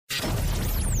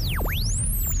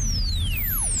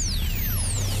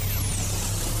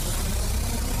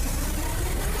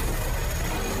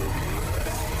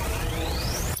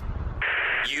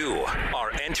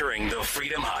entering the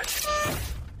Freedom Hut.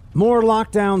 More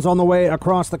lockdowns on the way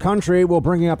across the country. We'll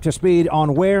bring you up to speed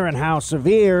on where and how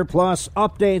severe, plus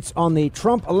updates on the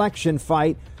Trump election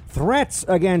fight, threats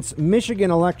against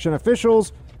Michigan election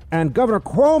officials, and Governor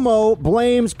Cuomo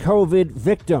blames COVID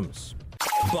victims.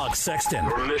 Buck Sexton.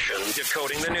 Your mission: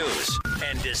 decoding the news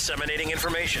and disseminating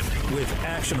information with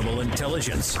actionable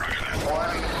intelligence.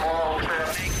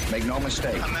 Make no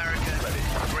mistake. America,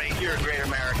 great. You're a great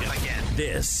American again.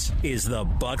 This is the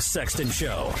Buck Sexton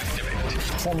Show.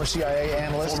 Former CIA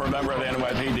analyst. Former member of the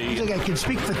NYPD. I think I can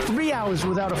speak for 3 hours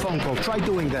without a phone call. Try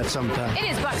doing that sometime.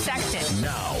 It is Buck Sexton.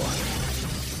 Now.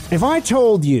 If I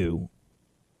told you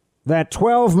that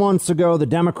 12 months ago the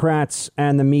Democrats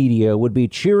and the media would be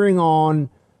cheering on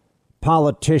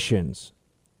politicians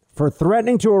for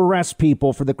threatening to arrest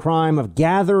people for the crime of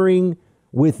gathering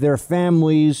with their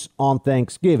families on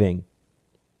Thanksgiving,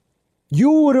 you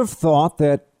would have thought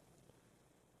that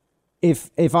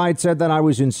if I'd said that I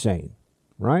was insane,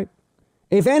 right?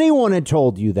 If anyone had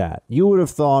told you that, you would have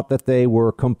thought that they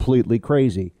were completely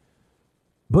crazy.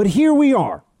 But here we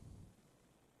are.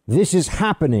 This is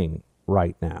happening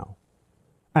right now.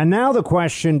 And now the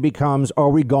question becomes, are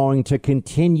we going to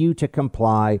continue to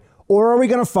comply or are we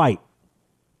going to fight?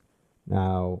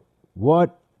 Now,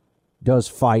 what does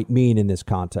fight mean in this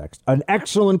context? An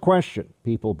excellent question.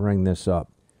 People bring this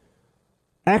up.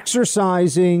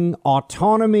 Exercising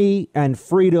autonomy and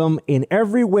freedom in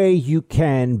every way you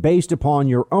can based upon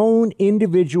your own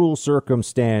individual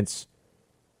circumstance,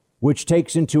 which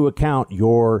takes into account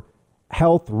your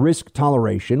health risk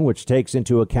toleration, which takes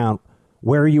into account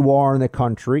where you are in the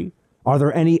country. Are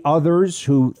there any others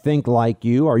who think like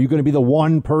you? Are you going to be the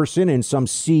one person in some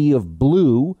sea of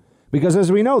blue? Because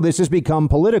as we know, this has become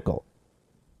political.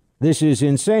 This is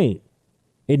insane.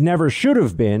 It never should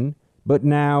have been, but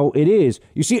now it is.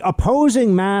 You see,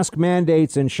 opposing mask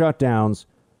mandates and shutdowns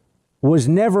was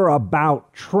never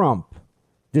about Trump.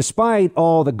 Despite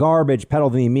all the garbage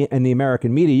peddled in the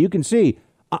American media, you can see,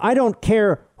 I don't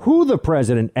care who the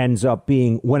president ends up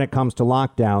being when it comes to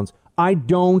lockdowns. I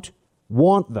don't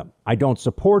want them. I don't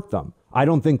support them. I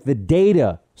don't think the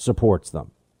data supports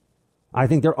them. I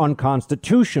think they're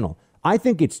unconstitutional. I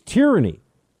think it's tyranny.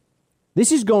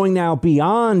 This is going now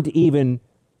beyond even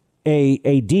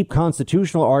a deep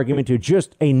constitutional argument to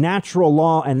just a natural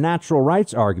law and natural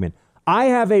rights argument. I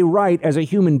have a right as a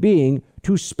human being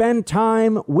to spend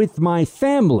time with my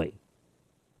family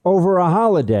over a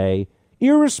holiday,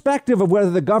 irrespective of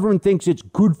whether the government thinks it's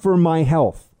good for my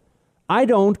health. I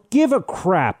don't give a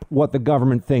crap what the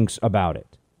government thinks about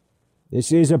it.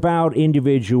 This is about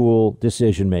individual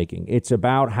decision making. It's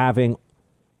about having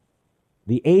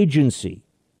the agency,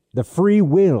 the free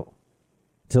will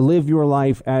to live your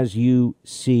life as you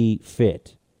see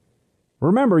fit.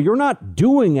 Remember, you're not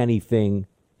doing anything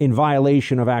in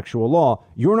violation of actual law.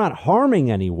 You're not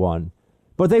harming anyone,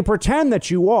 but they pretend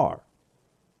that you are.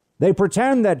 They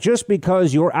pretend that just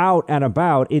because you're out and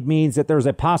about, it means that there's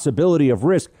a possibility of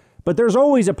risk. But there's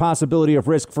always a possibility of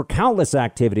risk for countless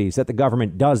activities that the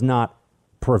government does not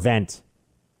prevent.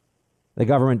 The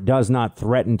government does not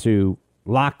threaten to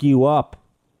lock you up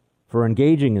for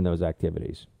engaging in those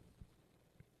activities.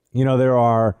 You know, there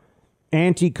are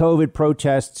anti-COVID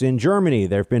protests in Germany.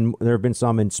 There have been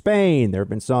some in Spain. There have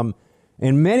been some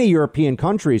in many European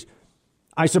countries.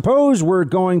 I suppose we're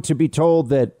going to be told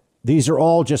that these are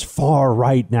all just far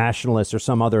right nationalists or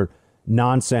some other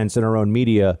nonsense in our own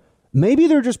media. Maybe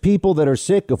they're just people that are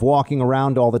sick of walking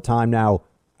around all the time now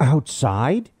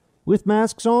outside with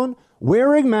masks on.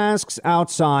 Wearing masks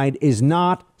outside is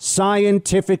not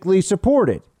scientifically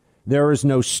supported. There is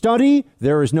no study.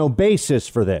 There is no basis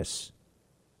for this.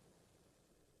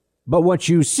 But what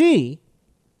you see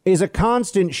is a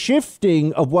constant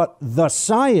shifting of what the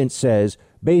science says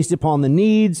based upon the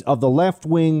needs of the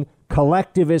left-wing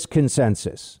collectivist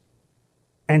consensus.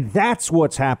 And that's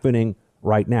what's happening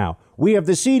right now. We have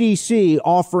the CDC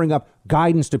offering up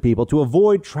guidance to people to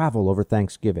avoid travel over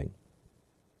Thanksgiving.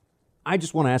 I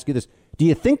just want to ask you this. Do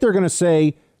you think they're going to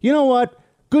say, you know what?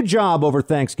 Good job over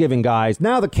Thanksgiving, guys.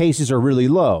 Now the cases are really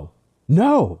low.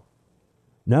 No.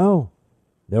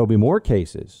 There will be more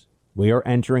cases. We are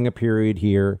entering a period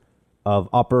here of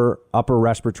upper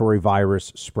respiratory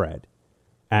virus spread.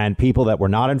 And people that were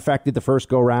not infected the first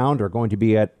go round are going to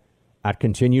be at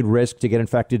continued risk to get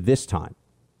infected this time.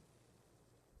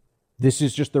 This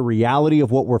is just the reality of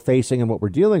what we're facing and what we're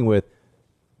dealing with.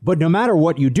 But no matter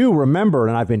what you do, remember,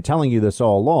 and I've been telling you this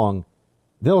all along,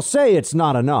 they'll say it's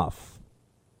not enough.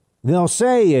 They'll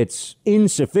say it's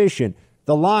insufficient.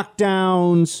 The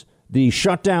lockdowns, the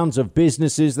shutdowns of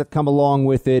businesses that come along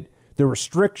with it, the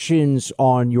restrictions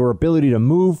on your ability to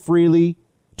move freely,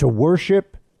 to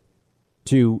worship,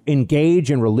 to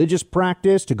engage in religious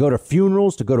practice, to go to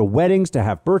funerals, to go to weddings, to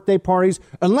have birthday parties.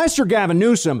 Unless you're Gavin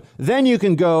Newsom, then you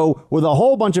can go with a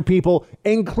whole bunch of people,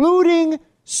 including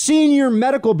senior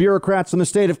medical bureaucrats from the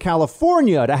state of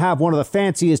California, to have one of the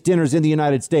fanciest dinners in the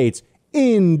United States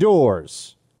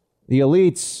indoors. The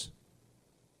elites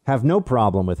have no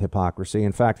problem with hypocrisy.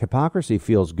 In fact, hypocrisy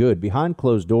feels good behind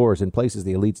closed doors in places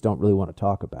the elites don't really want to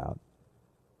talk about.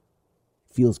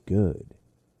 It feels good.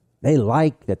 They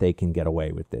like that they can get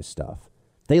away with this stuff.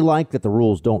 They like that the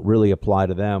rules don't really apply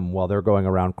to them while they're going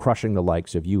around crushing the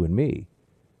likes of you and me.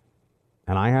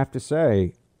 And I have to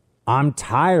say, I'm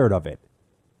tired of it.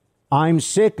 I'm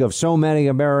sick of so many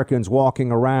Americans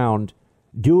walking around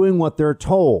doing what they're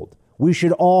told. We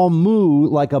should all moo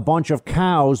like a bunch of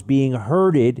cows being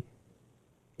herded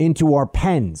into our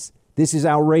pens. This is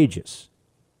outrageous.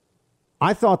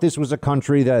 I thought this was a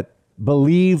country that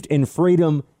believed in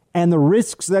freedom and the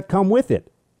risks that come with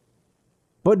it.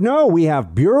 But no, we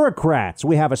have bureaucrats.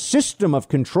 We have a system of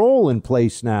control in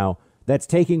place now that's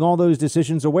taking all those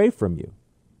decisions away from you.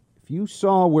 If you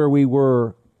saw where we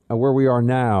were, where we are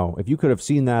now, if you could have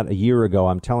seen that a year ago,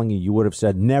 I'm telling you, you would have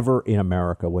said never in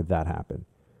America would that happen.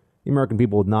 The American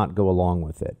people would not go along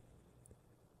with it.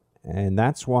 And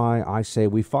that's why I say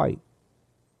we fight.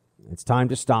 It's time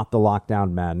to stop the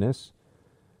lockdown madness.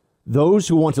 Those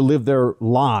who want to live their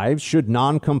lives should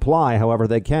non-comply however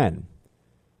they can.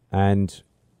 And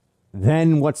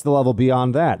then what's the level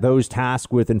beyond that? Those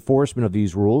tasked with enforcement of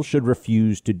these rules should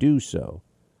refuse to do so.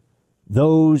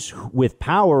 Those with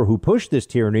power who push this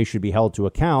tyranny should be held to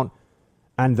account.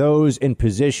 And those in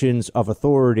positions of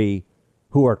authority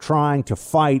who are trying to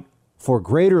fight for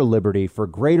greater liberty, for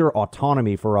greater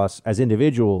autonomy for us as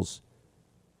individuals,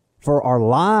 for our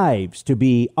lives to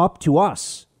be up to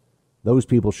us, those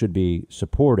people should be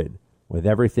supported with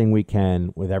everything we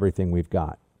can, with everything we've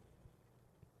got.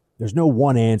 There's no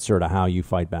one answer to how you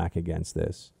fight back against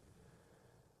this.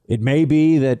 It may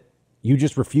be that you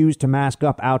just refuse to mask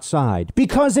up outside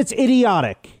because it's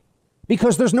idiotic,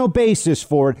 because there's no basis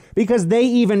for it, because they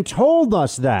even told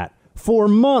us that for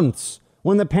months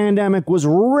when the pandemic was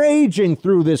raging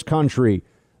through this country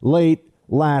late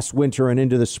last winter and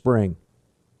into the spring.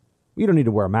 You don't need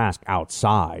to wear a mask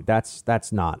outside.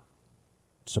 That's not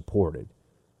supported.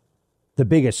 The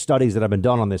biggest studies that have been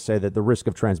done on this say that the risk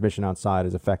of transmission outside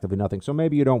is effectively nothing. So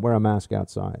maybe you don't wear a mask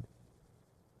outside.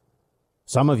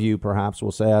 Some of you perhaps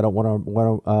will say, I don't want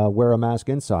to wear a mask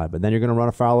inside, but then you're going to run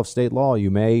afoul of state law. You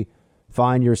may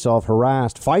find yourself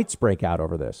harassed. Fights break out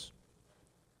over this.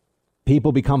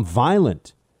 People become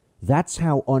violent. That's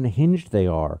how unhinged they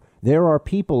are. There are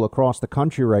people across the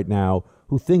country right now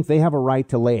who think they have a right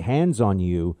to lay hands on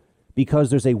you because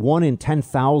there's a 1 in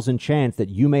 10,000 chance that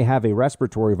you may have a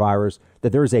respiratory virus,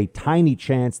 that there's a tiny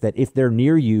chance that if they're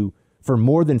near you for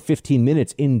more than 15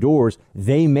 minutes indoors,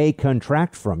 they may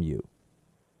contract from you.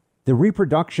 The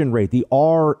reproduction rate, the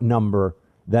R number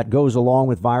that goes along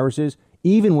with viruses,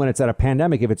 even when it's at a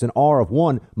pandemic, if it's an R of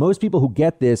 1, most people who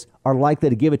get this are likely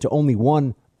to give it to only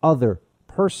one other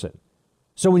person.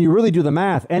 So when you really do the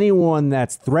math, anyone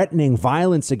that's threatening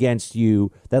violence against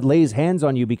you, that lays hands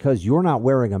on you because you're not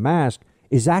wearing a mask,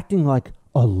 is acting like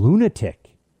a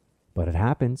lunatic. But it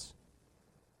happens.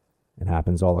 It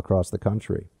happens all across the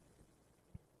country.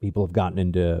 People have gotten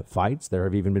into fights. There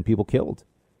have even been people killed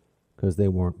because they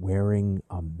weren't wearing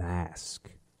a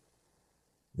mask.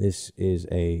 This is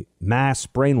a mass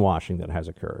brainwashing that has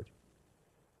occurred.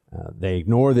 They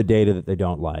ignore the data that they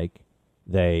don't like.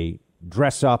 They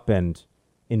dress up and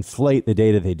inflate the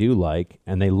data they do like,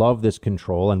 and they love this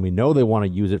control, and we know they want to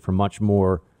use it for much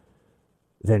more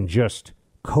than just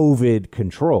COVID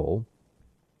control.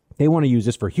 They want to use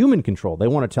this for human control. They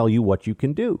want to tell you what you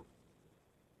can do.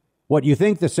 What you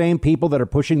think the same people that are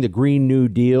pushing the Green New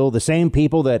Deal, the same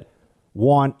people that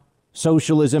want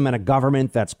socialism and a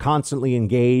government that's constantly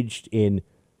engaged in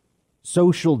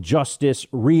social justice,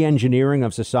 re-engineering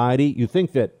of society, you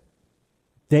think that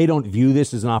they don't view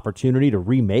this as an opportunity to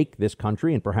remake this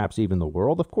country and perhaps even the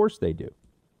world? Of course they do.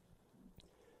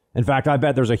 In fact, I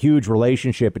bet there's a huge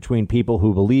relationship between people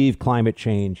who believe climate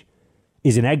change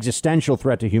is an existential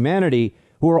threat to humanity,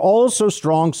 who are also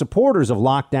strong supporters of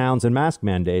lockdowns and mask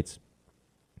mandates.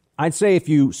 I'd say if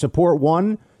you support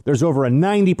one, there's over a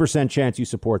 90% chance you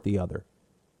support the other.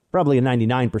 Probably a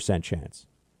 99% chance.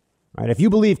 Right? If you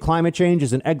believe climate change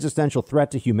is an existential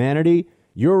threat to humanity,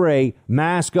 you're a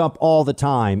mask up all the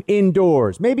time,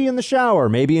 indoors, maybe in the shower,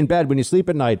 maybe in bed when you sleep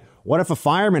at night. What if a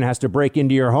fireman has to break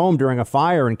into your home during a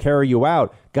fire and carry you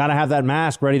out? Got to have that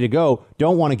mask ready to go.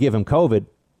 Don't want to give him COVID.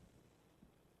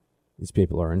 These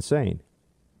people are insane.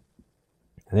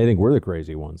 And they think we're the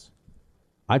crazy ones.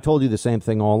 I told you the same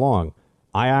thing all along.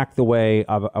 I act the way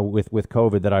with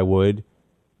COVID that I would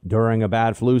during a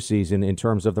bad flu season in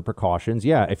terms of the precautions.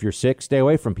 Yeah, if you're sick, stay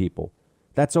away from people.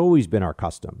 That's always been our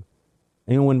custom.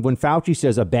 And when Fauci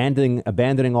says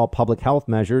abandoning all public health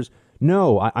measures,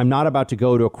 no, I'm not about to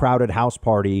go to a crowded house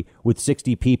party with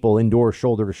 60 people indoors,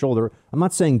 shoulder to shoulder. I'm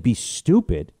not saying be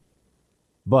stupid,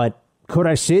 but could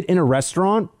I sit in a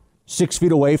restaurant 6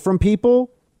 feet away from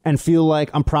people and feel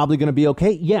like I'm probably going to be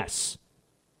okay? Yes,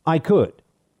 I could.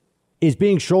 Is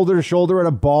being shoulder to shoulder at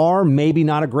a bar maybe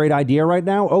not a great idea right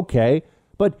now? Okay,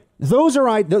 but those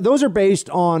are based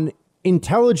on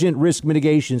intelligent risk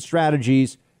mitigation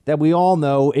strategies that we all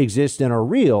know exist and are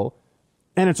real.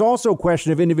 And it's also a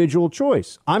question of individual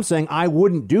choice. I'm saying I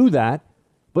wouldn't do that.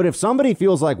 But if somebody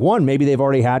feels like, one, maybe they've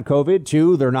already had COVID,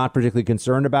 two, they're not particularly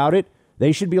concerned about it,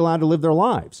 they should be allowed to live their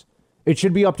lives. It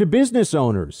should be up to business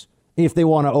owners if they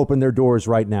want to open their doors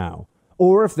right now,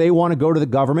 or if they want to go to the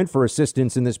government for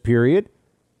assistance in this period.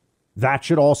 That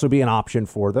should also be an option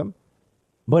for them.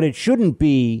 But it shouldn't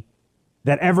be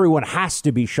that everyone has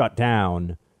to be shut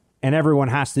down and everyone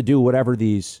has to do whatever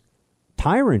these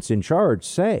tyrants in charge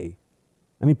say.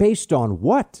 I mean, based on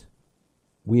what?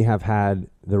 We have had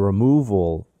the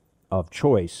removal of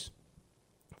choice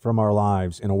from our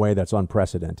lives in a way that's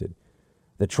unprecedented.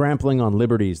 The trampling on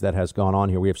liberties that has gone on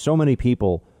here. We have so many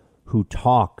people who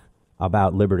talk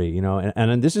about liberty,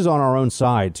 and this is on our own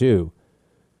side, too.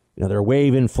 They're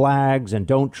waving flags and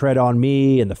don't tread on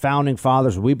me and the founding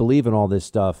fathers. We believe in all this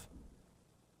stuff.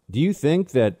 Do you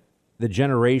think that the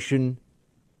generation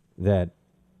that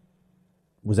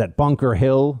was at Bunker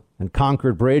Hill and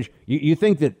Concord Bridge, you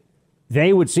think that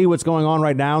they would see what's going on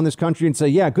right now in this country and say,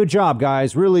 yeah, good job,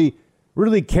 guys, really,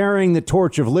 really carrying the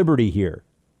torch of liberty here?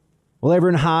 Well,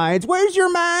 everyone hides. Where's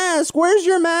your mask? Where's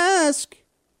your mask?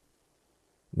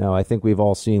 No, I think we've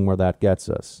all seen where that gets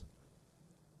us.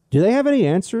 Do they have any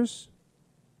answers?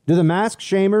 Do the mask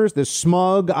shamers, the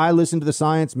smug, I listen to the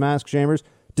science mask shamers,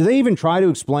 do they even try to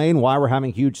explain why we're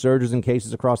having huge surges in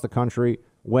cases across the country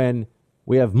when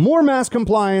we have more mask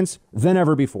compliance than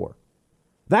ever before?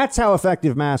 That's how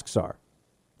effective masks are.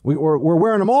 We're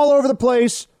wearing them all over the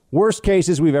place. Worst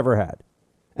cases we've ever had.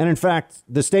 And in fact,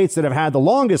 the states that have had the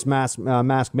longest mask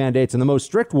mandates and the most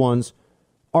strict ones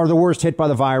are the worst hit by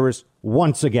the virus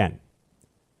once again.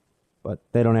 But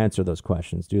they don't answer those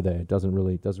questions, do they? It doesn't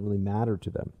really matter to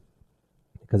them.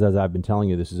 Because as I've been telling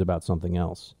you, this is about something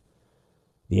else.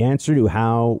 The answer to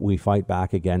how we fight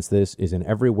back against this is in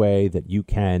every way that you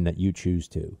can, that you choose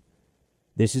to.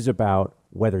 This is about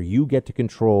whether you get to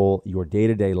control your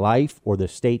day-to-day life or the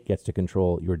state gets to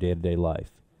control your day-to-day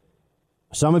life.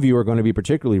 Some of you are going to be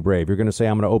particularly brave. You're going to say,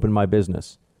 I'm going to open my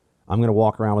business. I'm going to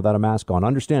walk around without a mask on.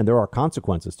 Understand, there are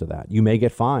consequences to that. You may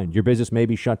get fined. Your business may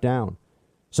be shut down.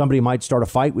 Somebody might start a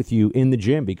fight with you in the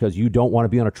gym because you don't want to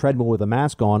be on a treadmill with a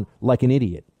mask on like an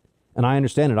idiot. And I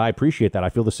understand it. I appreciate that. I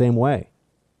feel the same way.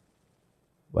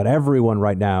 But everyone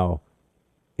right now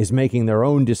is making their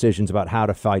own decisions about how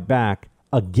to fight back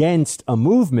against a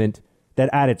movement that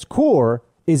at its core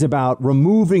is about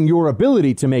removing your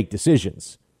ability to make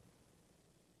decisions.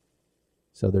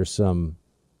 So there's some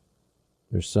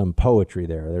poetry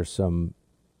there. There's some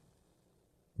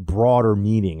broader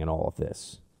meaning in all of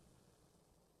this.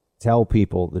 Tell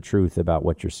people the truth about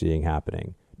what you're seeing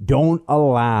happening. Don't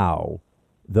allow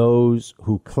those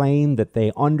who claim that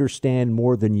they understand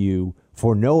more than you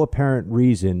for no apparent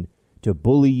reason to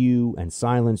bully you and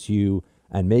silence you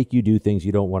and make you do things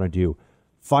you don't want to do.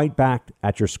 Fight back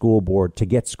at your school board to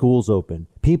get schools open.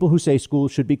 People who say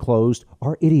schools should be closed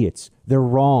are idiots. They're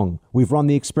wrong. We've run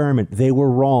the experiment. They were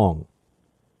wrong.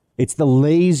 It's the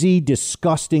lazy,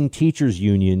 disgusting teachers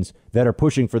unions that are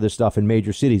pushing for this stuff in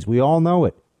major cities. We all know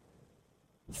it.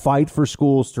 Fight for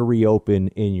schools to reopen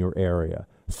in your area.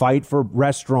 Fight for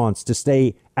restaurants to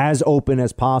stay as open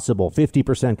as possible.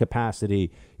 50%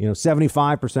 capacity,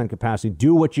 75% capacity.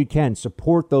 Do what you can.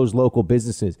 Support those local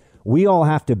businesses. We all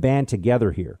have to band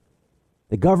together here.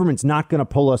 The government's not going to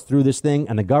pull us through this thing,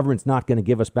 and the government's not going to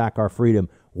give us back our freedom.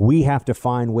 We have to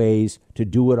find ways to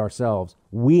do it ourselves.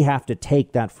 We have to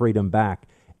take that freedom back.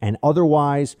 And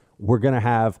otherwise, we're going to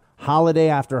have holiday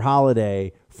after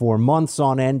holiday for months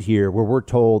on end here where we're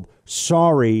told,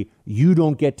 sorry, you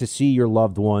don't get to see your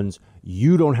loved ones.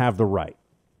 You don't have the right.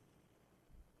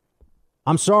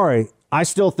 I'm sorry. I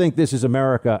still think this is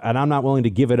America, and I'm not willing to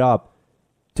give it up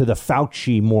to the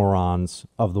Fauci morons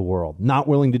of the world. Not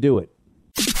willing to do it.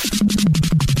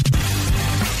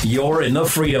 You're in the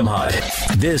Freedom Hut.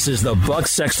 This is the Buck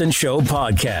Sexton Show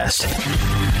podcast.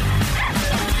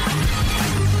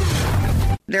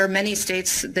 There are many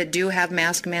states that do have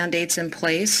mask mandates in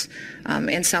place,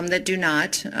 and some that do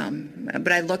not.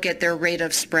 But I look at their rate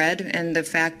of spread, and the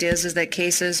fact is that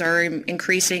cases are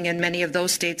increasing in many of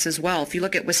those states as well. If you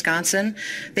look at Wisconsin,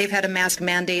 they've had a mask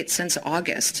mandate since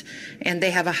August, and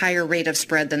they have a higher rate of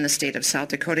spread than the state of South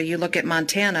Dakota. You look at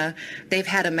Montana, they've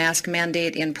had a mask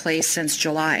mandate in place since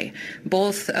July.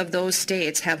 Both of those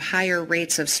states have higher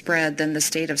rates of spread than the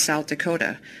state of South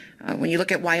Dakota. When you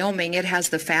look at Wyoming, it has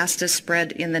the fastest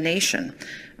spread in the nation.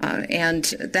 And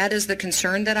that is the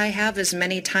concern that I have, is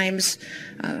many times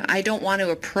I don't want to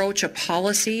approach a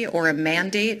policy or a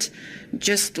mandate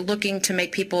just looking to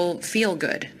make people feel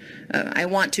good. I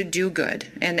want to do good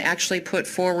and actually put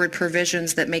forward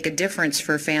provisions that make a difference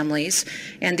for families.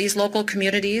 And these local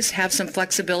communities have some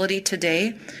flexibility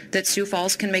today that Sioux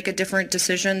Falls can make a different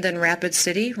decision than Rapid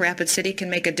City. Rapid City can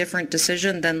make a different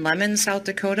decision than Lemon, South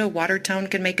Dakota. Watertown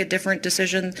can make a different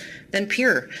decision than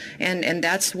Pierre. And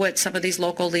that's what some of these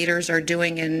local leaders are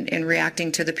doing in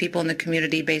reacting to the people in the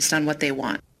community based on what they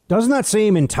want. Doesn't that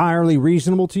seem entirely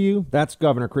reasonable to you? That's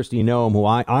Governor Kristi Noem, who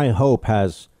I hope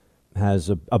has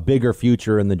a bigger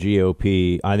future in the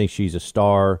GOP. I think she's a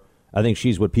star. I think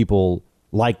she's what people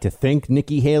like to think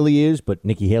Nikki Haley is, but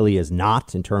Nikki Haley is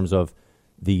not in terms of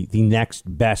the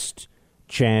next best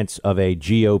chance of a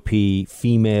GOP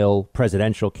female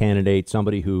presidential candidate,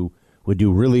 somebody who would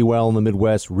do really well in the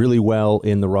Midwest, really well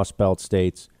in the Rust Belt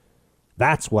states.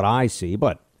 That's what I see.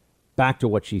 But back to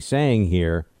what she's saying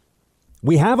here,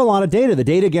 we have a lot of data. The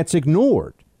data gets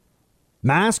ignored.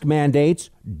 Mask mandates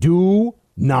do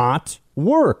not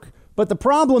work. But the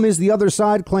problem is the other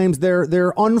side claims they're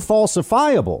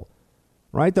unfalsifiable,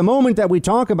 right? The moment that we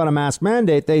talk about a mask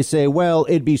mandate, they say, well,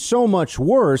 it'd be so much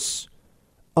worse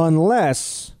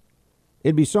unless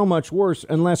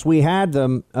we had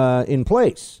them in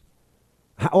place.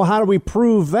 How do we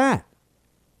prove that?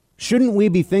 Shouldn't we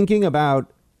be thinking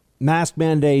about mask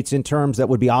mandates in terms that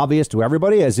would be obvious to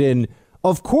everybody, as in,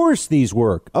 of course these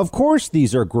work, of course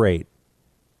these are great,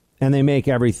 and they make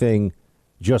everything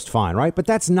just fine, right? But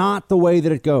that's not the way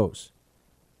that it goes.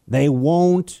 They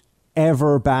won't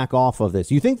ever back off of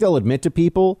this. You think they'll admit to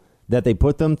people that they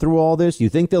put them through all this? You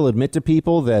think they'll admit to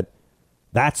people that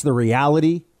that's the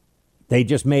reality? They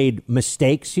just made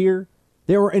mistakes here.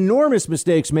 There were enormous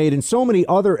mistakes made in so many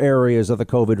other areas of the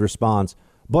COVID response.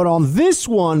 But on this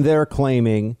one, they're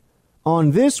claiming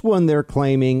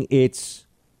it's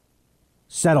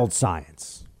settled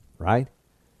science, right?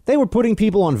 They were putting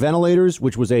people on ventilators,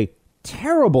 which was a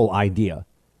terrible idea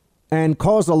and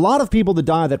caused a lot of people to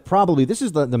die that probably, this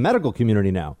is the medical community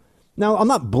now. Now, I'm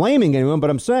not blaming anyone, but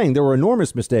I'm saying there were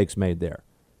enormous mistakes made there.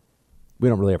 We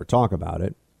don't really ever talk about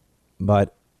it,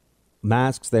 but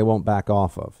masks they won't back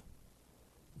off of.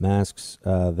 Masks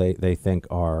they think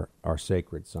are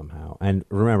sacred somehow. And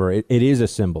remember, it is a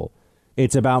symbol.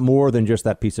 It's about more than just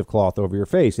that piece of cloth over your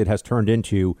face. It has turned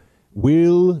into,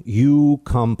 will you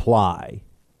comply?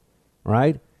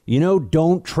 Right? You know,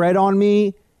 don't tread on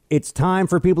me. It's time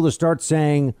for people to start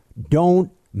saying,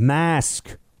 don't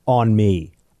mask on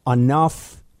me.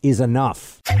 Enough is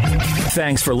enough.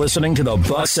 Thanks for listening to the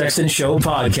Buck Sexton Show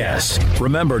podcast.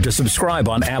 Remember to subscribe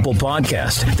on Apple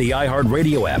Podcast, the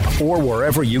iHeartRadio app, or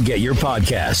wherever you get your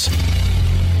podcasts.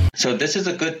 So this is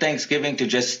a good Thanksgiving to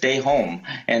just stay home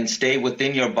and stay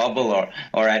within your bubble,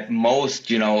 or at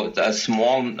most, a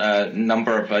small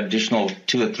number of additional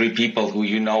 2 or 3 people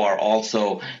who are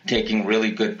also taking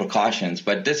really good precautions.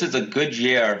 But this is a good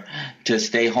year to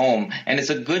stay home, and it's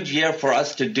a good year for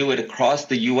us to do it across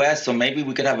the U.S. So maybe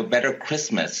we could have a better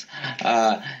Christmas.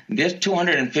 There's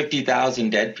 250,000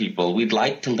 dead people. We'd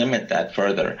like to limit that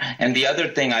further. And the other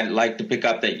thing I'd like to pick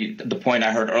up the point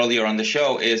I heard earlier on the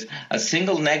show is a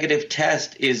single negative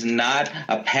test is not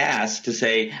a pass to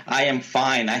say, I am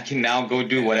fine, I can now go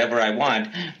do whatever I want,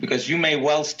 because you may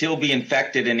well still be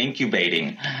infected and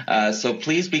incubating. So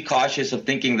please be cautious of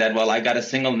thinking that, well, I got a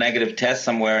single negative test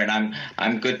somewhere and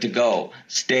I'm good to go.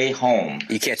 Stay home.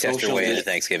 You can't test your way into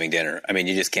Thanksgiving dinner. I mean,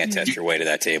 you just can't test your way to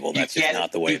that table. That's just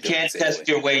not the way of doing it. You can't test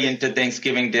your way into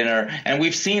Thanksgiving dinner. And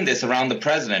we've seen this around the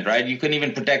president, right? You couldn't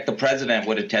even protect the president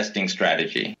with a testing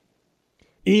strategy.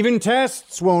 Even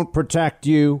tests won't protect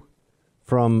you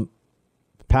from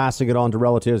passing it on to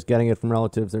relatives, getting it from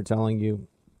relatives, they're telling you.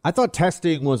 I thought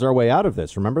testing was our way out of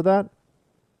this. Remember that?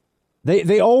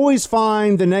 They always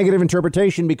find the negative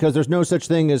interpretation because there's no such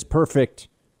thing as perfect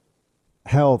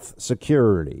health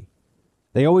security.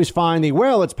 They always find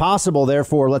it's possible,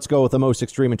 therefore let's go with the most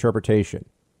extreme interpretation.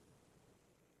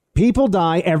 People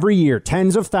die every year.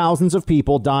 Tens of thousands of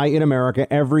people die in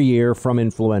America every year from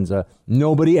influenza.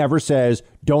 Nobody ever says,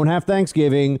 don't have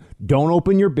Thanksgiving, don't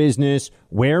open your business,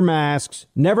 wear masks.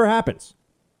 Never happens.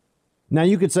 Now,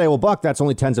 you could say, well, Buck, that's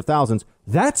only tens of thousands.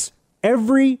 That's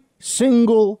every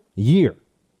single year.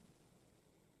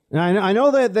 And I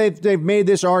know that they've made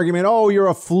this argument, oh, you're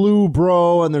a flu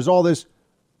bro, and there's all this.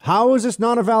 How is this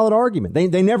not a valid argument?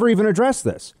 They never even address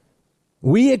this.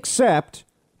 We accept,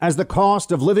 as the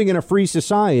cost of living in a free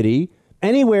society,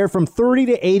 anywhere from 30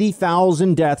 to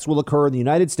 80,000 deaths will occur in the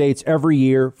United States every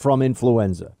year from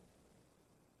influenza.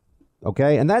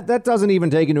 OK, and that doesn't even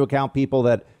take into account people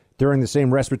that during the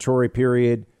same respiratory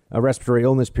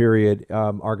illness period,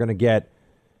 are going to get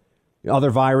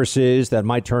other viruses that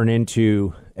might turn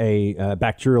into a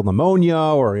bacterial pneumonia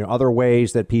or other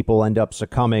ways that people end up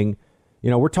succumbing.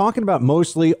 We're talking about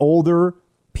mostly older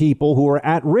people who are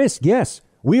at risk. Yes,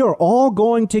 we are all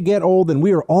going to get old and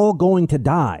we are all going to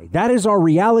die. That is our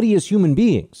reality as human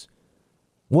beings.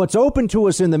 What's open to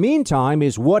us in the meantime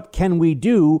is what can we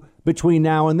do between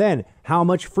now and then? How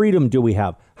much freedom do we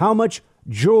have? How much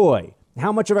joy?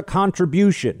 How much of a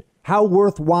contribution? How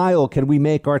worthwhile can we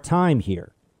make our time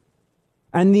here?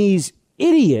 And these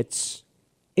idiots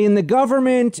in the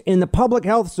government, in the public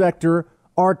health sector,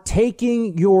 are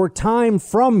taking your time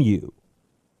from you.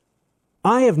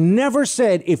 I have never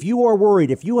said, if you are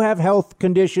worried, if you have health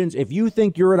conditions, if you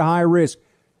think you're at high risk,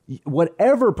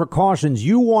 whatever precautions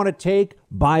you want to take,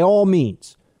 by all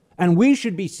means. And we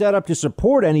should be set up to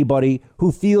support anybody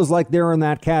who feels like they're in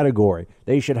that category.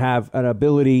 They should have an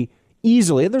ability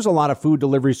easily. There's a lot of food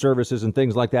delivery services and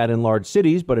things like that in large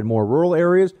cities, but in more rural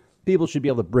areas, people should be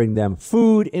able to bring them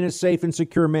food in a safe and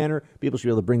secure manner. People should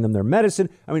be able to bring them their medicine.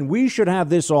 I mean, we should have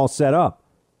this all set up.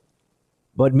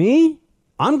 But me,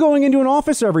 I'm going into an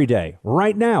office every day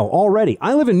right now already.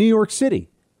 I live in New York City.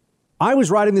 I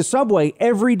was riding the subway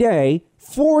every day,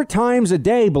 4 times a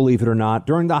day, believe it or not,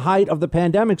 during the height of the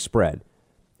pandemic spread.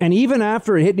 And even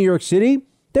after it hit New York City,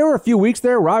 there were a few weeks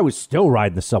there where I was still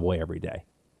riding the subway every day.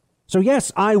 So,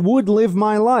 yes, I would live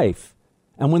my life.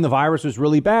 And when the virus was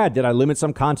really bad, did I limit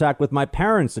some contact with my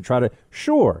parents to try to?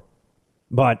 Sure.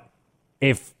 But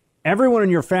if everyone in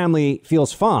your family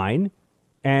feels fine,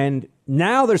 and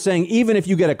now they're saying even if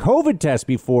you get a COVID test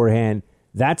beforehand,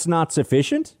 that's not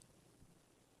sufficient.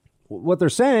 What they're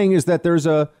saying is that there's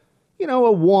a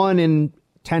 1 in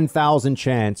 10,000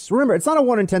 chance. Remember, it's not a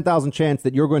 1 in 10,000 chance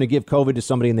that you're going to give COVID to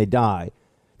somebody and they die.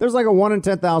 There's like a 1 in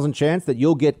 10,000 chance that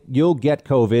you'll get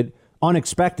COVID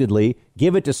unexpectedly,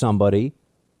 give it to somebody.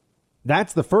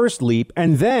 That's the first leap.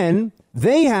 And then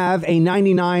they have a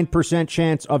 99%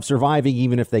 chance of surviving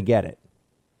even if they get it.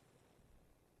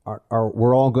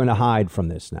 We're all going to hide from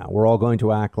this now. We're all going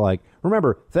to act like,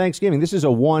 remember, Thanksgiving, this is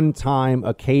a one-time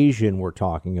occasion we're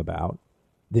talking about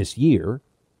this year.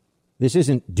 This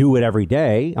isn't do it every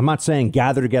day. I'm not saying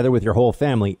gather together with your whole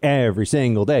family every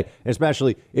single day,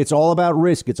 especially it's all about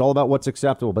risk. It's all about what's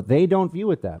acceptable. But they don't view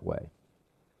it that way.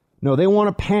 No, they want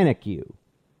to panic you.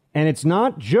 And it's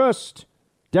not just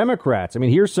Democrats. I mean,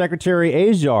 here's Secretary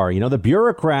Azar. The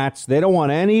bureaucrats, they don't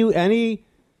want any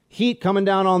heat coming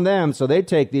down on them. So they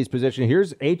take these positions.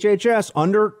 Here's HHS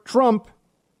under Trump.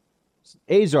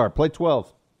 Azar, play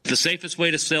 12. The safest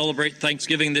way to celebrate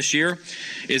Thanksgiving this year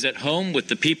is at home with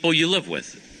the people you live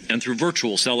with and through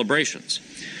virtual celebrations.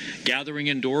 Gathering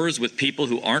indoors with people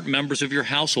who aren't members of your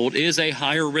household is a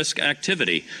higher risk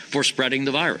activity for spreading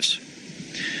the virus.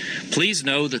 Please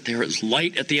know that there is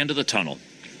light at the end of the tunnel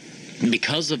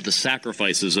because of the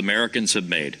sacrifices Americans have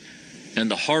made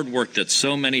and the hard work that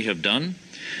so many have done.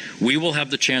 We will have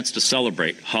the chance to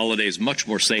celebrate holidays much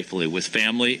more safely with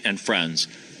family and friends,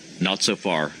 not so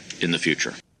far in the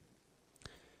future.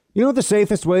 You know what the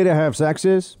safest way to have sex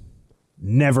is?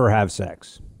 Never have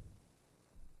sex.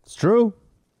 It's true.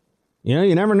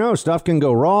 You never know. Stuff can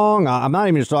go wrong. I'm not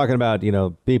even just talking about,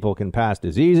 people can pass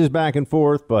diseases back and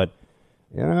forth, but,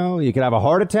 you could have a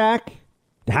heart attack.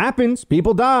 It happens.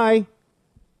 People die.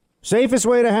 Safest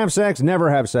way to have sex, never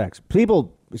have sex.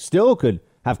 People still could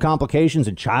have complications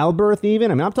in childbirth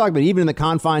even. I mean, I'm talking about even in the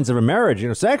confines of a marriage.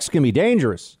 Sex can be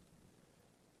dangerous.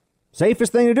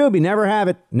 Safest thing to do would be never have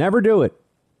it. Never do it.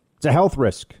 It's a health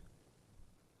risk.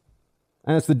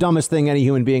 And it's the dumbest thing any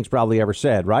human being's probably ever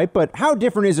said, right? But how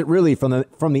different is it really from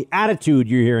the attitude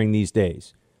you're hearing these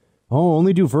days? Oh,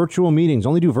 only do virtual meetings.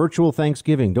 Only do virtual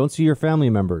Thanksgiving. Don't see your family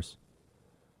members.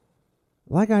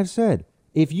 Like I've said,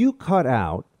 if you cut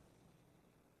out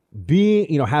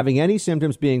having any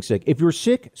symptoms, being sick, if you're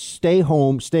sick, stay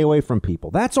home, stay away from people.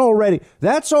 That's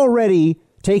already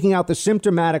taking out the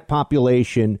symptomatic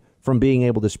population from being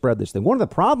able to spread this thing. One of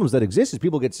the problems that exists is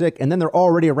people get sick and then they're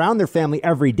already around their family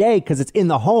every day because it's in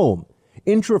the home.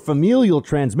 Intrafamilial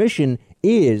transmission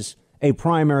is a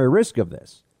primary risk of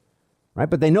this, right?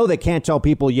 But they know they can't tell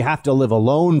people you have to live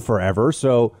alone forever.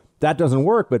 So that doesn't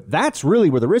work. But that's really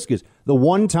where the risk is. The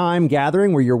one-time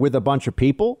gathering where you're with a bunch of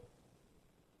people,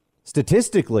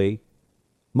 statistically,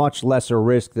 much lesser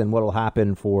risk than what'll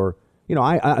happen for,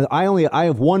 I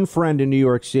have one friend in New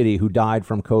York City who died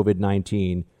from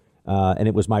COVID-19. And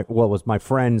it was my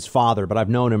friend's father, but I've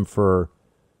known him for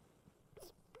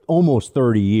almost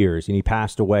 30 years, and he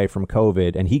passed away from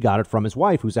COVID, and he got it from his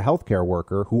wife, who's a healthcare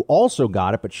worker, who also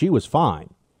got it, but she was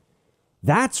fine.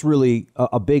 That's really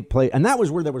a big play. And that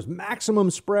was where there was maximum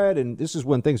spread. And this is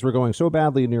when things were going so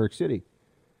badly in New York City.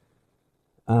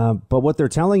 But what they're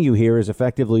telling you here is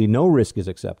effectively no risk is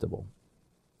acceptable.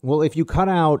 Well, if you cut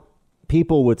out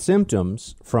people with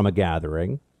symptoms from a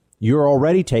gathering, you're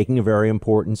already taking a very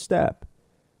important step.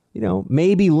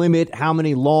 Maybe limit how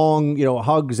many long,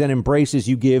 hugs and embraces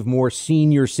you give more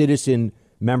senior citizen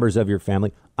members of your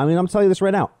family. I mean, I'm telling you this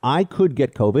right now. I could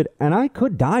get COVID and I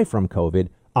could die from COVID.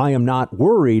 I am not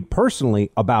worried personally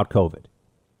about COVID.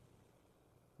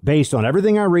 Based on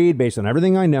everything I read, based on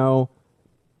everything I know,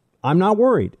 I'm not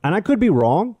worried. And I could be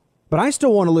wrong, but I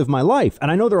still want to live my life.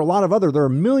 And I know there are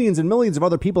millions and millions of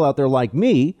other people out there like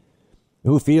me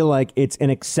who feel like it's an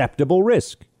acceptable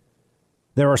risk.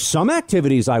 There are some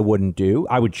activities I wouldn't do.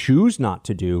 I would choose not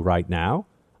to do right now.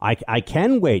 I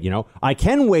can wait, I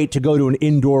can wait to go to an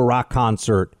indoor rock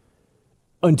concert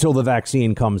until the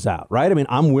vaccine comes out, right? I mean,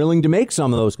 I'm willing to make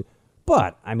some of those.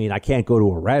 But, I mean, I can't go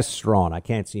to a restaurant. I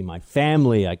can't see my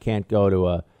family. I can't go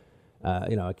to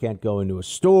I can't go into a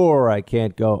store. I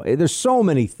can't go. There's so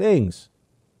many things.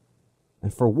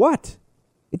 And for what?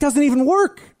 It doesn't even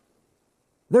work.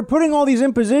 They're putting all these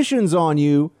impositions on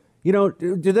you. Do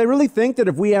they really think that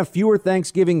if we have fewer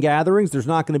Thanksgiving gatherings, there's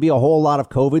not going to be a whole lot of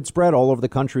COVID spread all over the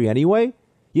country anyway?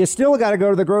 You still got to go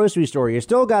to the grocery store. You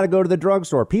still got to go to the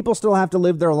drugstore. People still have to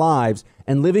live their lives,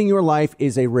 and living your life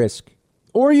is a risk.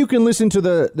 Or you can listen to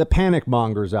the panic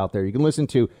mongers out there. You can listen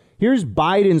to, here's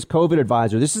Biden's COVID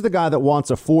advisor. This is the guy that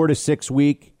wants a 4 to 6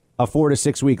 week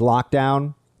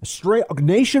lockdown. Straight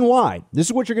nationwide. This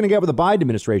is what you're going to get with the Biden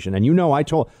administration. And I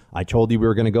told you we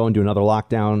were going to go into another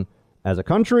lockdown as a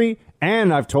country.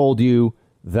 And I've told you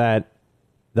that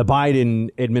the Biden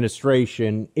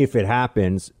administration, if it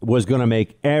happens, was going to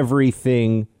make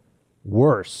everything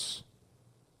worse.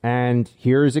 And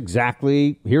here's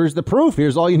the proof.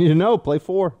 Here's all you need to know. Play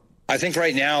 4. I think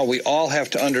right now we all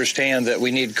have to understand that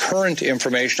we need current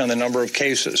information on the number of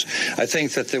cases. I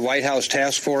think that the White House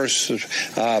Task Force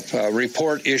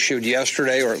report issued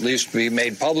yesterday, or at least be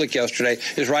made public yesterday,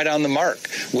 is right on the mark.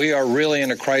 We are really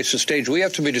in a crisis stage. We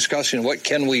have to be discussing what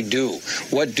can we do?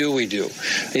 What do we do?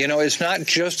 It's not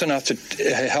just enough to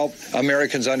help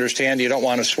Americans understand you don't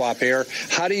want to swap air.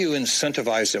 How do you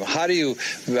incentivize them? How do you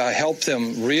help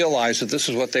them realize that this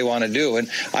is what they want to do? And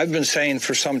I've been saying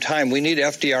for some time, we need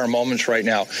FDR moments right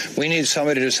now. We need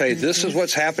somebody to say, this is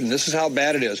what's happening. This is how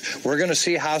bad it is. We're going to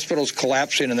see hospitals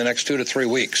collapsing in the next 2 to 3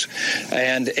 weeks.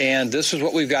 And this is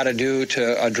what we've got to do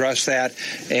to address that.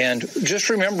 And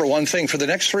just remember one thing, for the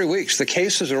next 3 weeks, the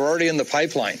cases are already in the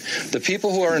pipeline. The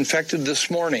people who are infected this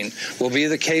morning will be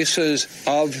the cases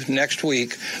of next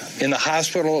week in the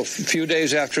hospital a few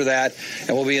days after that,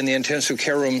 and will be in the intensive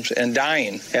care rooms and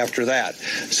dying after that.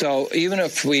 So even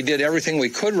if we did everything we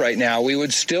could right now, we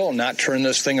would still not turn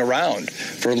this thing around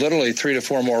for literally 3 to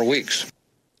 4 more weeks.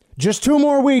 Just 2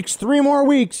 more weeks, 3 more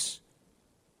weeks.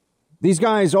 These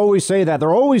guys always say that.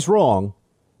 They're always wrong.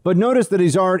 But notice that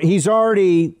he's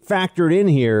already factored in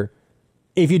here.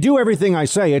 If you do everything I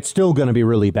say, it's still going to be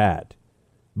really bad.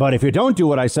 But if you don't do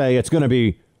what I say, it's going to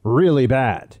be really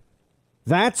bad.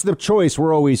 That's the choice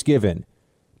we're always given.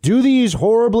 Do these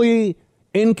horribly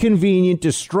inconvenient,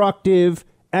 destructive,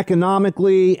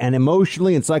 economically and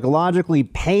emotionally and psychologically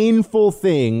painful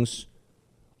things,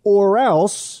 or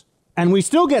else, and we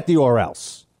still get the or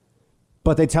else,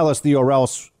 but they tell us the or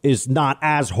else is not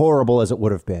as horrible as it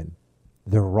would have been.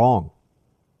 They're wrong.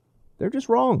 They're just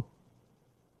wrong.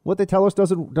 What they tell us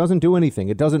doesn't do anything.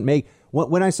 It doesn't make,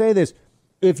 when I say this,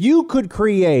 if you could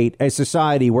create a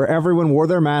society where everyone wore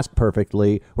their mask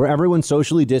perfectly, where everyone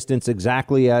socially distanced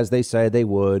exactly as they said they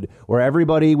would, where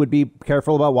everybody would be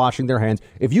careful about washing their hands,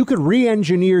 if you could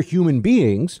re-engineer human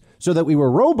beings so that we were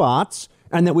robots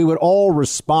and that we would all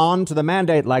respond to the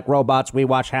mandate like robots, we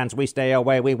wash hands, we stay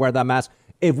away, we wear the mask.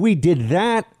 If we did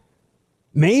that,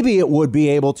 maybe it would be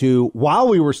able to, while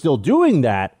we were still doing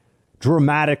that,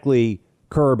 dramatically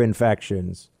curb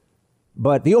infections.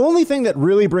 But the only thing that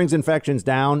really brings infections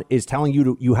down is telling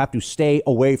you you have to stay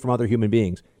away from other human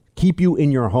beings. Keep you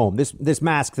in your home. This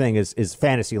mask thing is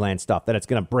fantasyland stuff, that it's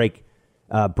going to break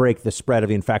the spread of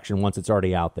the infection once it's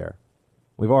already out there.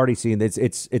 We've already seen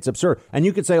it's absurd. And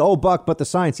you could say, oh, Buck, but the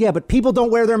science. Yeah, but people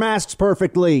don't wear their masks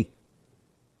perfectly.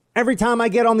 Every time I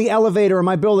get on the elevator in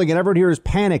my building and everyone here is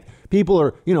panicked, people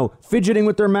are, fidgeting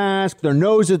with their mask, their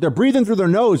noses, they're breathing through their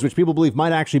nose, which people believe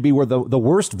might actually be where the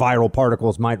worst viral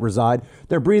particles might reside.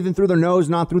 They're breathing through their nose,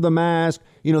 not through the mask.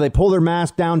 They pull their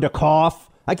mask down to cough.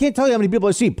 I can't tell you how many people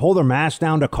I see pull their mask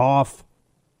down to cough.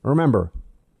 Remember,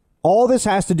 all this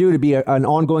has to do to be an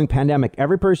ongoing pandemic.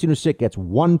 Every person who's sick gets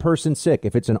one person sick.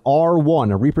 If it's an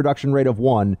R1, a reproduction rate of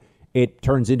 1, it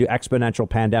turns into exponential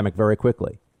pandemic very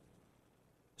quickly.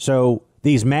 So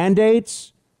these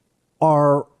mandates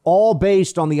are all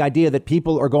based on the idea that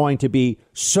people are going to be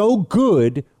so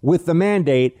good with the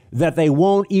mandate that they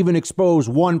won't even expose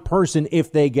one person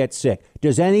if they get sick.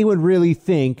 Does anyone really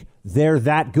think they're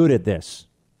that good at this?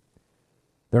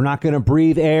 They're not going to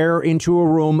breathe air into a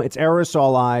room. It's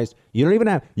aerosolized. You don't even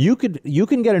have, you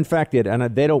can get infected, and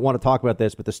they don't want to talk about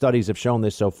this, but the studies have shown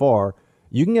this so far.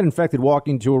 You can get infected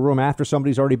walking into a room after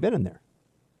somebody's already been in there.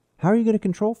 How are you going to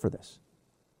control for this?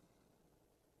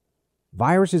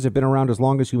 Viruses have been around as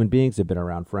long as human beings have been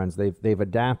around, friends. They've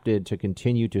adapted to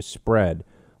continue to spread.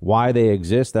 Why they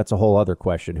exist, that's a whole other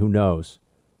question. Who knows?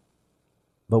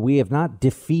 But we have not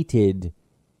defeated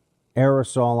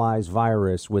aerosolized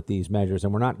virus with these measures,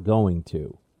 and we're not going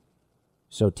to.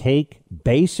 So take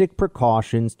basic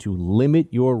precautions to limit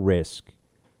your risk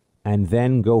and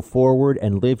then go forward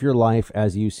and live your life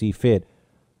as you see fit.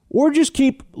 Or just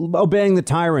keep obeying the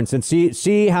tyrants and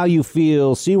see how you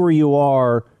feel, see where you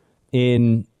are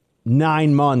in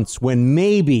 9 months when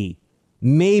maybe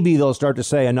they'll start to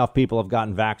say enough people have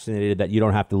gotten vaccinated that you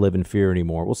don't have to live in fear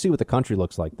anymore. We'll see what the country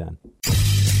looks like then.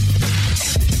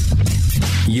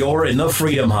 You're in the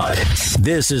Freedom Hut.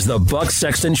 This is the Buck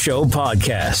Sexton Show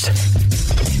podcast.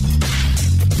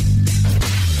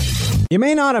 You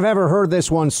may not have ever heard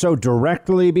this one so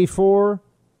directly before,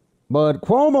 but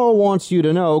Cuomo wants you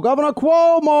to know, Governor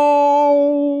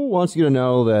Cuomo wants you to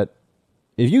know that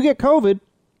if you get COVID,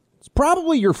 it's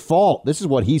probably your fault. This is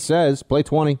what he says. Play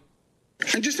 20.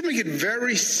 And just to make it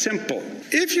very simple,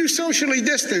 if you socially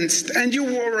distanced and you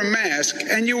wore a mask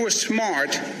and you were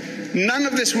smart, none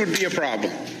of this would be a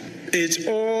problem. It's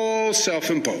all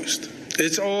self-imposed.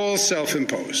 It's all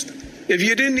self-imposed. If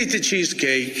you didn't eat the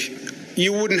cheesecake,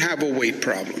 you wouldn't have a weight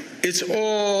problem. It's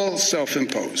all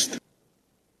self-imposed.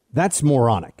 That's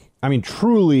moronic. I mean,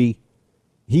 truly,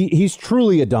 he's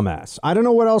truly a dumbass. I don't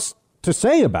know what else to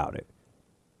say about it.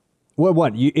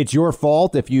 It's your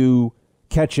fault if you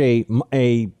catch a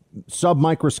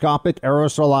submicroscopic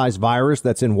aerosolized virus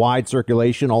that's in wide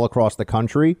circulation all across the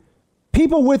country.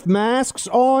 People with masks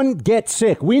on get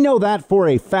sick. We know that for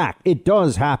a fact. It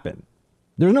does happen.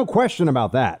 There's no question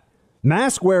about that.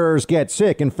 Mask wearers get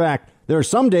sick. In fact, there's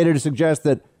some data to suggest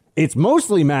that it's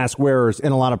mostly mask wearers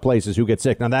in a lot of places who get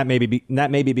sick. Now, that may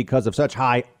be because of such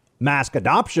high mask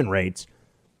adoption rates.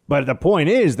 But the point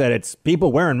is that it's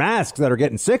people wearing masks that are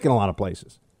getting sick in a lot of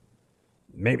places.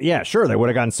 Maybe, yeah, sure, they would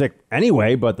have gotten sick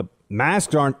anyway, but the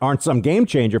masks aren't some game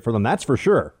changer for them, that's for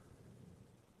sure.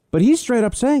 But he's straight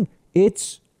up saying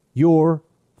it's your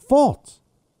fault.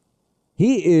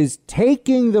 He is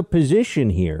taking the position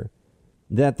here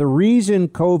that the reason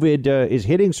COVID is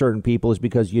hitting certain people is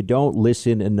because you don't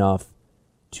listen enough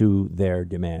to their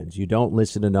demands. You don't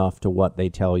listen enough to what they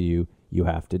tell you you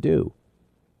have to do.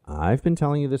 I've been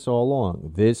telling you this all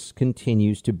along. This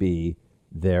continues to be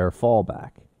their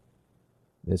fallback.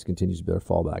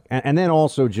 And then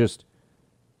also just,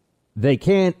 they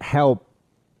can't help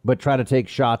but try to take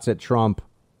shots at Trump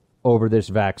over this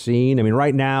vaccine. I mean,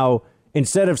 right now,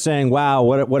 instead of saying, wow,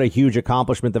 what a huge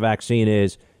accomplishment the vaccine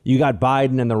is, you got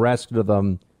Biden and the rest of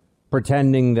them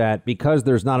pretending that because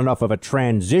there's not enough of a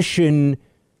transition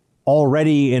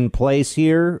already in place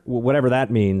here, whatever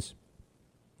that means,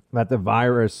 that the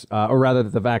virus, or rather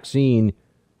that the vaccine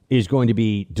is going to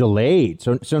be delayed.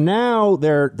 So now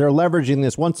they're leveraging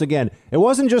this once again. It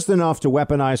wasn't just enough to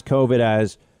weaponize COVID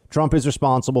as Trump is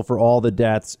responsible for all the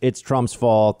deaths. It's Trump's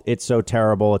fault. It's so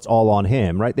terrible. It's all on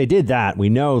him, right? They did that. We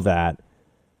know that.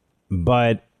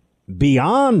 But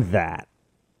beyond that,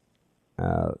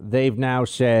 they've now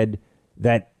said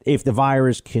that if the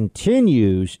virus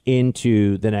continues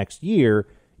into the next year,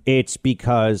 it's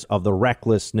because of the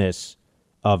recklessness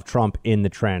of Trump in the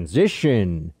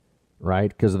transition, right?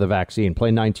 Because of the vaccine.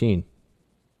 Play 19.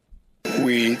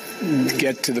 We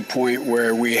get to the point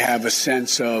where we have a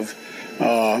sense of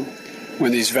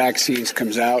when these vaccines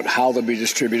comes out, how they'll be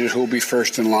distributed, who'll be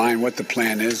first in line, what the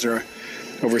plan is. There are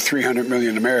over 300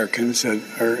 million Americans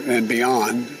and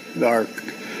beyond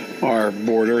our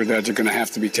border that are going to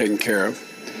have to be taken care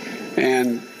of.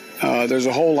 And there's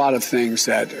a whole lot of things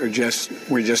that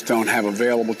we just don't have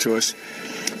available to us,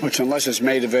 which unless it's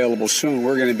made available soon,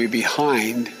 we're going to be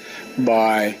behind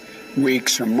by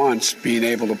weeks or months being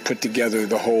able to put together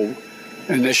the whole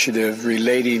initiative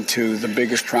relating to the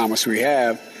biggest promise we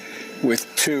have, with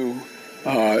two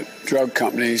drug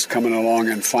companies coming along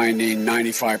and finding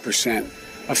 95%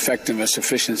 effectiveness,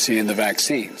 efficiency in the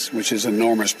vaccines, which is an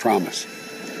enormous promise.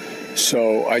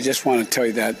 So I just want to tell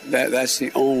you that's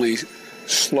the only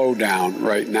slowdown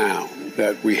right now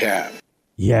that we have.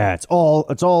 Yeah, it's all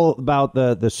about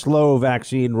the slow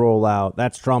vaccine rollout.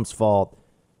 That's Trump's fault.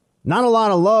 Not a lot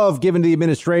of love given to the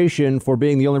administration for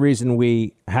being the only reason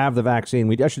we have the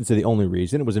vaccine. I shouldn't say the only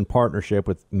reason. It was in partnership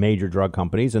with major drug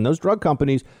companies. And those drug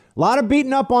companies, a lot of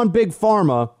beating up on Big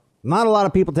Pharma. Not a lot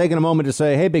of people taking a moment to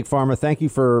say, hey, Big Pharma, thank you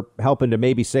for helping to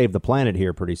maybe save the planet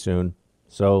here pretty soon.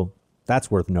 So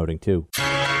that's worth noting, too.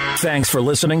 Thanks for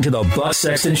listening to the Buck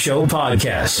Sexton Show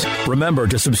podcast. Remember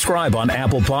to subscribe on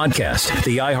Apple Podcasts,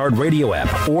 the iHeartRadio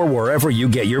app, or wherever you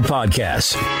get your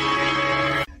podcasts.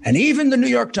 And even the New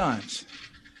York Times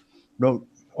wrote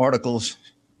articles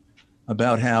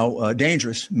about how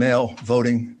dangerous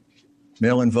mail-in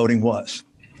voting was.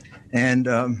 And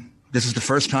this is the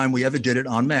first time we ever did it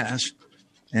en masse.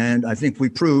 And I think we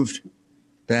proved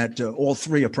that all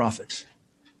three are prophets.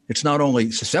 It's not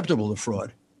only susceptible to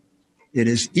fraud, it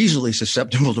is easily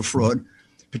susceptible to fraud,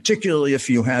 particularly if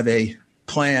you have a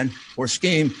plan or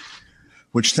scheme,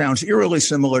 which sounds eerily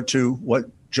similar to what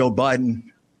Joe Biden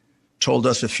told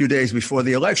us a few days before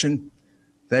the election,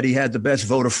 that he had the best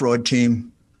voter fraud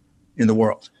team in the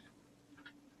world.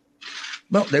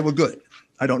 Well, they were good.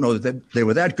 I don't know that they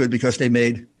were that good because they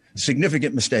made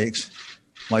significant mistakes,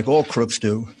 like all crooks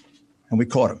do, and we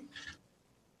caught them.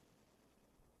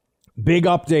 Big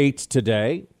updates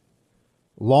today.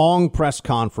 Long press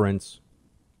conference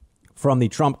from the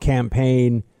Trump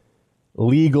campaign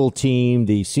legal team,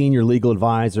 the senior legal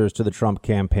advisors to the Trump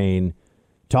campaign,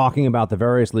 talking about the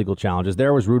various legal challenges.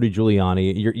 There was Rudy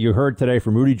Giuliani. You heard today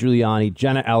from Rudy Giuliani,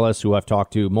 Jenna Ellis, who I've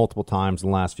talked to multiple times in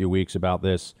the last few weeks about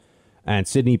this, and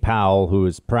Sidney Powell, who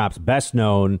is perhaps best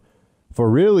known for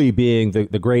really being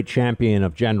the great champion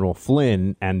of General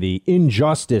Flynn and the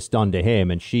injustice done to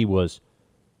him. And she was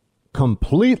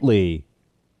completely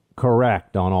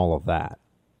correct on all of that.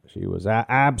 She was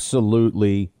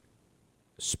absolutely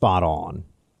spot on.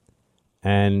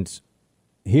 And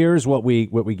here's what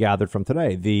we gathered from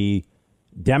today. The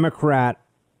Democrat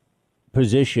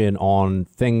position on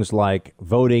things like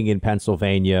voting in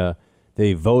Pennsylvania,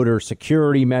 the voter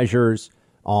security measures,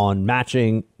 on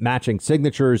matching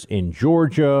signatures in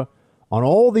Georgia, on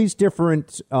all these different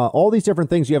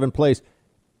things you have in place.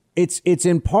 It's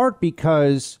in part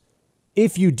because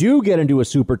if you do get into a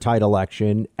super tight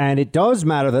election, and it does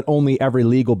matter that only every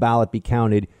legal ballot be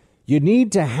counted, you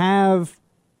need to have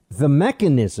the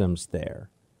mechanisms there.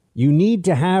 You need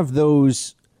to have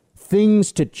those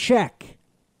things to check,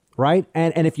 right?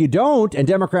 And if you don't, and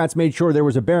Democrats made sure there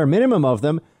was a bare minimum of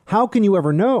them, how can you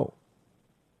ever know?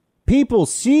 People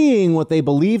seeing what they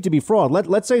believe to be fraud.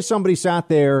 Let's say somebody sat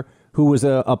there who was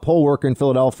a poll worker in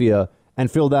Philadelphia and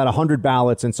filled out 100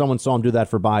 ballots and someone saw him do that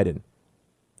for Biden.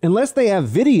 Unless they have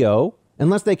video,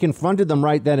 unless they confronted them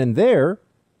right then and there,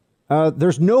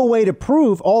 there's no way to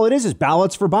prove. All it is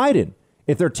ballots for Biden.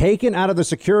 If they're taken out of the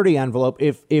security envelope,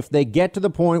 if they get to the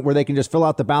point where they can just fill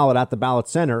out the ballot at the ballot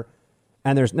center,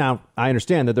 and I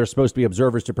understand that there's supposed to be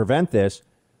observers to prevent this,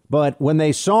 but when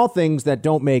they saw things that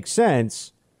don't make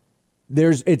sense,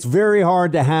 it's very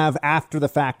hard to have after the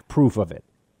fact proof of it.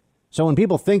 So when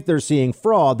people think they're seeing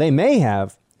fraud, they may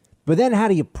have, but then how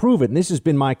do you prove it? And this has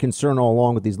been my concern all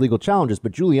along with these legal challenges.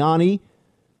 But Giuliani,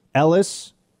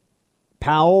 Ellis,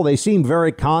 Powell, they seem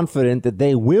very confident that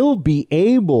they will be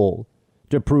able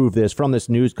to prove this from this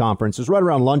news conference. It was right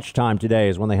around lunchtime today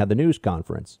is when they had the news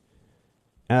conference.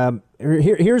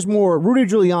 Here's more. Rudy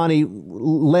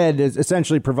Giuliani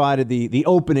essentially provided the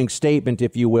opening statement,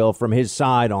 if you will, from his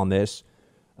side on this.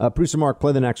 Producer Mark,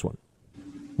 play the next one.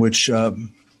 Which to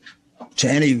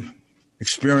any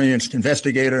experienced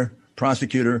investigator,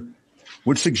 prosecutor,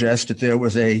 would suggest that there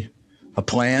was a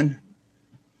plan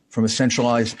from a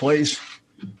centralized place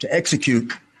to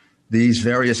execute these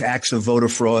various acts of voter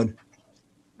fraud,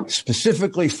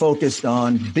 specifically focused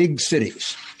on big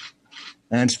cities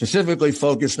and specifically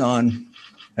focused on,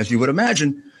 as you would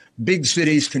imagine, big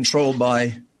cities controlled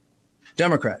by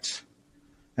Democrats,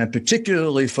 and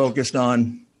particularly focused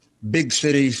on big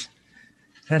cities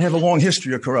that have a long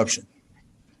history of corruption.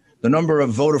 The number of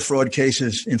voter fraud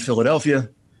cases in Philadelphia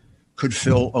could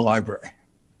fill a library.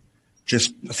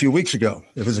 Just a few weeks ago,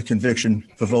 there was a conviction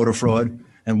for voter fraud,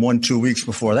 and 2 weeks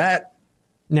before that.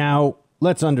 Now,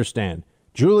 let's understand.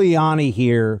 Giuliani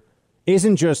here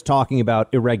isn't just talking about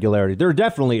irregularity. There are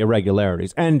definitely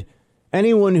irregularities. And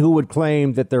Anyone who would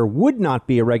claim that there would not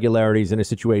be irregularities in a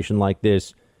situation like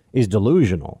this is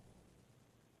delusional.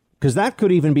 Because that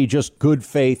could even be just good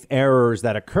faith errors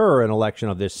that occur in an election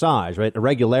of this size, right?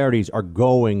 Irregularities are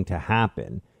going to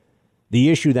happen. The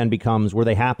issue then becomes, were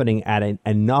they happening at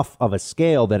enough of a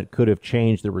scale that it could have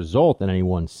changed the result in any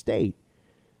one state?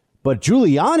 But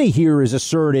Giuliani here is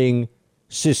asserting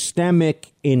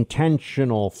systemic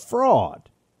intentional fraud.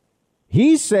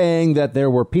 He's saying that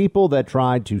there were people that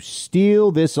tried to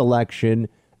steal this election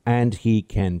and he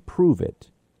can prove it.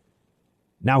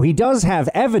 Now, he does have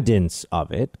evidence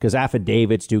of it because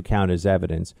affidavits do count as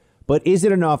evidence. But is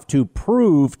it enough to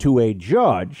prove to a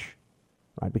judge,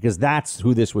 right? Because that's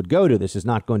who this would go to. This is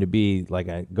not going to be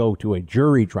like go to a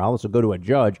jury trial. This will go to a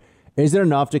judge. Is it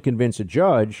enough to convince a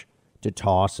judge to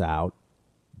toss out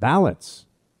ballots?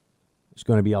 There's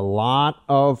going to be a lot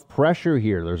of pressure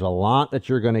here. There's a lot that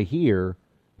you're going to hear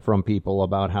from people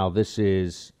about how this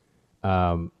is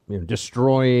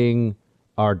destroying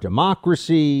our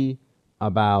democracy,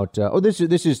 about, this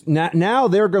is now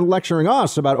they're lecturing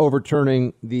us about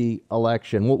overturning the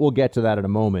election. We'll get to that in a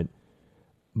moment.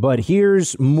 But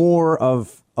here's more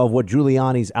of what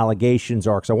Giuliani's allegations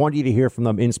are, because I want you to hear from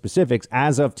them in specifics.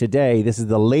 As of today, this is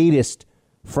the latest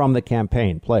from the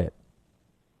campaign. Play it.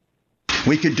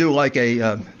 We could do like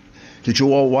a, did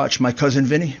you all watch My Cousin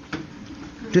Vinny?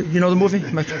 You know the movie?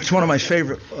 It's one of my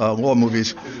favorite law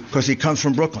movies because he comes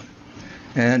from Brooklyn.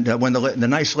 And when the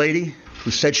nice lady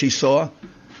who said she saw,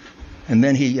 and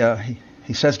then he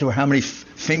says to her, how many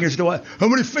fingers do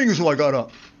I got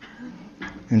up?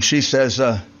 And she says,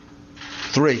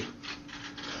 3.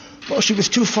 Well, she was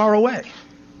too far away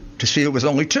to see it was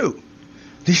only 2.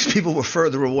 These people were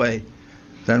further away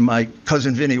than my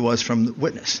cousin Vinny was from the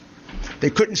witness. They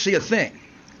couldn't see a thing.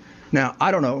 Now,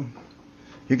 I don't know.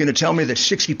 You're going to tell me that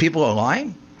 60 people are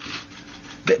lying?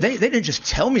 They didn't just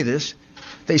tell me this.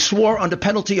 They swore under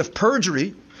penalty of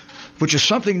perjury, which is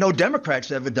something no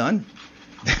Democrat's ever done.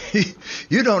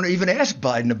 You don't even ask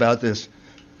Biden about this.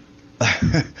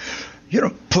 You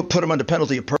don't put him under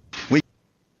penalty of perjury.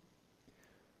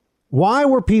 Why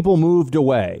were people moved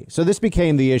away? So this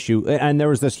became the issue, and there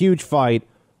was this huge fight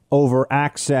over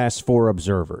access for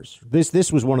observers.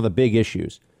 This was one of the big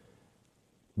issues.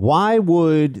 Why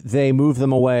would they move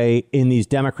them away in these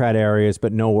Democrat areas,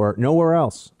 but nowhere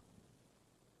else?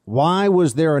 Why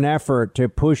was there an effort to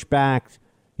push back,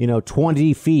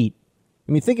 20 feet?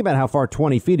 I mean, think about how far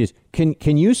 20 feet is.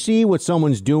 Can you see what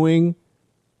someone's doing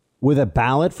with a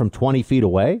ballot from 20 feet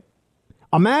away?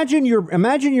 Imagine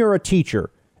you're a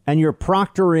teacher and you're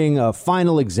proctoring a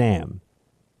final exam.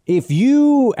 If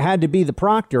you had to be the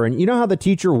proctor, and you know how the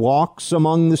teacher walks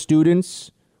among the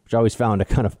students, which I always found a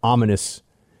kind of ominous,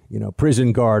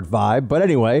 prison guard vibe. But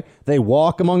anyway, they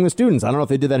walk among the students. I don't know if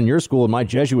they did that in your school. In my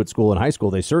Jesuit school in high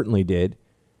school, they certainly did.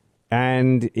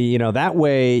 And, that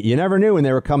way you never knew when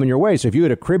they were coming your way. So if you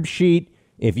had a crib sheet,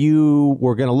 if you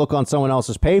were going to look on someone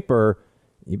else's paper,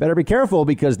 you better be careful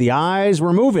because the eyes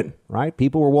were moving, right?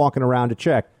 People were walking around to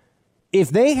check. If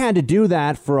they had to do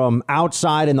that from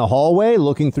outside in the hallway,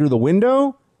 looking through the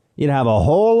window, you'd have a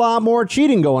whole lot more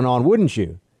cheating going on, wouldn't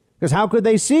you? Because how could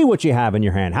they see what you have in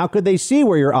your hand? How could they see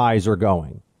where your eyes are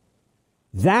going?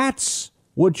 That's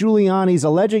what Giuliani's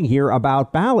alleging here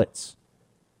about ballots.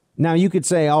 Now, you could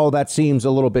say, oh, that seems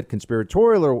a little bit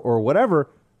conspiratorial or whatever.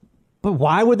 But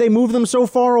why would they move them so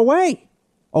far away?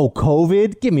 Oh,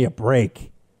 COVID? Give me a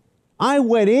break. I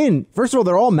went in. First of all,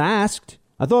 they're all masked.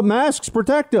 I thought masks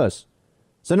protect us.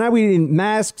 So now we need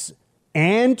masks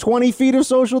and 20 feet of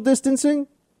social distancing.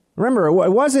 Remember, it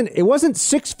wasn't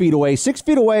 6 feet away. 6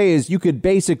 feet away is you could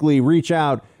basically reach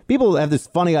out. People have this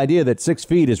funny idea that 6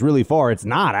 feet is really far. It's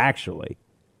not actually.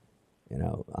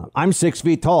 I'm 6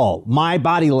 feet tall. My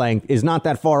body length is not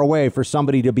that far away for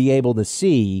somebody to be able to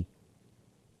see.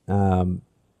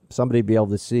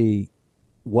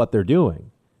 What they're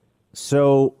doing.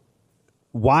 So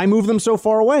why move them so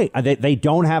far away? They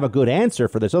don't have a good answer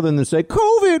for this other than to say,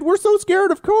 COVID, we're so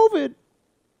scared of COVID.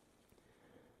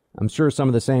 I'm sure some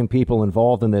of the same people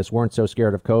involved in this weren't so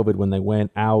scared of COVID when they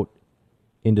went out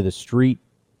into the street.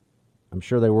 I'm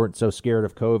sure they weren't so scared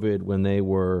of COVID when they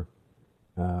were,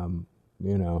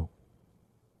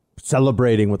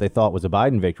 celebrating what they thought was a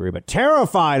Biden victory, but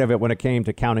terrified of it when it came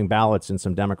to counting ballots in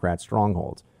some Democrat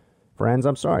strongholds. Friends,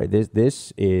 I'm sorry.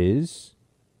 This is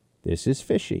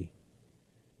fishy.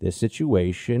 This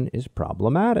situation is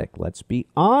problematic. Let's be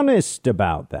honest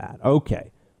about that.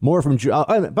 Okay. More from...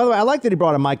 by the way, I like that he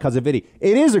brought in My Cousin Vinny.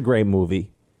 It is a great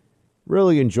movie.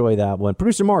 Really enjoy that one.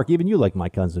 Producer Mark, even you like My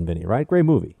Cousin Vinny, right? Great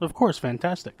movie. Of course.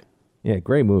 Fantastic. Yeah,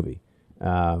 great movie.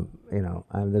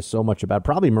 There's so much about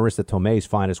probably Marissa Tomei's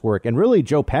finest work, and really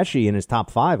Joe Pesci in his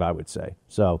top 5, I would say.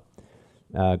 So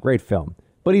great film.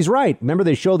 But he's right. Remember,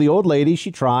 they show the old lady.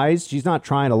 She tries. She's not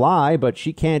trying to lie, but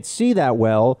she can't see that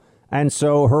well. And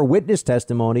so her witness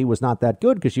testimony was not that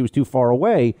good because she was too far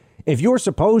away. If you're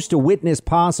supposed to witness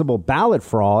possible ballot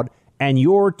fraud and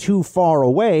you're too far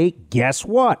away, guess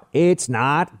what? It's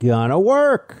not gonna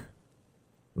work.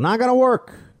 Not gonna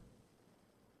work.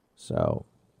 So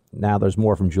now there's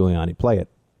more from Giuliani. Play it.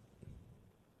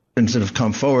 That have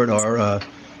come forward are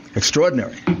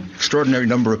extraordinary. Extraordinary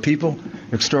number of people,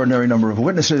 extraordinary number of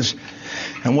witnesses.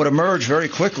 And what emerged very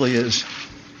quickly is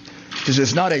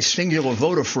there's not a singular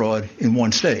voter fraud in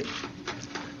one state.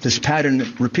 This pattern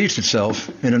repeats itself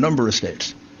in a number of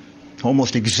states.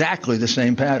 Almost exactly the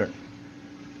same pattern,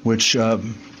 which to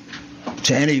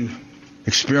any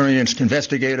experienced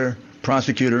investigator,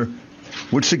 prosecutor,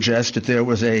 would suggest that there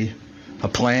was a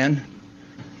plan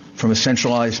from a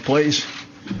centralized place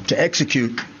to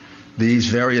execute these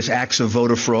various acts of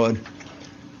voter fraud,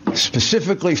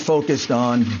 specifically focused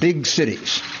on big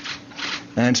cities,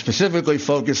 and specifically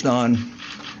focused on,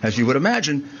 as you would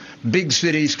imagine, big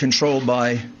cities controlled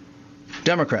by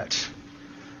Democrats,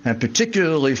 and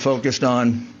particularly focused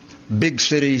on big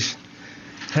cities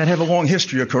that have a long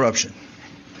history of corruption.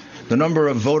 The number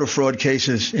of voter fraud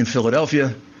cases in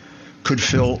Philadelphia could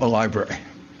fill a library.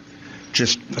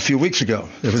 Just a few weeks ago,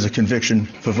 there was a conviction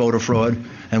for voter fraud,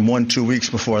 and 2 weeks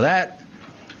before that.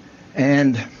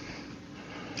 And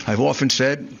I've often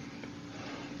said,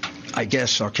 I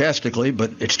guess sarcastically,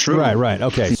 but it's true. Right.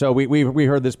 Okay, so we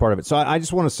heard this part of it. So I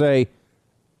just want to say,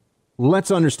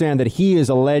 let's understand that he is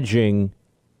alleging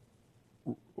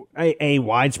a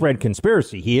widespread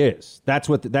conspiracy. He is. That's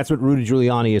what Rudy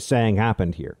Giuliani is saying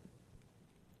happened here.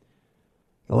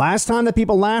 The last time that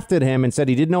people laughed at him and said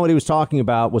he didn't know what he was talking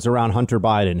about was around Hunter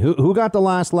Biden. Who got the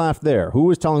last laugh there? Who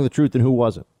was telling the truth and who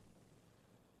wasn't?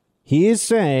 He is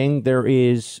saying there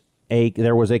was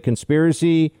a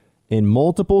conspiracy in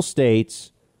multiple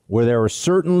states where there were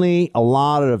certainly a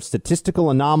lot of statistical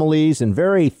anomalies and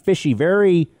very fishy,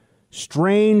 very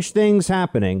strange things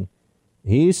happening.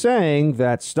 He's saying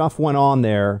that stuff went on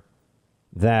there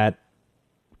that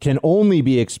can only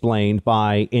be explained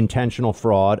by intentional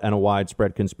fraud and a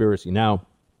widespread conspiracy. Now,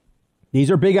 these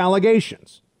are big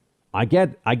allegations. I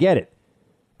get it.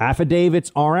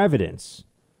 Affidavits are evidence.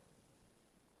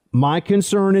 My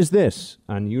concern is this,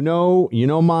 and you know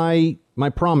my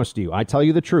promise to you. I tell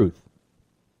you the truth.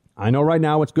 I know right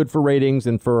now it's good for ratings,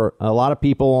 and for a lot of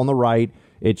people on the right,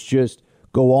 it's just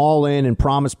go all in and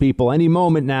promise people any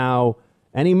moment now,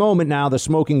 the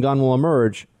smoking gun will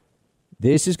emerge.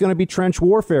 This is going to be trench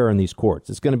warfare in these courts.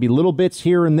 It's going to be little bits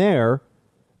here and there,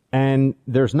 and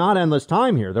there's not endless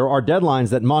time here. There are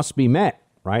deadlines that must be met,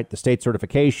 right? The state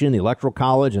certification, the electoral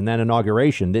college, and then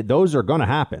inauguration. Those are going to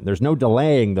happen. There's no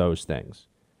delaying those things.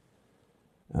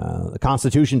 The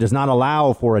Constitution does not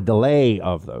allow for a delay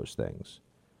of those things.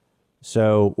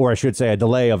 So, or I should say a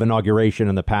delay of inauguration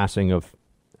and the passing of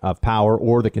power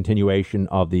or the continuation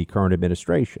of the current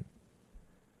administration.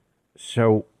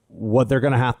 So what they're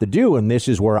going to have to do, and this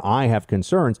is where I have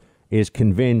concerns, is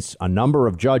convince a number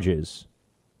of judges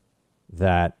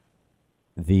that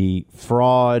the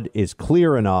fraud is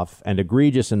clear enough and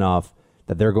egregious enough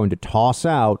that they're going to toss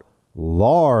out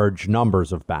large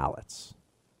numbers of ballots.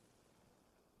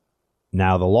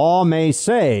 Now, the law may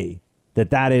say that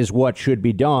that is what should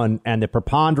be done, and the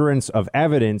preponderance of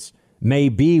evidence may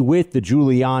be with the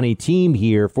Giuliani team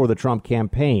here for the Trump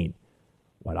campaign.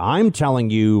 What I'm telling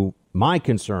you, my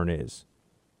concern is,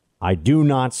 I do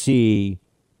not see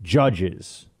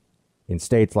judges in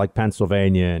states like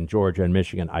Pennsylvania and Georgia and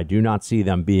Michigan. I do not see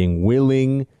them being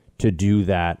willing to do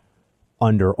that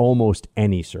under almost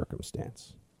any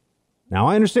circumstance. Now,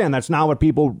 I understand that's not what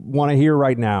people want to hear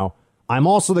right now. I'm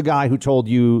also the guy who told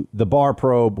you the Durham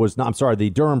probe was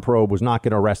not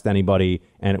going to arrest anybody,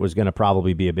 and it was going to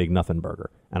probably be a big nothing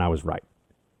burger. And I was right.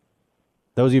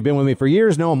 Those who've been with me for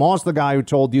years know I'm also the guy who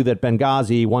told you that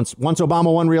Benghazi, once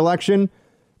Obama won re-election,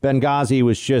 Benghazi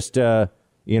was just,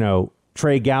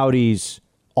 Trey Gowdy's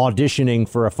auditioning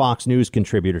for a Fox News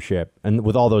contributorship. And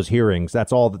with all those hearings,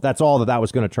 that's all that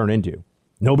was going to turn into.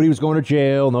 Nobody was going to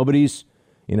jail.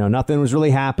 Nothing was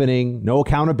really happening. No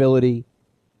accountability.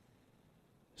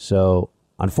 So,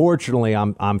 unfortunately,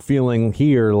 I'm feeling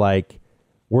here like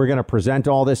we're going to present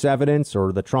all this evidence,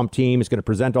 or the Trump team is going to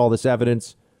present all this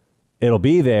evidence. It'll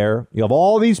be there. You have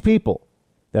all these people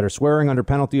that are swearing under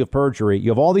penalty of perjury.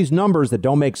 You have all these numbers that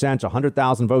don't make sense,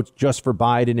 100,000 votes just for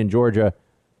Biden in Georgia.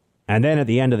 And then at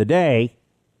the end of the day,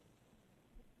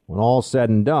 when all's said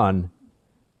and done,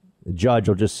 the judge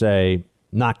will just say,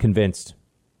 Not convinced.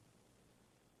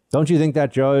 Don't you think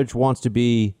that judge wants to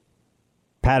be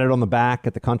patted on the back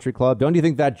at the country club? Don't you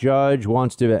think that judge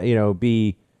wants to,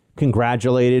 be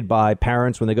congratulated by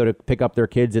parents when they go to pick up their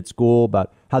kids at school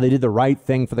about how they did the right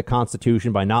thing for the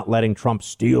Constitution by not letting Trump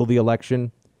steal the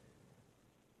election?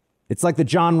 It's like the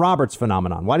John Roberts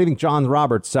phenomenon. Why do you think John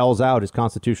Roberts sells out his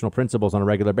constitutional principles on a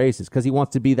regular basis? Because he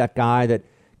wants to be that guy that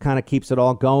kind of keeps it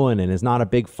all going and is not a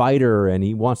big fighter, and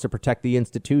he wants to protect the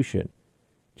institution.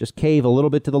 Just cave a little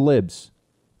bit to the libs.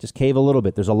 Just cave a little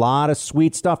bit. There's a lot of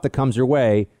sweet stuff that comes your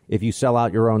way if you sell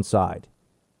out your own side.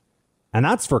 And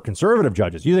that's for conservative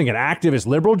judges. You think an activist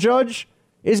liberal judge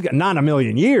is not in a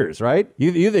million years, right?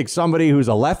 You think somebody who's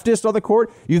a leftist on the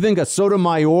court? You think a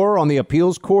Sotomayor on the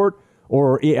appeals court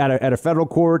or at a federal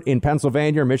court in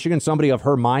Pennsylvania or Michigan, somebody of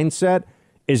her mindset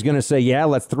is going to say, yeah,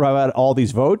 let's throw out all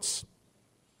these votes?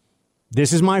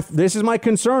 This is my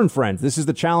concern, friends. This is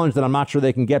the challenge that I'm not sure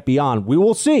they can get beyond. We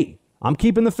will see. I'm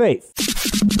keeping the faith.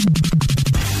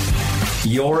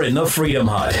 You're in the Freedom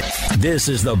Hut. This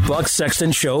is the Buck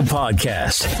Sexton Show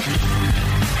podcast.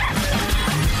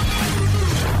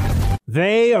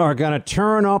 They are going to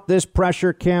turn up this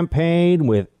pressure campaign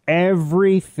with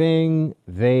everything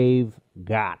they've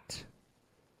got.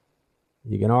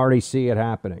 You can already see it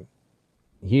happening.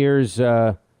 Here's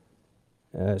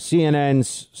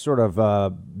CNN's sort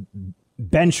of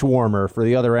bench warmer for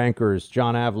the other anchors,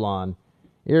 John Avlon.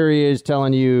 Here he is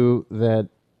telling you that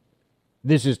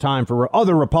this is time for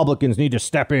other Republicans need to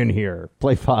step in here.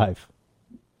 Play 5.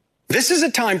 This is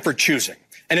a time for choosing.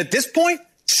 And at this point,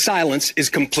 silence is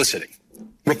complicity.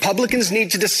 Republicans need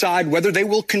to decide whether they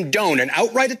will condone an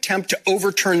outright attempt to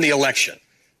overturn the election.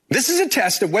 This is a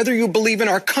test of whether you believe in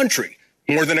our country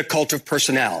more than a cult of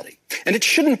personality. And it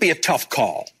shouldn't be a tough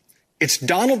call. It's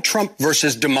Donald Trump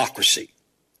versus democracy.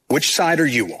 Which side are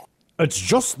you on? It's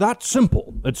just that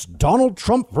simple. It's Donald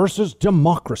Trump versus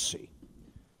democracy.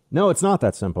 No, it's not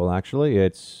that simple, actually.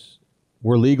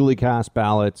 We're legally cast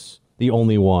ballots, the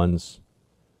only ones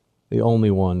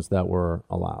that were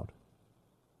allowed.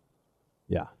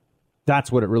 Yeah, that's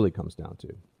what it really comes down to.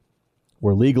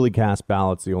 We're legally cast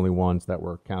ballots, the only ones that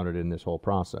were counted in this whole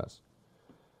process.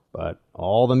 But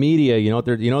all the media, you know what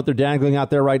they're dangling out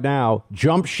there right now?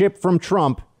 Jump ship from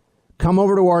Trump. Come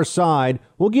over to our side.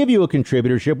 We'll give you a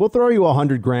contributorship. We'll throw you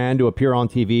 $100,000 to appear on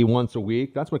TV once a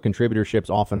week. That's what contributorships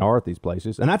often are at these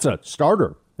places. And that's a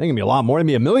starter. They can be a lot more.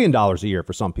 They can be $1 million a year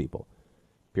for some people.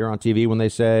 Appear on TV when they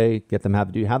say, have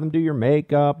them do your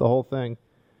makeup, the whole thing.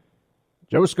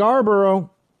 Joe Scarborough,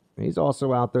 he's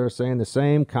also out there saying the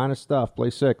same kind of stuff.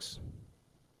 Play 6.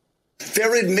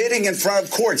 They're admitting in front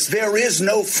of courts there is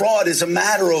no fraud as a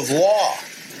matter of law.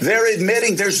 They're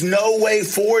admitting there's no way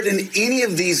forward in any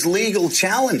of these legal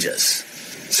challenges.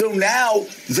 So now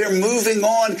they're moving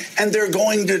on and they're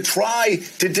going to try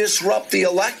to disrupt the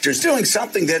electors, doing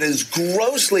something that is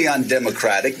grossly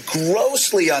undemocratic,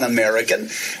 grossly un-American,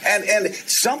 and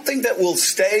something that will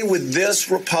stay with this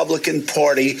Republican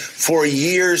Party for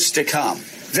years to come.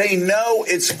 They know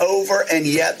it's over, and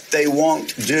yet they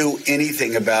won't do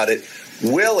anything about it.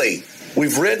 Willie,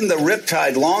 we've ridden the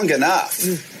riptide long enough.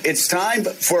 It's time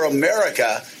for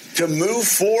America to move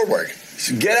forward.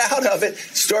 Get out of it,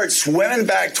 start swimming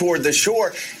back toward the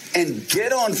shore, and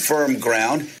get on firm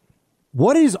ground.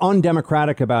 What is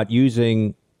undemocratic about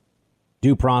using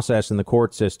due process in the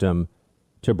court system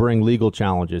to bring legal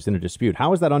challenges in a dispute?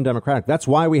 How is that undemocratic? That's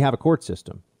why we have a court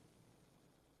system.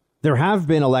 There have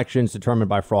been elections determined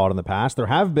by fraud in the past. There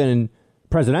have been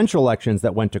presidential elections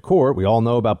that went to court. We all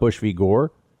know about Bush v.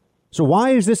 Gore. So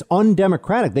why is this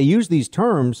undemocratic? They use these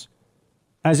terms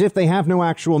as if they have no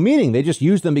actual meaning. They just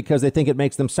use them because they think it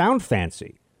makes them sound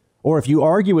fancy. Or if you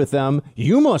argue with them,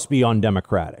 you must be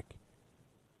undemocratic.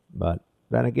 But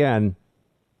then again,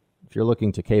 if you're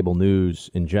looking to cable news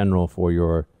in general for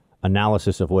your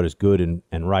analysis of what is good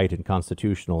and right and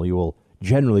constitutional, you will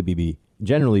generally be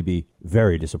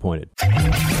very disappointed.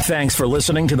 Thanks for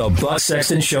listening to the Buck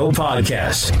Sexton Show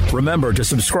podcast. Remember to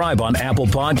subscribe on Apple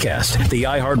Podcast, the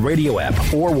iHeart Radio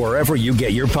app, or wherever you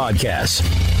get your podcasts.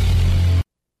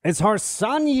 It's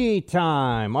Harsanyi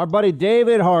time. Our buddy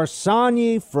David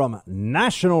Harsanyi from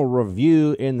National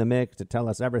Review in the mix to tell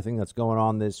us everything that's going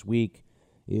on this week.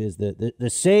 He is the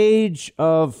sage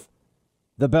of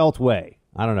the Beltway.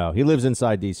 I don't know. He lives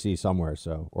inside D.C. somewhere,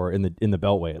 or in the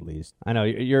Beltway at least. I know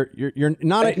you're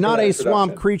not a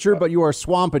swamp creature, but you are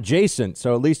swamp adjacent.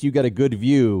 So at least you get a good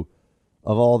view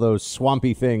of all those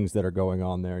swampy things that are going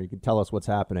on there. You can tell us what's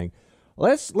happening.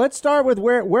 Let's start with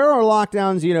where are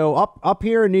lockdowns? Up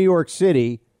here in New York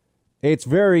City, it's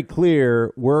very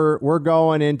clear we're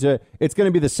going into. It's going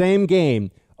to be the same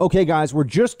game. Okay, guys, we're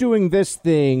just doing this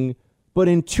thing but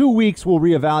in 2 weeks we'll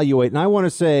reevaluate. And I want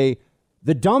to say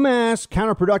the dumbass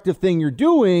counterproductive thing you're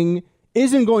doing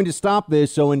isn't going to stop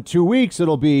this. So in 2 weeks,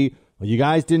 it'll be, well, you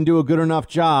guys didn't do a good enough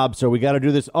job, so we got to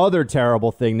do this other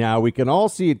terrible thing now. We can all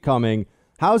see it coming.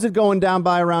 How's it going down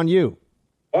by around you?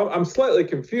 Well, I'm slightly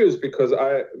confused because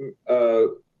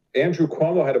Andrew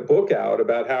Cuomo had a book out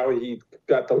about how he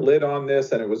got the lid on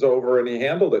this and it was over and he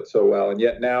handled it so well. And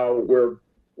yet now we're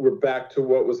back to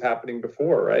what was happening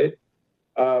before, right?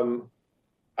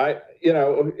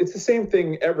 It's the same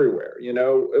thing everywhere,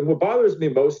 and what bothers me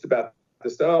most about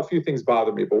this, a few things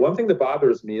bother me, but one thing that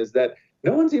bothers me is that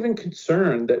no one's even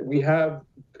concerned that we have,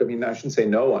 I shouldn't say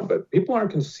no one, but people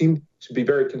seem to be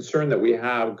very concerned that we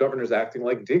have governors acting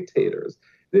like dictators.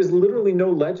 There's literally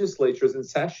no legislatures in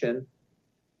session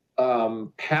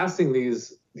passing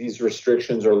these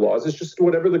restrictions or laws. It's just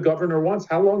whatever the governor wants.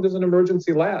 How long does an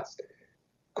emergency last?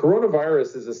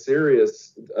 Coronavirus is a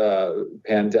serious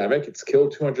pandemic. It's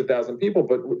killed 200,000 people,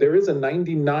 but there is a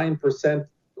 99%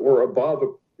 or above,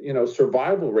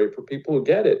 survival rate for people who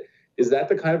get it. Is that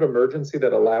the kind of emergency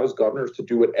that allows governors to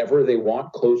do whatever they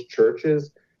want, close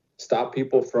churches, stop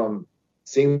people from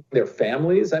seeing their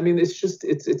families? I mean, it's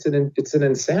an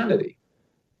insanity.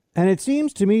 And it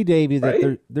seems to me, Davey,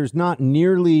 that there's not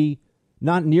nearly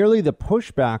the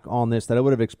pushback on this that I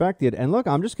would have expected. And look,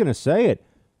 I'm just going to say it.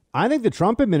 I think the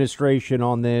Trump administration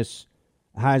on this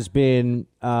has been,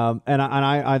 and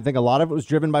I think a lot of it was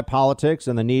driven by politics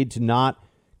and the need to not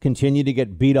continue to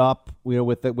get beat up,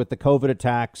 with the COVID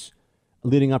attacks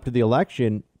leading up to the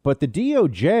election. But the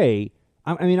DOJ,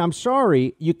 I'm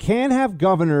sorry, you can't have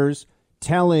governors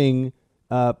telling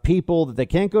people that they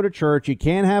can't go to church. You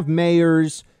can't have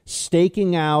mayors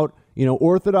staking out,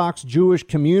 Orthodox Jewish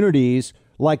communities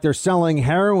like they're selling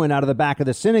heroin out of the back of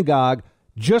the synagogue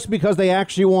just because they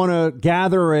actually want to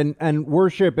gather and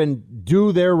worship and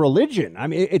do their religion. I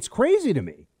mean, it's crazy to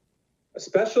me.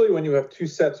 Especially when you have two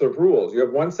sets of rules. You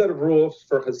have one set of rules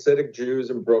for Hasidic Jews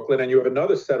in Brooklyn, and you have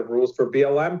another set of rules for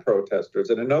BLM protesters,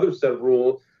 and another set of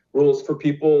rules for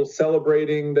people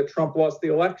celebrating that Trump lost the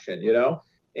election,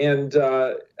 And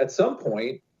at some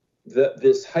point,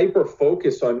 this hyper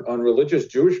focus on religious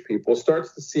Jewish people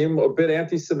starts to seem a bit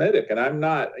anti-Semitic. And I'm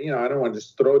not, I don't want to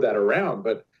just throw that around,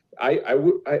 but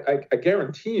I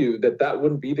guarantee you that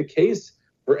wouldn't be the case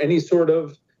for any sort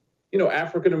of,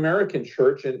 African-American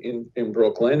church in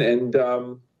Brooklyn. And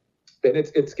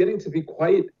it's getting to be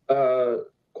quite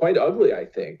ugly, I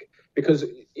think, because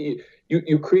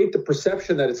you create the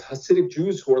perception that it's Hasidic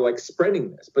Jews who are like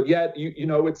spreading this, but yet,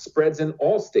 it spreads in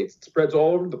all states. It spreads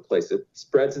all over the place. It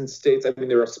spreads in states. I mean,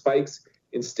 there are spikes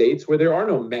in states where there are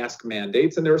no mask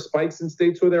mandates, and there are spikes in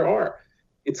states where there are.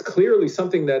 It's clearly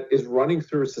something that is running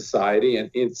through society,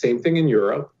 and same thing in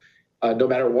Europe. No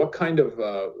matter what kind of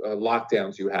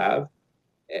lockdowns you have,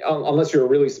 unless you're a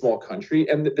really small country.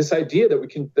 And this idea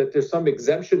that there's some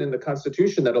exemption in the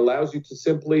Constitution that allows you to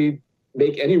simply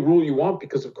make any rule you want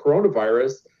because of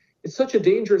coronavirus, it's such a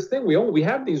dangerous thing. We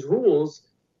have these rules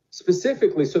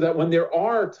specifically so that when there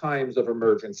are times of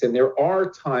emergency and there are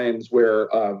times where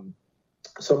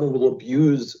someone will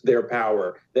abuse their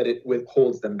power, that it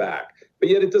withholds them back. But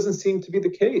yet it doesn't seem to be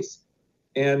the case.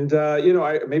 And,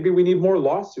 maybe we need more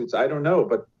lawsuits. I don't know.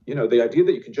 But, the idea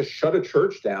that you can just shut a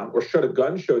church down or shut a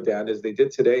gun show down, as they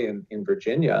did today in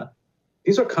Virginia,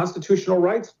 these are constitutional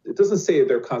rights. It doesn't say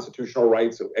they're constitutional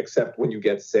rights except when you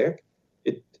get sick.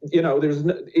 It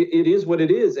is what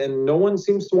it is, and no one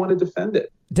seems to want to defend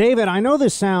it. David, I know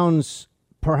this sounds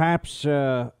perhaps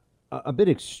a bit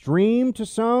extreme to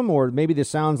some, or maybe this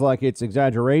sounds like it's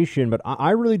exaggeration, but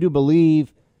I really do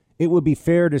believe it would be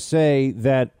fair to say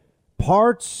that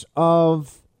parts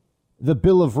of the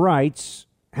Bill of Rights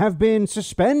have been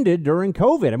suspended during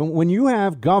COVID. I mean, when you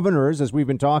have governors, as we've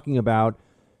been talking about,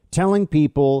 telling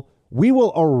people, we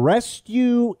will arrest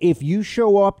you if you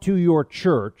show up to your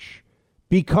church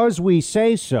because we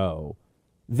say so,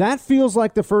 that feels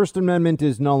like the First Amendment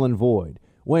is null and void.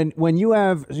 When you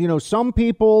have, some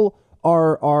people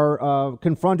are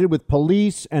confronted with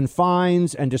police and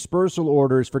fines and dispersal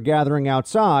orders for gathering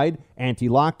outside,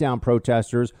 anti-lockdown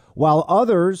protesters, while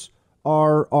others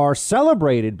are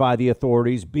celebrated by the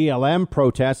authorities, BLM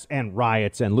protests and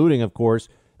riots and looting, of course,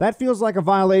 that feels like a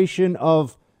violation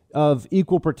of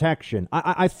equal protection.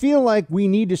 I feel like we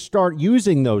need to start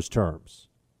using those terms.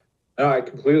 No, I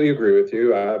completely agree with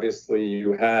you. Obviously,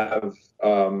 you have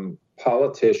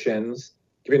politicians.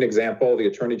 Give you an example, the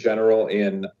Attorney General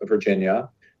in Virginia,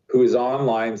 who is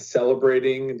online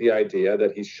celebrating the idea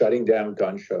that he's shutting down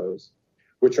gun shows,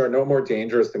 which are no more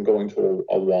dangerous than going to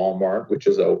a Walmart, which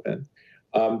is open,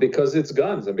 because it's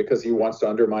guns and because he wants to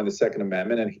undermine the Second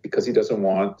Amendment and because he doesn't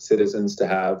want citizens to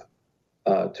have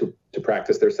to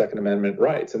practice their Second Amendment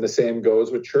rights. And the same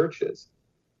goes with churches.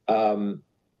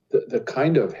 The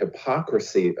kind of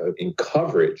hypocrisy in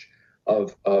coverage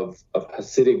of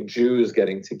Hasidic Jews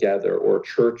getting together, or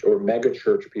church or mega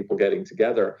church people getting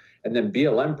together, and then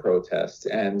BLM protests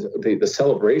and the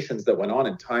celebrations that went on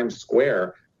in Times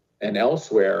Square and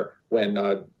elsewhere when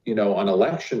on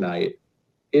election night.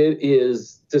 It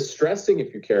is distressing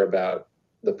if you care about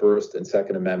the First and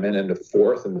Second Amendment and the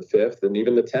Fourth and the Fifth and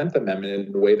even the 10th Amendment,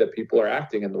 and the way that people are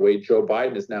acting and the way Joe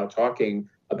Biden is now talking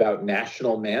about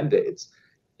national mandates.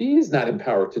 He's not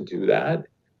empowered to do that.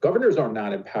 Governors are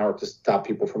not empowered to stop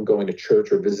people from going to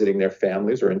church or visiting their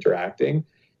families or interacting.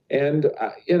 And,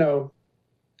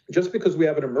 just because we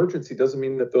have an emergency doesn't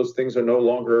mean that those things are no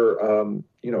longer,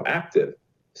 active.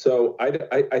 So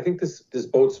I think this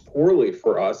bodes poorly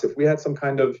for us if we had some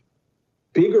kind of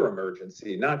bigger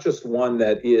emergency, not just one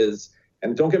that is,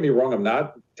 and don't get me wrong, I'm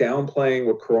not downplaying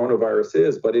what coronavirus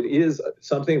is, but it is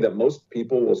something that most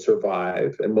people will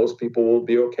survive and most people will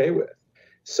be okay with.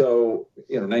 So,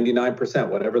 99%,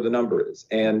 whatever the number is.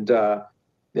 And the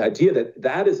idea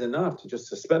that is enough to just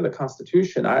suspend the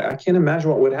Constitution, I can't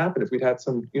imagine what would happen if we'd had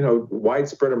some,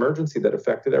 widespread emergency that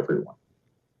affected everyone.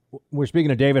 We're speaking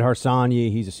to David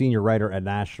Harsanyi. He's a senior writer at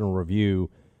National Review.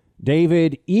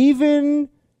 David, even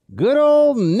good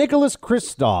old Nicholas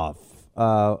Kristof,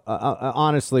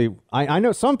 honestly, I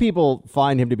know some people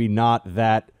find him to be not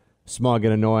that smug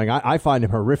and annoying. I find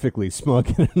him horrifically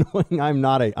smug and annoying. I'm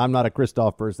not a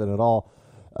Kristof person at all,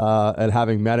 and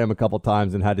having met him a couple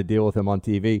times and had to deal with him on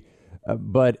TV.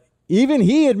 But even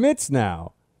he admits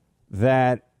now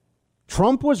that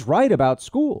Trump was right about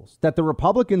schools, that the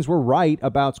Republicans were right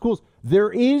about schools. There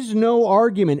is no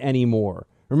argument anymore.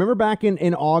 Remember back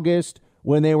in August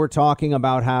when they were talking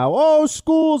about how,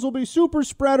 schools will be super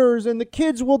spreaders and the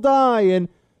kids will die, and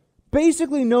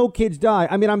basically no kids die.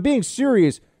 I mean, I'm being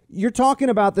serious. You're talking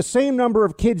about the same number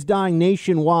of kids dying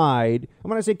nationwide. And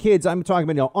when I say kids, I'm talking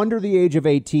about, under the age of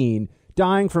 18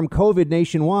 dying from COVID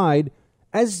nationwide,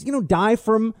 as, die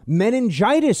from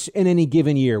meningitis in any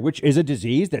given year, which is a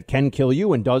disease that can kill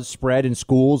you and does spread in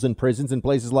schools and prisons and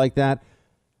places like that.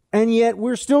 And yet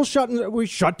we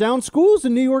shut down schools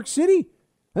in New York City.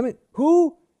 I mean,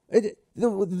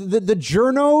 the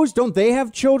journos, don't they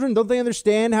have children? Don't they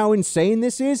understand how insane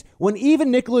this is? When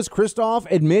even Nicholas Kristof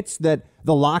admits that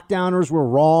the lockdowners were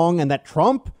wrong and that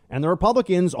Trump and the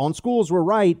Republicans on schools were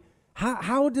right,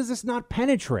 how does this not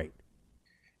penetrate?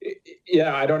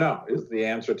 Yeah, I don't know is the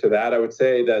answer to that. I would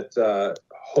say that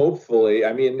hopefully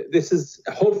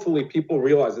people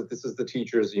realize that this is the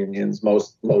teachers' unions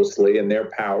mostly and their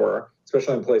power,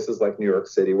 especially in places like New York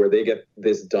City, where they get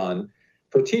this done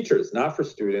for teachers, not for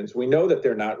students. We know that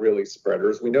they're not really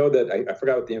spreaders. We know that, I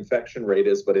forgot what the infection rate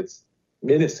is, but it's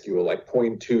minuscule, like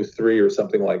 0.23 or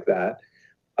something like that.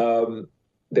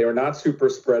 They are not super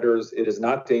spreaders. It is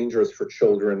not dangerous for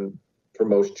children, for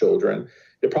most children.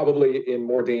 They're probably in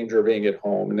more danger of being at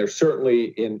home, and they're certainly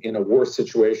in a worse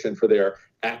situation for their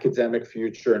academic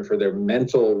future and for their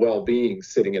mental well-being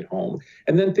sitting at home.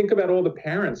 And then think about all the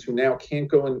parents who now can't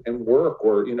go and work,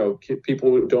 or, people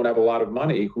who don't have a lot of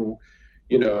money who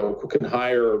can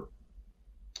hire,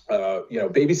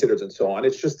 babysitters and so on.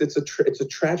 It's a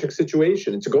tragic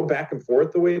situation. And to go back and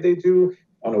forth the way they do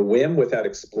on a whim without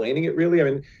explaining it really. I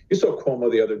mean, you saw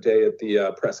Cuomo the other day at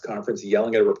the press conference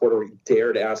yelling at a reporter who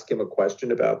dared ask him a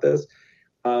question about this.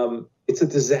 It's a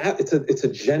disaster. It's a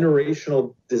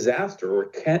generational disaster,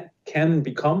 or can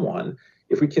become one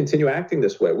if we continue acting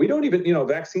this way. We don't even,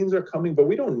 vaccines are coming, but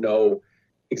we don't know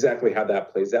exactly how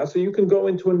that plays out. So you can go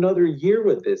into another year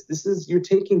with this. You're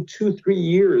taking 2-3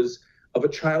 years of a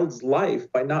child's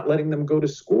life by not letting them go to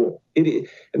school. And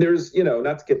there's,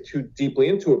 not to get too deeply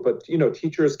into it, but,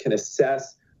 teachers can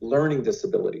assess learning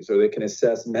disabilities, or they can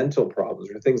assess mental problems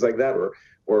or things like that,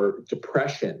 or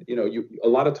depression. A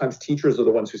lot of times teachers are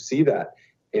the ones who see that,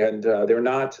 and they're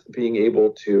not being able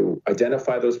to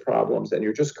identify those problems. And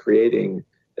you're just creating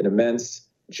an immense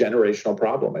generational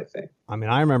problem, I think. I mean,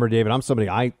 I remember, David, I'm somebody,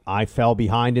 I fell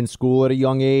behind in school at a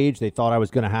young age. They thought I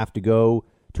was going to have to go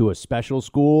to a special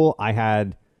school. I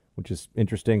had, which is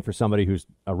interesting for somebody who's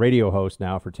a radio host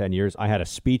now for 10 years, I had a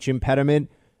speech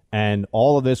impediment, and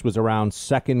all of this was around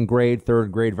second grade, third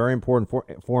grade, very important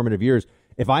formative years.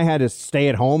 If I had to stay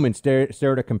at home and stare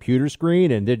at a computer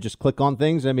screen and then just click on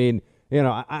things, I mean,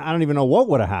 I don't even know what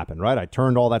would have happened, right? I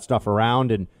turned all that stuff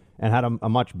around and had a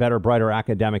much better, brighter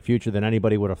academic future than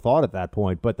anybody would have thought at that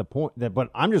point. But but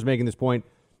I'm just making this point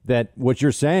that what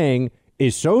you're saying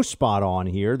is so spot on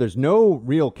here. There's no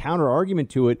real counter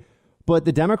argument to it. But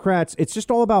the Democrats, it's just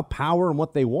all about power and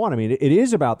what they want. I mean, it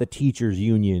is about the teachers'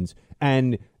 unions.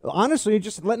 And honestly,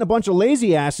 just letting a bunch of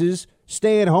lazy asses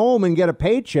stay at home and get a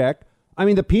paycheck. I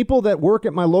mean, the people that work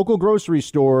at my local grocery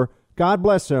store, God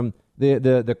bless them,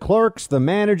 the clerks, the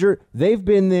manager, they've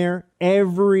been there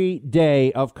every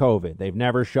day of COVID. They've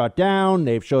never shut down.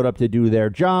 They've showed up to do their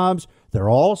jobs. They're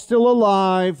all still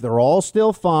alive. They're all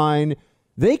still fine.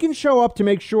 They can show up to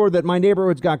make sure that my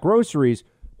neighborhood's got groceries.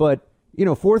 But, you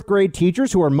know, fourth grade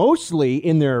teachers who are mostly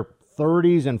in their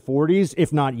 30s and 40s,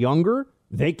 if not younger,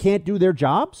 they can't do their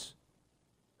jobs.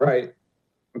 Right.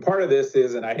 And part of this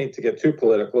is, and I hate to get too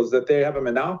political, is that they have a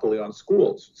monopoly on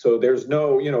schools. So there's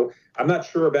no, you know, I'm not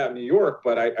sure about New York,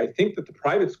 but I think that the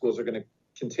private schools are going to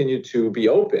continue to be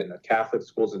open, Catholic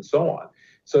schools and so on.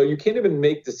 So you can't even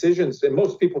make decisions, and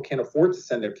most people can't afford to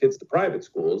send their kids to private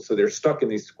schools. So they're stuck in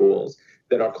these schools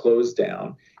that are closed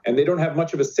down, and they don't have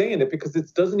much of a say in it because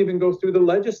it doesn't even go through the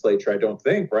legislature, I don't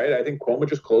think, right? I think Cuomo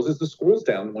just closes the schools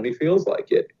down when he feels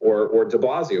like it, or de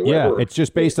Blasio. Yeah, it's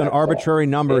just based on arbitrary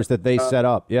numbers that they set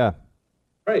up. Yeah.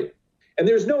 Right. And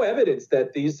there's no evidence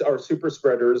that these are super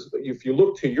spreaders. If you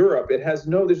look to Europe, there's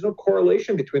no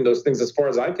correlation between those things as far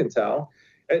as I can tell.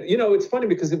 And, you know, it's funny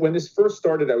because when this first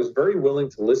started, I was very willing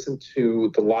to listen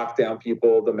to the lockdown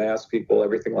people, the mask people,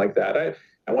 everything like that.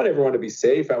 I want everyone to be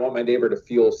safe. I want my neighbor to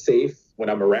feel safe when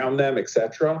I'm around them,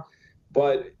 etc.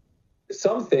 But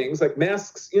some things like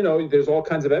masks, you know, there's all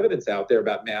kinds of evidence out there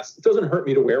about masks. It doesn't hurt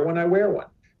me to wear one. I wear one.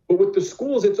 But with the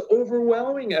schools, it's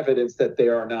overwhelming evidence that they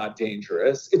are not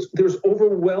dangerous. There's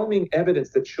overwhelming evidence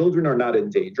that children are not in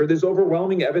danger. There's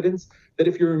overwhelming evidence that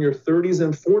if you're in your 30s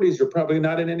and 40s, you're probably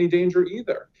not in any danger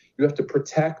either. You have to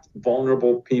protect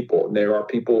vulnerable people. And there are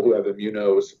people who have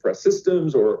immunosuppressed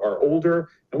systems or are older,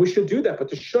 and we should do that. But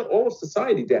to shut all of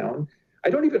society down,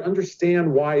 I don't even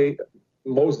understand why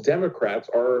most Democrats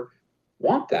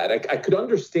want that. I could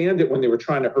understand it when they were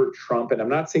trying to hurt Trump, and I'm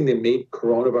not saying they made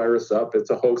coronavirus up.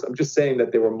 It's a hoax. I'm just saying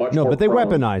that they were much more but they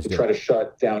weaponized to try to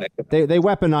shut down it. They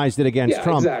weaponized it against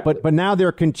Trump, exactly. but now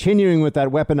they're continuing with that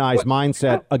weaponized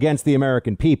mindset against the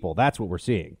American people. That's what we're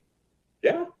seeing.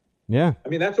 Yeah. I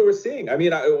mean, that's what we're seeing. I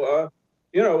mean,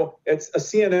 you know, it's a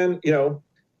CNN, you know,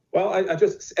 well, I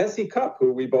just, S.E. Cupp,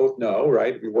 who we both know,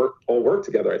 right? We all worked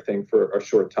together, I think, for a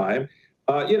short time.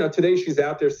 You know, today she's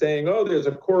out there saying, oh, there's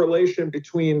a correlation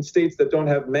between states that don't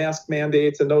have mask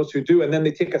mandates and those who do. And then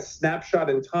they take a snapshot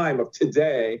in time of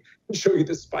today and show you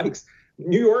the spikes.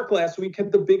 New York last week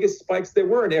had the biggest spikes there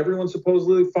were, and everyone's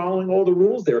supposedly following all the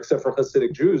rules there, except for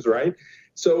Hasidic Jews, right?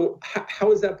 So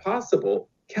how is that possible?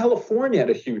 California had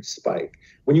a huge spike.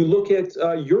 When you look at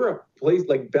Europe, places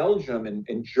like Belgium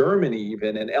and Germany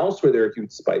even, and elsewhere, there are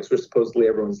huge spikes where supposedly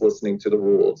everyone's listening to the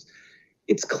rules.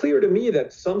 It's clear to me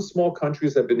that some small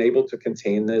countries have been able to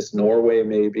contain this, Norway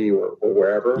maybe, or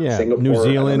wherever, Singapore, New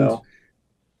Zealand. I don't know.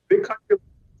 Big country,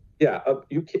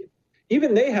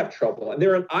 even they have trouble, and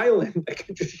they're an island that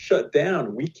can just shut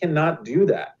down. We cannot do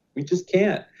that. We just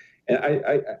can't. And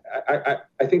I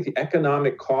think the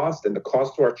economic cost and the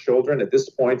cost to our children at this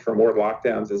point for more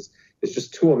lockdowns is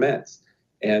just too immense.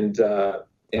 And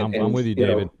I'm with you,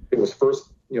 David. It was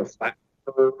first, flat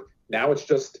curve. Now it's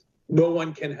just no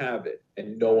one can have it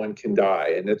and no one can die.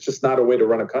 And it's just not a way to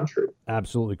run a country.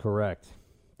 Absolutely correct.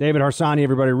 David Harsanyi,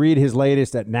 everybody, read his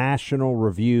latest at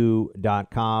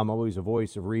nationalreview.com. Always a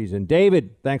voice of reason.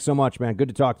 David, thanks so much, man. Good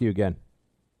to talk to you again.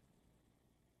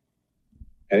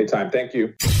 Anytime. Thank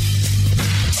you.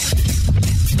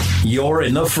 You're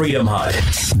in the Freedom Hut.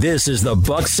 This is the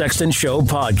Buck Sexton Show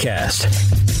podcast.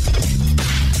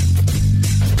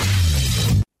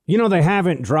 You know, they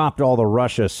haven't dropped all the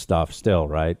Russia stuff still,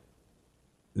 right?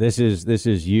 This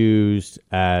is used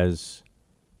as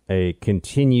a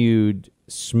continued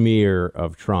smear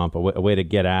of Trump, a way to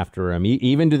get after him.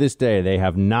 Even to this day, they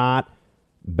have not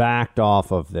backed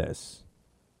off of this.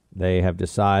 They have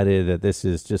decided that this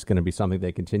is just going to be something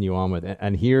they continue on with.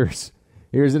 And here's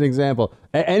an example.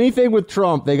 Anything with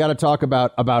Trump, they got to talk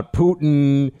about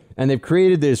Putin, and they've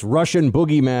created this Russian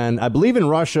boogeyman. I believe in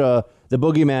Russia, the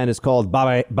boogeyman is called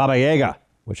Baba Yaga,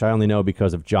 which I only know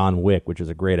because of John Wick, which is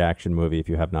a great action movie if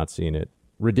you have not seen it.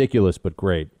 Ridiculous, but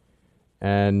great.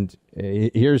 And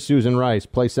here's Susan Rice,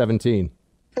 play 17.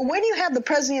 But when you have the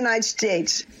President of the United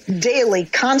States daily,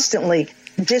 constantly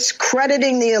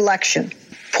discrediting the election,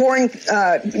 pouring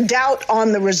doubt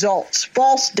on the results,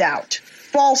 false doubt,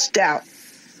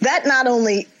 that not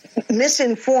only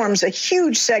misinforms a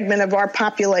huge segment of our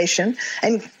population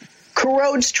and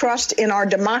corrodes trust in our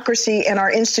democracy and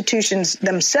our institutions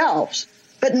themselves,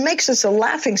 but makes us a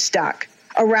laughingstock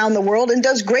around the world and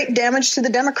does great damage to the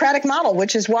democratic model,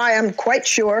 which is why I'm quite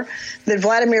sure that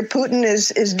Vladimir Putin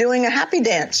is doing a happy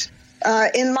dance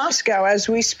in Moscow as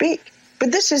we speak.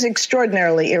 But this is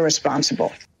extraordinarily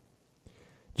irresponsible.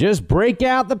 Just break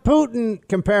out the Putin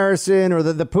comparison or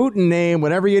the Putin name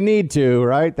whenever you need to,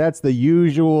 right? That's the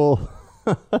usual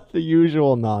the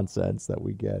usual nonsense that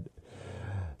we get.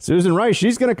 Susan Rice,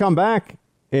 she's going to come back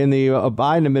in the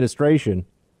Biden administration.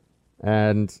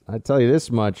 And I tell you this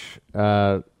much,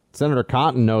 Senator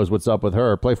Cotton knows what's up with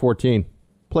her. Play 14.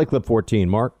 Play clip 14,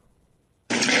 Mark.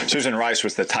 Susan Rice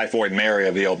was the typhoid Mary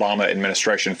of the Obama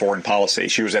administration foreign policy.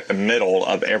 She was at the middle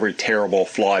of every terrible,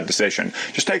 flawed decision.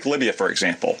 Just take Libya, for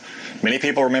example. Many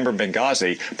people remember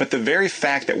Benghazi, but the very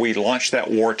fact that we launched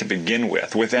that war to begin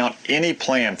with, without any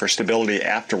plan for stability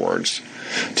afterwards,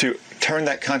 to turn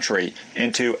that country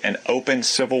into an open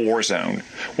civil war zone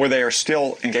where they are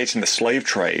still engaged in the slave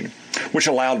trade, which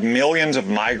allowed millions of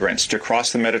migrants to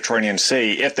cross the Mediterranean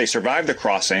Sea if they survived the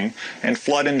crossing and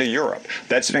flood into Europe.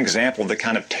 That's an example of the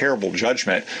kind of terrible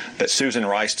judgment that Susan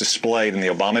Rice displayed in the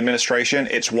Obama administration.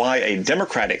 It's why a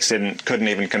Democratic Senate couldn't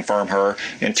even confirm her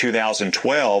in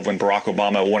 2012 when Barack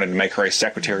Obama wanted to make her a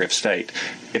Secretary of State.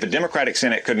 If a Democratic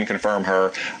Senate couldn't confirm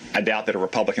her, I doubt that a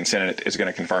Republican Senate is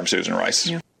going to confirm Susan Rice.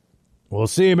 Yeah. We'll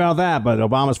see about that, but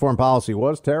Obama's foreign policy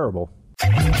was terrible.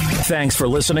 Thanks for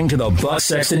listening to the Buck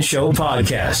Sexton Show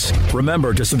podcast.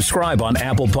 Remember to subscribe on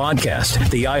Apple Podcast,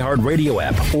 the iHeartRadio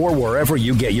app, or wherever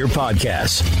you get your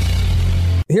podcasts.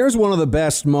 Here's one of the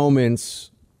best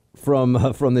moments from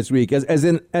this week, as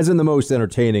in the most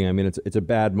entertaining. I mean, it's a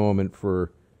bad moment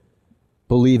for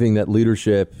believing that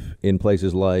leadership in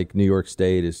places like New York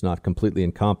State is not completely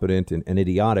incompetent and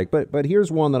idiotic. But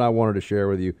here's one that I wanted to share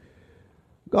with you.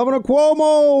 Governor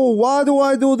Cuomo, why do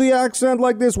I do the accent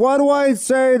like this? Why do I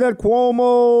say that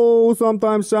Cuomo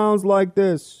sometimes sounds like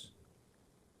this?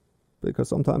 Because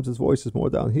sometimes his voice is more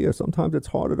down here. Sometimes it's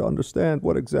harder to understand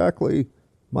what exactly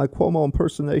my Cuomo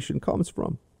impersonation comes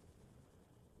from.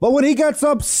 But when he gets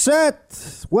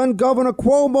upset, when Governor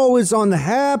Cuomo is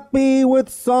unhappy with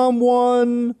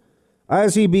someone,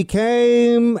 as he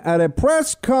became at a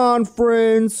press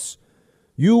conference,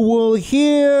 you will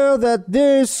hear that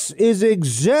this is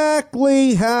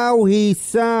exactly how he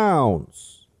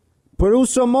sounds.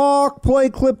 Producer Mark, play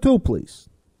clip 2, please.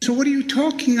 So what are you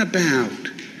talking about?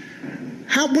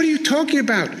 What are you talking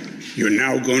about? You're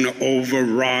now going to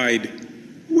override.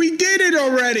 We did it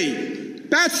already.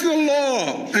 That's the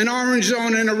law. An orange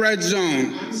zone and a red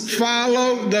zone.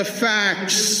 Follow the facts. I'm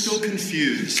still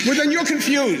confused. Well, then you're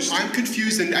confused. I'm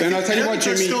confused. And then I'll tell you what,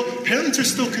 Jimmy. Parents are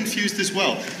still confused as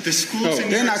well. The schools in New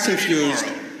they're York not City confused.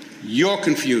 tomorrow. You're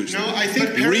confused. No, I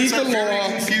think parents are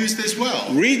very confused as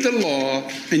well. Read the law,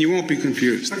 and you won't be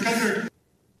confused.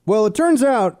 Well, it turns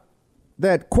out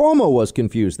that Cuomo was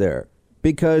confused there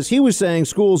because he was saying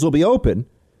schools will be open.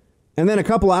 And then a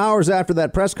couple of hours after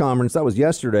that press conference, that was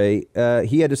yesterday,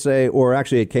 he had to say, or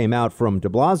actually it came out from de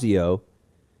Blasio,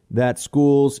 that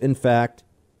schools, in fact,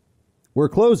 were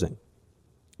closing.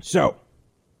 So,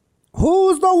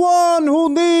 who's the one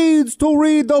who needs to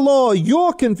read the law?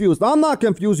 You're confused. I'm not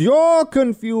confused. You're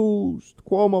confused,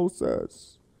 Cuomo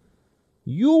says.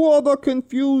 You are the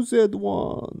confused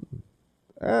one.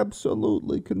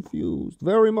 Absolutely confused.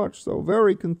 Very much so.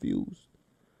 Very confused.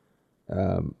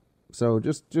 So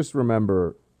just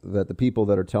remember that the people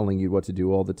that are telling you what to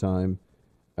do all the time,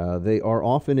 they are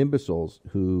often imbeciles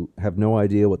who have no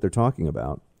idea what they're talking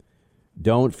about.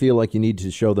 Don't feel like you need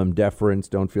to show them deference.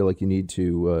 Don't feel like you need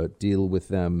to deal with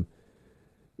them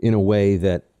in a way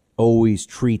that always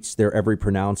treats their every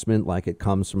pronouncement like it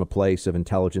comes from a place of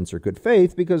intelligence or good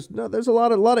faith, because no, there's a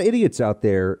lot of idiots out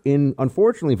there in,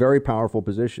 unfortunately, very powerful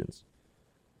positions.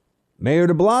 Mayor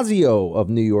de Blasio of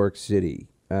New York City.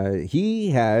 He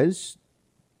has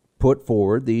put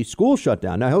forward the school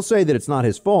shutdown. Now, he'll say that it's not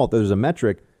his fault. There's a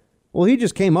metric. Well, he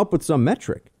just came up with some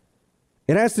metric.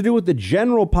 It has to do with the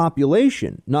general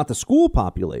population, not the school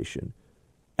population.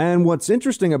 And what's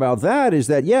interesting about that is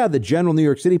that, yeah, the general New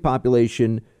York City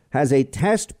population has a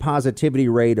test positivity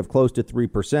rate of close to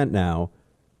 3% now.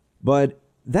 But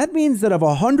that means that of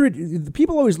 100,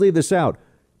 people always leave this out.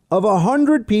 Of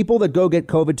 100 people that go get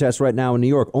COVID tests right now in New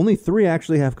York, only 3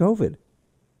 actually have COVID.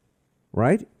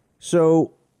 Right?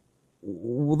 So,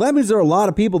 well, that means there are a lot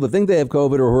of people that think they have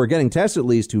COVID or who are getting tests at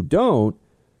least who don't.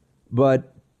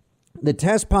 But the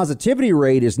test positivity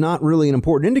rate is not really an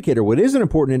important indicator. What is an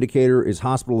important indicator is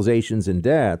hospitalizations and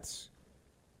deaths.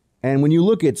 And when you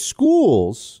look at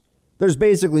schools, there's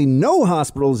basically no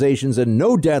hospitalizations and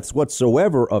no deaths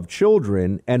whatsoever of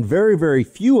children, and very, very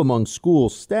few among school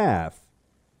staff.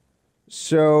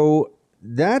 So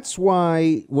that's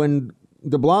why when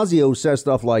de Blasio says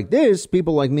stuff like this,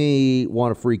 people like me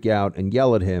want to freak out and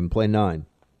yell at him. Play 9.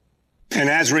 And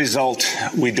as a result,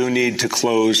 we do need to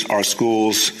close our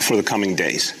schools for the coming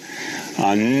days.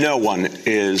 No one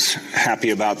is happy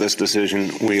about this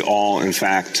decision. We all, in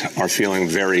fact, are feeling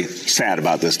very sad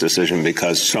about this decision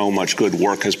because so much good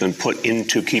work has been put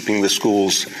into keeping the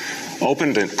schools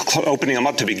opened and opening them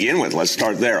up to begin with. Let's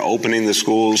start there. Opening the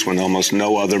schools when almost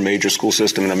no other major school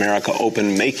system in America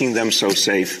opened, making them so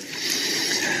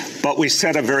safe. But we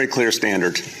set a very clear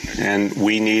standard, and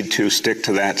we need to stick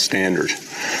to that standard.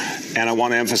 And I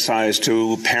want to emphasize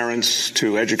to parents,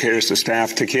 to educators, to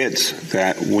staff, to kids,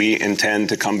 that we intend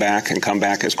to come back and come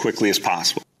back as quickly as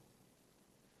possible.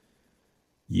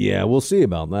 Yeah, we'll see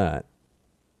about that.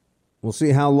 We'll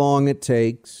see how long it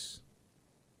takes,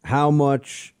 how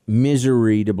much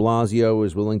misery de Blasio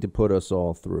is willing to put us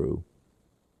all through.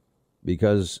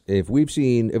 Because if we've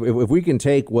seen, if we can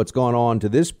take what's gone on to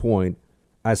this point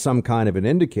as some kind of an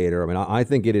indicator, I mean, I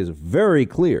think it is very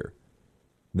clear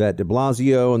that de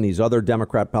Blasio and these other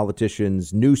Democrat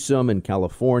politicians, Newsom in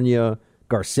California,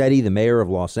 Garcetti, the mayor of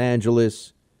Los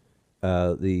Angeles,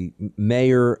 the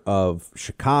mayor of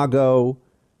Chicago,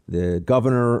 the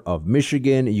governor of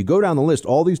Michigan, you go down the list,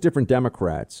 all these different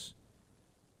Democrats,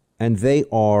 and they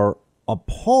are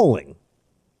appalling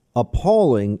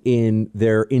in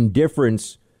their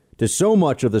indifference to so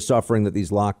much of the suffering that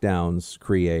these lockdowns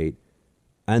create.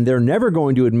 And they're never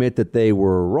going to admit that they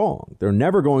were wrong. They're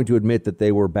never going to admit that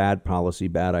they were bad policy,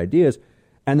 bad ideas.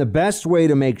 And the best way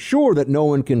to make sure that no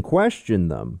one can question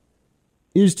them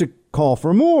is to call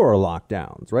for more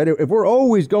lockdowns, right? If we're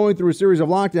always going through a series of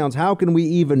lockdowns, how can we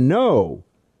even know?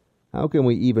 How can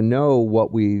we even know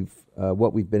what we've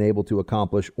been able to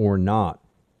accomplish or not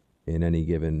in any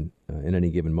given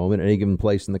moment, any given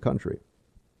place in the country?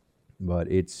 But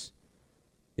it's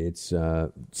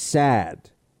sad.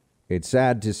 It's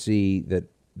sad to see that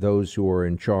those who are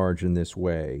in charge in this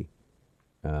way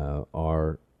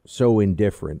are so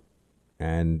indifferent,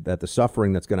 and that the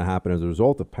suffering that's going to happen as a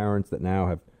result of parents that now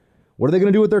have, what are they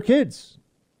going to do with their kids?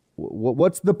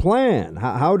 What's the plan?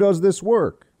 How does this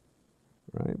work?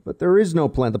 Right? But there is no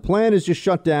plan. The plan is just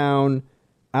shut down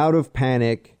out of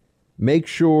panic, make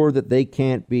sure that they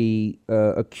can't be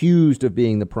accused of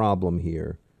being the problem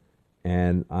here.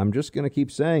 And I'm just going to keep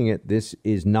saying it. This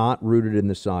is not rooted in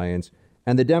the science.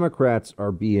 And the Democrats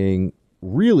are being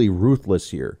really ruthless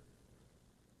here.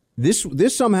 This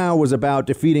somehow was about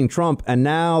defeating Trump, and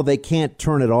now they can't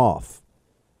turn it off.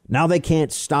 Now they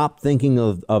can't stop thinking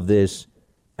of this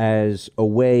as a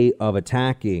way of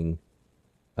attacking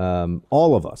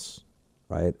all of us,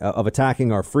 right? Of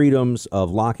attacking our freedoms, of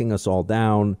locking us all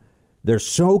down. They're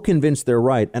so convinced they're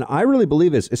right. And I really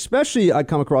believe this, especially I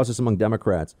come across this among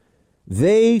Democrats.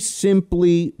 They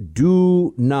simply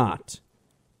do not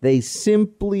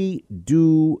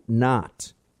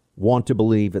want to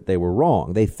believe that they were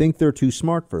wrong. They think they're too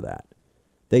smart for that.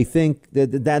 They think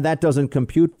that doesn't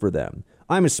compute for them.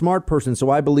 I'm a smart person,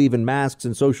 so I believe in masks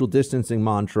and social distancing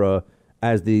mantra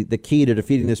as the key to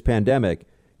defeating this pandemic.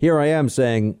 Here I am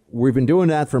saying we've been doing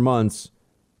that for months.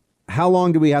 How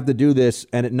long do we have to do this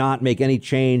and it not make any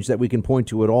change that we can point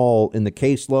to at all in the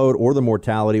caseload or the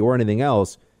mortality or anything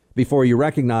else before you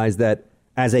recognize that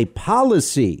as a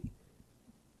policy,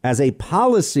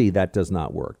 that does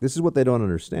not work? This is what they don't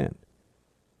understand.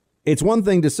 It's one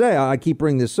thing to say, I keep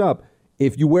bringing this up,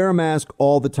 if you wear a mask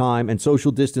all the time and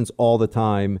social distance all the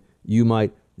time, you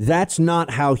might. That's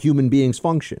not how human beings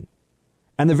function.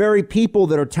 And the very people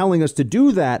that are telling us to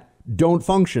do that don't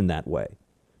function that way.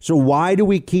 So why do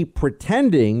we keep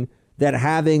pretending that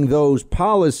having those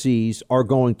policies are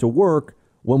going to work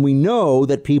when we know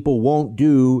that people won't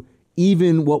do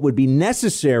even what would be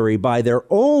necessary by their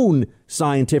own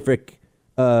scientific,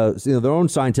 their own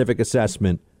scientific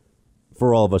assessment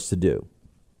for all of us to do,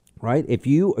 right? If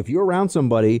you're around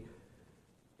somebody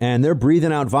and they're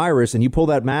breathing out virus and you pull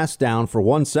that mask down for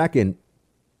 1 second,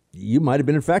 you might have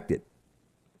been infected,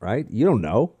 right? You don't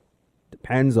know.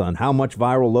 Depends on how much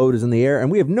viral load is in the air, and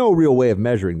we have no real way of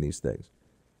measuring these things.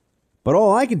 But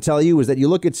all I can tell you is that you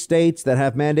look at states that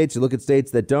have mandates, you look at states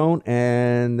that don't,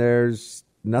 and there's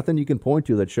nothing you can point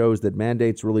to that shows that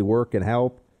mandates really work and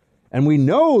help. And we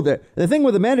know that the thing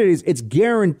with the mandate is it's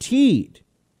guaranteed.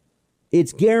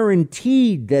 It's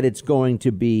guaranteed that it's going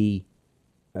to be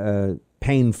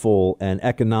painful and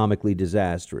economically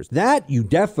disastrous. That you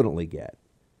definitely get.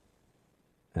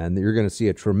 And you're going to see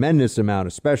a tremendous amount,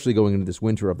 especially going into this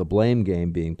winter, of the blame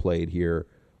game being played here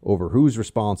over who's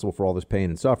responsible for all this pain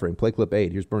and suffering. Play clip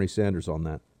 8. Here's Bernie Sanders on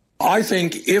that. I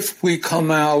think if we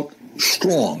come out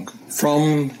strong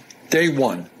from day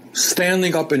one,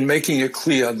 standing up and making it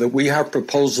clear that we have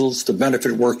proposals to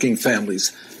benefit working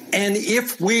families, and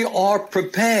if we are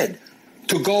prepared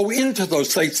to go into those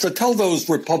states to tell those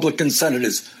Republican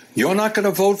senators, you're not going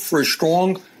to vote for a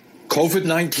strong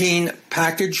COVID-19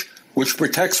 package which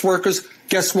protects workers.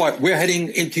 Guess what? We're heading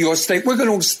into your state. We're going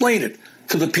to explain it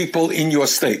to the people in your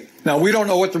state. Now, we don't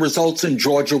know what the results in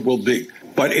Georgia will be,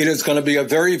 but it is going to be a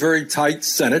very, very tight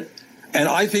Senate. And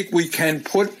I think we can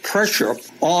put pressure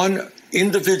on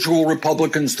individual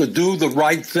Republicans to do the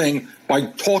right thing by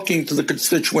talking to the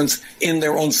constituents in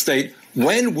their own state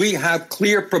when we have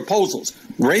clear proposals,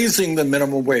 raising the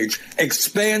minimum wage,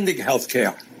 expanding health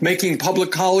care, making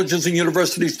public colleges and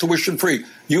universities tuition free.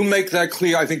 You make that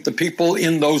clear, I think the people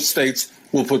in those states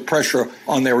will put pressure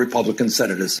on their Republican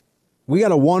senators. We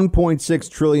got a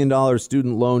 $1.6 trillion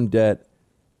student loan debt,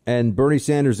 and Bernie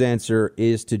Sanders' answer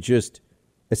is to just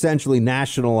essentially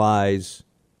nationalize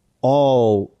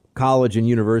all college and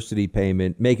university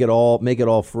payment, make it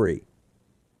all free.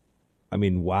 I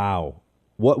mean, wow.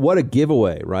 What a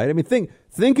giveaway, right? I mean,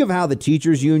 think of how the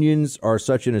teachers unions are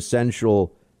such an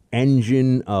essential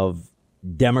engine of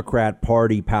Democrat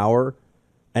Party power.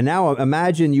 And now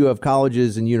imagine you have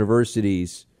colleges and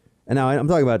universities. And now I'm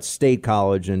talking about state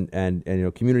college and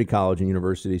community college and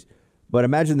universities. But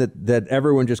imagine that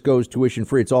everyone just goes tuition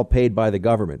free. It's all paid by the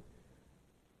government.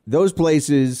 Those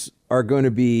places are going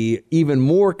to be even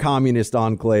more communist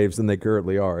enclaves than they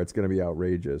currently are. It's going to be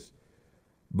outrageous.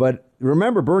 But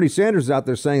remember, Bernie Sanders is out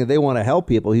there saying that they want to help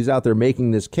people. He's out there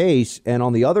making this case. And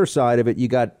on the other side of it, you've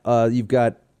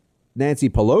got Nancy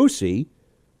Pelosi,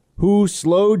 who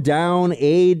slowed down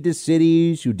aid to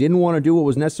cities, who didn't want to do what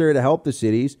was necessary to help the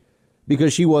cities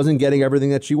because she wasn't getting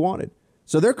everything that she wanted.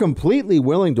 So they're completely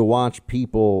willing to watch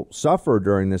people suffer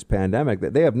during this pandemic.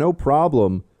 They have no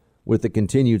problem with the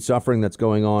continued suffering that's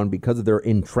going on because of their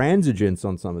intransigence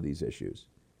on some of these issues.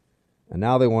 And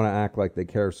now they want to act like they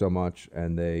care so much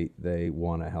and they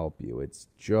want to help you. It's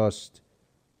just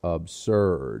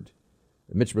absurd.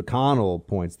 Mitch McConnell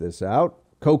points this out.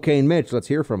 Cocaine Mitch, let's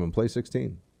hear from him. Play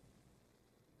 16.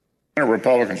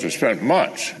 Republicans have spent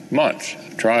months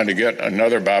trying to get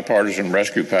another bipartisan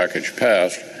rescue package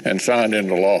passed and signed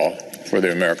into law for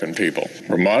the American people.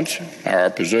 For months, our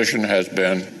position has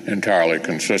been entirely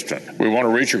consistent. We want to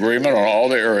reach agreement on all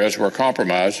the areas where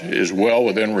compromise is well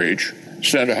within reach,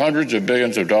 send hundreds of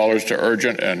billions of dollars to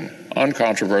urgent and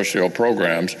uncontroversial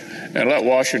programs, and let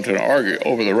Washington argue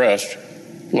over the rest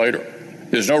later.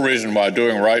 There's no reason why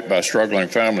doing right by struggling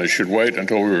families should wait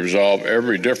until we resolve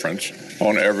every difference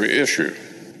on every issue.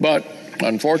 But,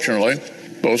 unfortunately,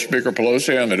 both Speaker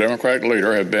Pelosi and the Democratic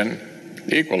leader have been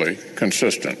equally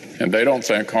consistent, and they don't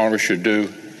think Congress should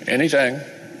do anything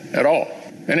at all,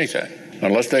 anything,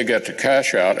 unless they get to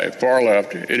cash out a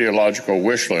far-left ideological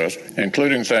wish list,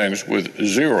 including things with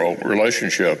zero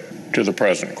relationship to the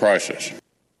present crisis.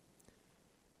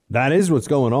 That is what's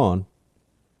going on.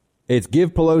 It's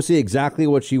give Pelosi exactly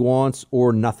what she wants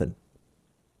or nothing.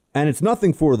 And it's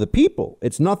nothing for the people.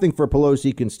 It's nothing for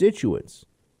Pelosi constituents.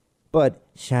 But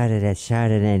Charlotte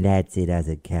Nancy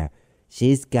doesn't care.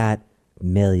 She's got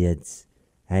millions,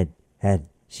 and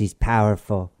she's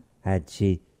powerful, and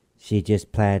she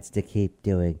just plans to keep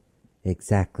doing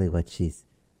exactly what she's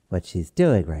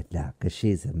doing right now because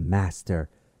she's a master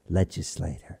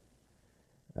legislator.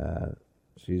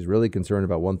 She's really concerned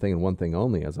about one thing and one thing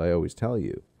only, as I always tell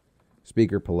you.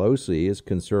 Speaker Pelosi is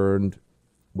concerned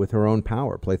with her own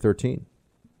power. Play 13.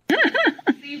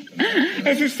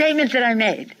 It's a statement that I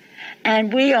made.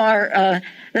 And we are,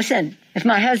 listen, if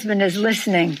my husband is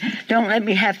listening, don't let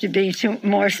me have to be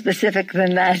more specific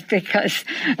than that because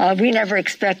we never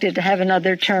expected to have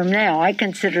another term now. I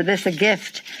consider this a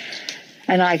gift.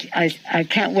 And I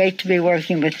can't wait to be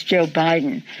working with Joe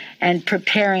Biden and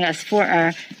preparing us for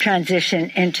our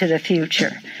transition into the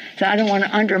future. So I don't want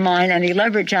to undermine any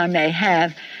leverage I may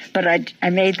have, but I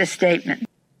made the statement.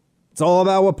 It's all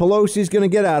about what Pelosi's going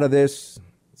to get out of this.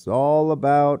 It's all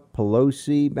about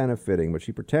Pelosi benefiting, but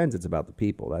she pretends it's about the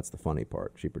people. That's the funny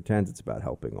part. She pretends it's about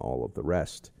helping all of the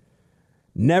rest.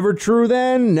 Never true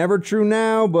then, never true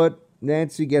now, but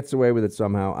Nancy gets away with it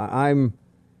somehow.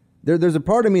 There's a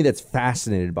part of me that's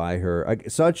fascinated by her.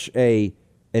 Such an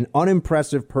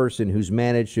unimpressive person who's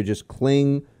managed to just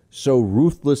cling so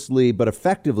ruthlessly but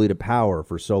effectively to power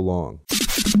for so long.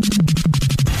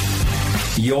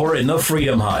 You're in the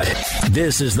Freedom Hut.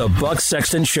 This is the Buck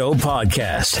Sexton Show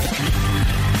podcast.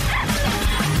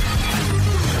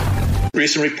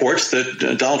 Recent reports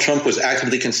that Donald Trump was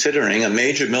actively considering a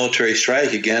major military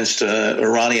strike against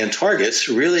Iranian targets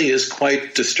really is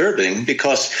quite disturbing,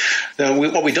 because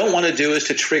what we don't want to do is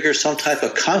to trigger some type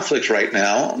of conflict right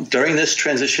now during this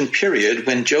transition period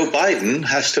when Joe Biden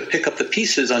has to pick up the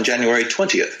pieces on January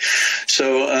 20th.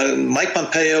 So Mike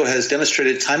Pompeo has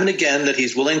demonstrated time and again that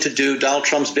he's willing to do Donald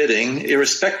Trump's bidding,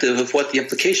 irrespective of what the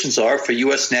implications are for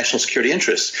U.S. national security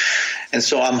interests. And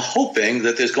so I'm hoping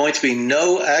that there's going to be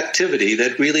no activity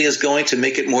that really is going to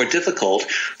make it more difficult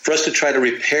for us to try to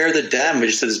repair the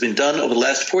damage that has been done over the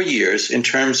last 4 years in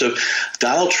terms of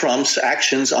Donald Trump's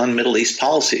actions on Middle East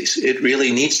policies. It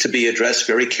really needs to be addressed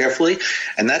very carefully,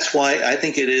 and that's why I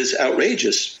think it is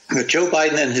outrageous that Joe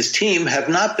Biden and his team have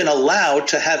not been allowed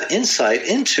to have insight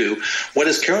into what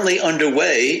is currently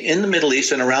underway in the Middle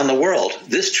East and around the world.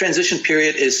 This transition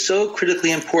period is so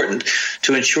critically important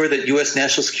to ensure that U.S.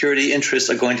 national security interests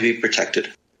are going to be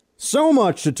protected. So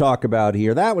much to talk about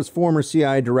here. That was former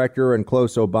CIA director and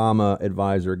close Obama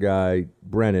advisor Guy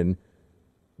Brennan,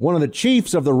 one of the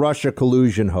chiefs of the Russia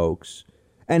collusion hoax.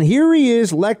 And here he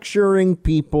is lecturing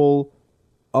people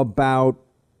about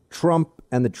Trump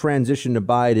and the transition to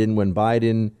Biden when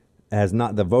Biden has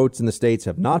not, the votes in the states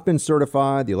have not been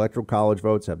certified. The electoral college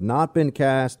votes have not been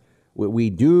cast. We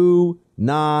do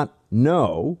not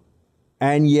know.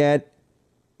 And yet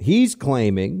he's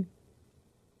claiming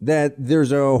that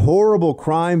there's a horrible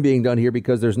crime being done here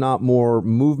because there's not more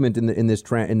movement in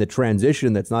the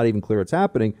transition that's not even clear it's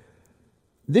happening.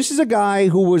 This is a guy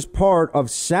who was part of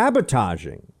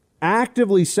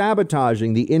actively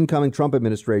sabotaging the incoming Trump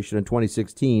administration in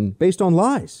 2016 based on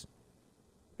lies,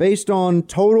 based on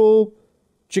total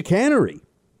chicanery,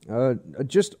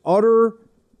 just utter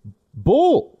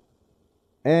bull.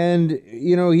 And,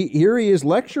 you know, here he is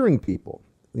lecturing people.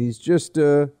 He's just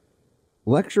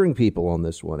lecturing people on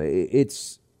this one.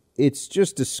 It's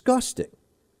just disgusting.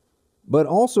 But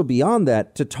also beyond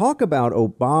that, to talk about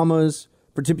Obama's,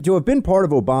 to have been part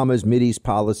of Obama's Mideast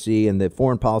policy and the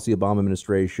foreign policy Obama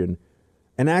administration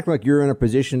and act like you're in a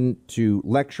position to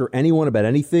lecture anyone about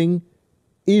anything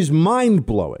is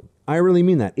mind-blowing. I really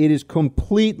mean that. It is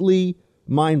completely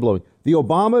mind-blowing. The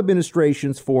Obama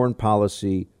administration's foreign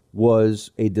policy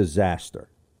was a disaster.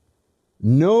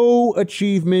 No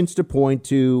achievements to point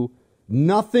to.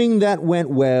 Nothing that went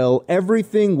well.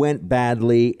 Everything went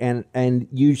badly, and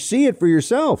you see it for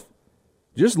yourself.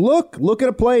 Just look at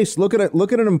a place. Look at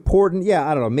an important. Yeah,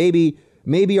 I don't know.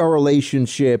 Maybe our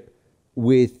relationship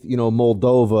with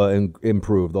Moldova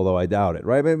improved, although I doubt it.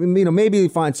 Right? Maybe you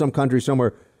find some country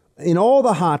somewhere in all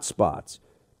the hot spots.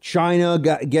 China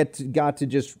got to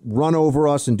just run over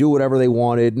us and do whatever they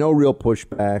wanted. No real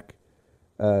pushback.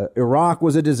 Iraq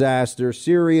was a disaster,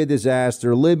 Syria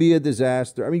disaster, Libya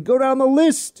disaster. I mean, go down the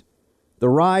list. The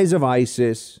rise of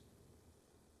ISIS.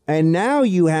 And now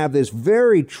you have this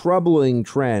very troubling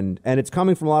trend, and it's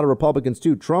coming from a lot of Republicans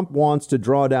too. Trump wants to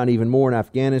draw down even more in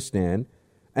Afghanistan.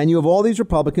 And you have all these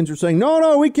Republicans who are saying,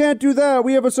 no, we can't do that.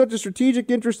 We have such a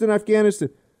strategic interest in Afghanistan.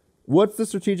 What's the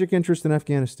strategic interest in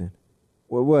Afghanistan?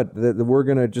 What? That we're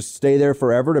going to just stay there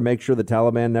forever to make sure the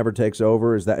Taliban never takes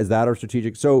over? Is that our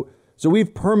strategic? So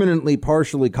we've permanently,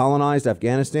 partially colonized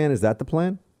Afghanistan. Is that the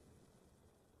plan?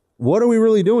 What are we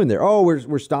really doing there? Oh,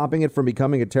 we're stopping it from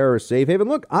becoming a terrorist safe haven.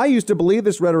 Look, I used to believe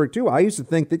this rhetoric too. I used to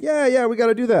think that, yeah, we got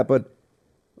to do that. But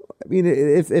I mean,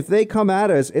 if they come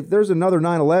at us, if there's another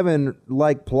 9/11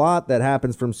 like plot that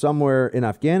happens from somewhere in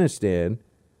Afghanistan,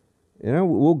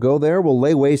 we'll go there. We'll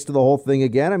lay waste to the whole thing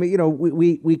again. I mean,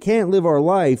 we can't live our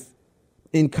life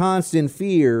in constant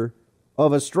fear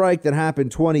of a strike that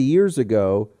happened 20 years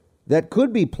ago that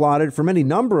could be plotted from any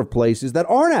number of places that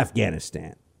aren't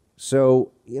Afghanistan.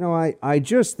 So, I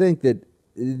just think that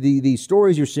the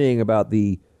stories you're seeing about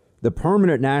the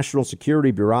permanent national security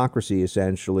bureaucracy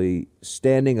essentially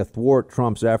standing athwart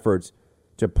Trump's efforts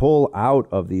to pull out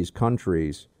of these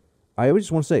countries, I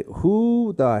just want to say,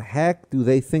 who the heck do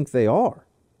they think they are?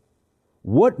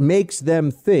 What makes them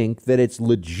think that it's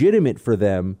legitimate for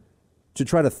them to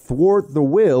try to thwart the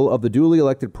will of the duly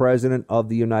elected president of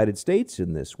the United States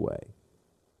in this way?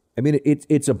 I mean,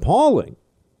 it's appalling.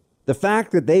 The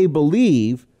fact that they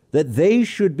believe that they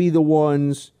should be the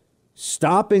ones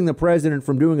stopping the president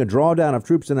from doing a drawdown of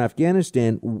troops in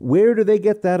Afghanistan, where do they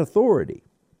get that authority?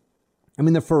 I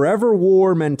mean, the forever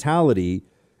war mentality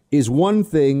is one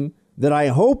thing that I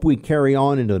hope we carry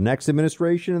on into the next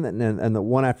administration and the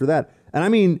one after that. And I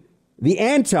mean, the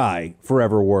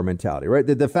anti-forever war mentality, right?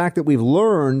 The fact that we've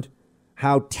learned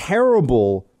how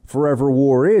terrible forever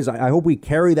war is. I hope we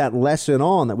carry that lesson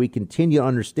on, that we continue to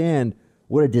understand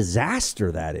what a disaster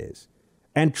that is.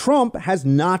 And Trump has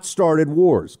not started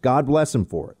wars. God bless him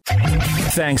for it.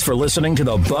 Thanks for listening to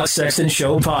the Buck Sexton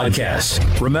Show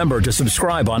podcast. Remember to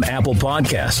subscribe on Apple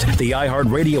Podcast, the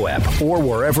iHeartRadio app, or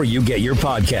wherever you get your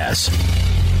podcasts.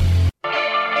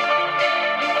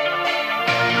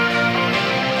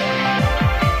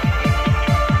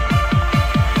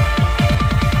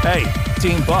 Hey,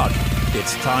 Team Buck,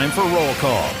 it's time for roll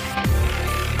call.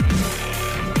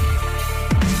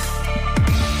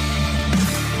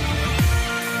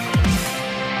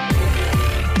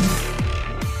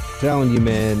 Telling you,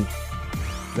 man,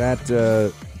 that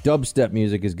dubstep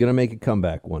music is going to make a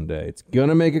comeback one day. It's going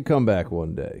to make a comeback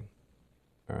one day.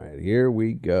 All right, here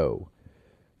we go.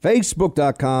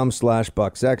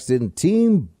 Facebook.com/Buck Sexton.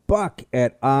 Team Buck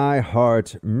at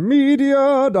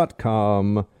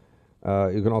iHeartMedia.com.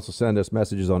 You can also send us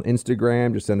messages on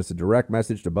Instagram. Just send us a direct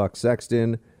message to Buck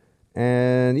Sexton.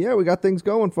 And yeah, we got things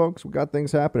going, folks. We got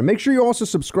things happening. Make sure you also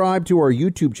subscribe to our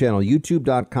YouTube channel,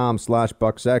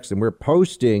 youtube.com/Buck Sexton. We're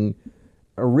posting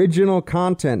original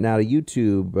content now to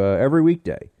YouTube every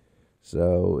weekday.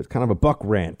 So it's kind of a Buck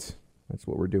rant. That's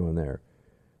what we're doing there.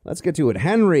 Let's get to it.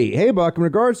 Henry, hey, Buck, in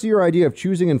regards to your idea of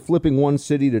choosing and flipping one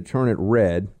city to turn it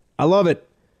red, I love it.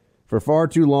 For far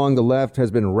too long, the left has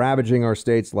been ravaging our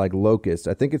states like locusts.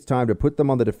 I think it's time to put them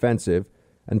on the defensive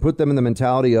and put them in the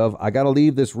mentality of, I got to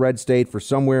leave this red state for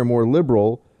somewhere more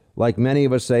liberal, like many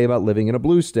of us say about living in a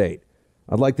blue state.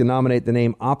 I'd like to nominate the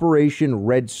name Operation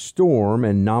Red Storm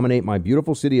and nominate my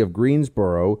beautiful city of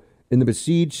Greensboro in the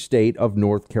besieged state of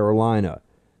North Carolina.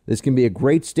 This can be a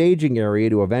great staging area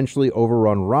to eventually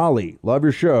overrun Raleigh. Love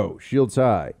your show. Shields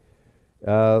high.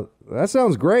 That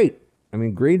sounds great. I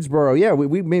mean, Greensboro, yeah,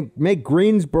 we make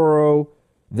Greensboro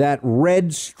that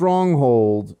red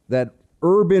stronghold, that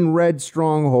urban red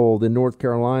stronghold in North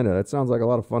Carolina. That sounds like a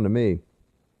lot of fun to me.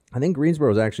 I think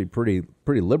Greensboro is actually pretty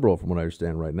liberal from what I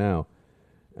understand right now.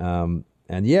 And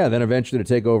yeah, then eventually to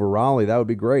take over Raleigh, that would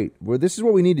be great. Well, this is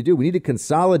what we need to do. We need to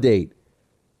consolidate.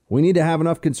 We need to have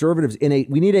enough conservatives we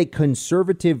need a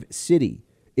conservative city.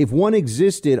 If one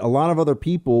existed, a lot of other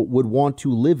people would want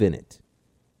to live in it,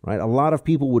 right? A lot of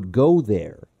people would go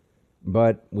there,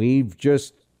 but we've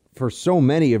just, for so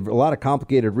many of a lot of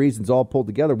complicated reasons all pulled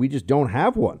together, we just don't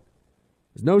have one.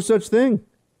 There's no such thing.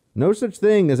 No such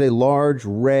thing as a large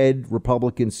red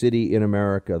Republican city in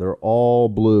America. They're all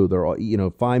blue. They're all,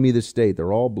 find me the state.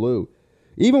 They're all blue.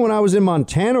 Even when I was in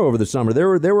Montana over the summer,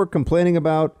 they were complaining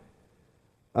about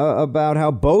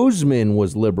how Bozeman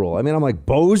was liberal. I mean, I'm like,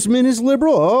 Bozeman is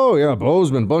liberal? Oh, yeah,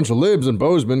 Bozeman, bunch of libs in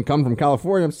Bozeman come from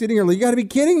California. I'm sitting here like, you got to be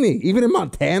kidding me. Even in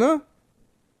Montana?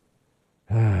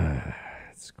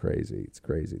 It's crazy. It's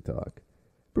crazy talk.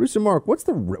 Bruce and Mark, what's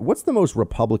the most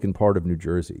Republican part of New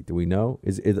Jersey? Do we know?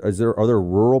 Are there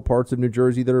rural parts of New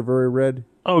Jersey that are very red?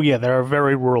 Oh, yeah, there are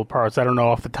very rural parts. I don't know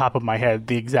off the top of my head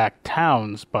the exact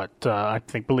towns, but I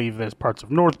believe there's parts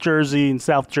of North Jersey and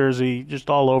South Jersey, just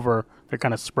all over. They're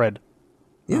kind of spread.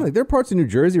 Yeah, like there are parts of New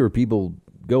Jersey where people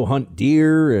go hunt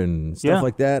deer and stuff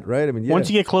like that, right? I mean, yeah. Once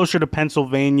you get closer to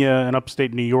Pennsylvania and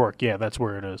upstate New York, yeah, that's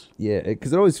where it is. Yeah,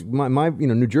 because it always my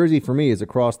New Jersey for me is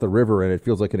across the river and it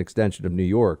feels like an extension of New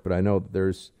York, but I know that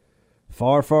there's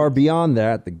far, far beyond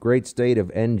that, the great state of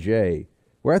NJ,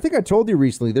 where I think I told you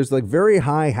recently, there's like very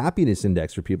high happiness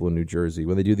index for people in New Jersey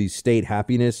when they do these state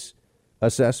happiness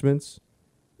assessments.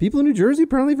 People in New Jersey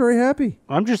apparently very happy.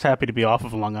 I'm just happy to be off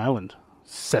of Long Island.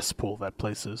 Cesspool that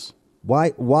place is.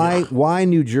 Why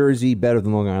New Jersey better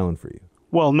than Long Island for you?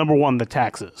 Well, number one, the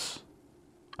taxes.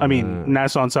 I mean,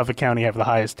 Nassau and Suffolk County have the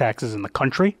highest taxes in the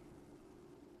country.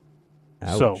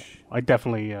 Ouch. So I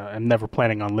definitely am never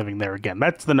planning on living there again.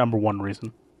 That's the number one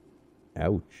reason.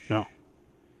 Ouch. No.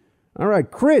 All right,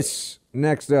 Chris,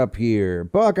 next up here.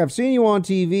 Buck, I've seen you on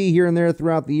TV here and there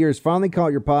throughout the years. Finally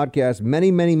caught your podcast many,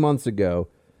 many months ago.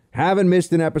 Haven't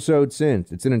missed an episode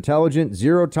since. It's an intelligent,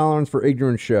 zero tolerance for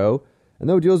ignorance show. And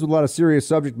though it deals with a lot of serious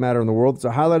subject matter in the world, it's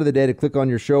a highlight of the day to click on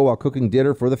your show while cooking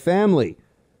dinner for the family.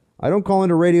 I don't call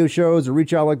into radio shows or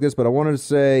reach out like this, but I wanted to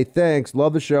say thanks,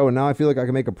 love the show, and now I feel like I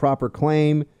can make a proper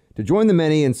claim to join the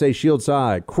many and say shields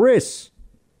high. Chris,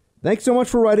 thanks so much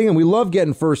for writing, and we love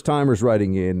getting first-timers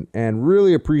writing in, and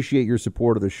really appreciate your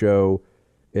support of the show.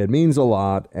 It means a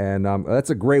lot, and that's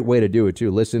a great way to do it,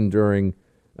 too. Listen during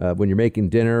when you're making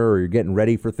dinner or you're getting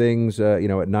ready for things,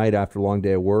 at night after a long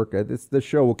day of work. This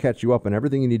show will catch you up on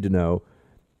everything you need to know.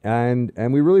 And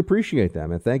we really appreciate that,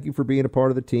 man. Thank you for being a part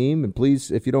of the team. And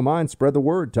please, if you don't mind, spread the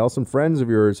word. Tell some friends of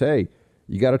yours, hey,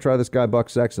 you got to try this guy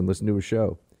Buck Sexton. Listen to his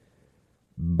show.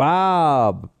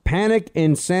 Bob, panic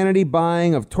insanity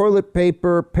buying of toilet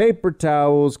paper, paper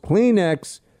towels,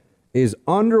 Kleenex is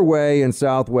underway in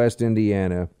Southwest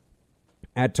Indiana.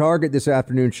 At Target this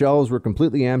afternoon, shelves were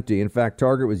completely empty. In fact,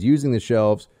 Target was using the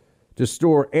shelves to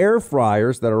store air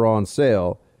fryers that are on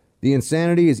sale. The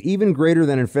insanity is even greater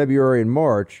than in February and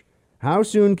March. How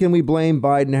soon can we blame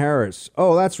Biden-Harris?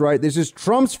 Oh, that's right. This is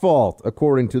Trump's fault,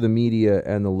 according to the media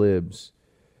and the libs.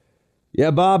 Yeah,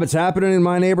 Bob, it's happening in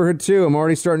my neighborhood, too. I'm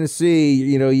already starting to see,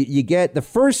 you get the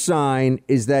first sign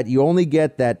is that you only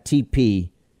get that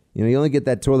TP. You only get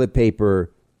that toilet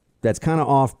paper that's kind of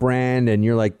off brand. And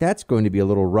you're like, that's going to be a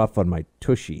little rough on my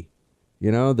tushy.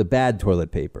 The bad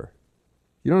toilet paper.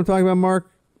 You know what I'm talking about,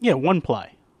 Mark? Yeah, one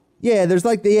ply. Yeah, there's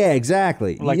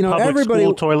exactly. Like public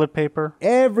school toilet paper.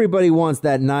 Everybody wants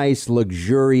that nice,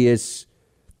 luxurious,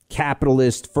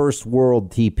 capitalist, first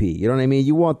world TP. You know what I mean?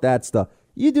 You want that stuff.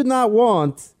 You do not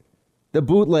want the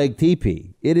bootleg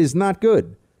TP. It is not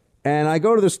good. And I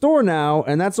go to the store now,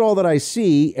 and that's all that I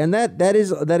see, and that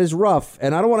is rough.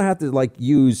 And I don't want to have to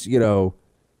use,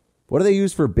 what do they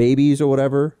use for babies or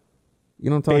whatever? You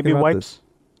know what I'm talking Baby about? wipes?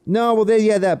 No, well,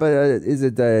 that, but is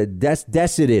it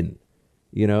Decidin?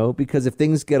 Because if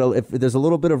things if there's a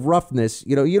little bit of roughness,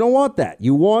 you don't want that.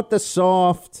 You want the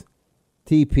soft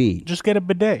TP. Just get a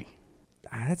bidet.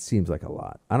 That seems like a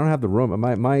lot. I don't have the room.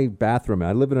 My bathroom,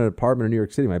 I live in an apartment in New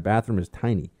York City. My bathroom is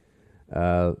tiny.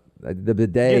 The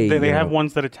bidet. Yeah, they have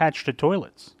ones that attach to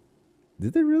toilets.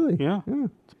 Did they really? Yeah.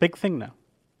 It's a big thing now.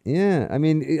 Yeah. I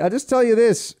mean, I'll just tell you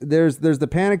this. There's the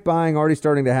panic buying already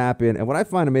starting to happen. And what I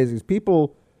find amazing is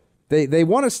people, they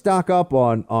want to stock up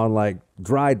on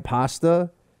dried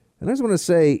pasta. And I just want to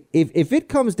say, if it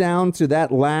comes down to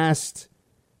that last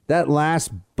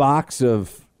box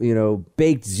of,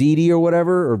 baked ziti or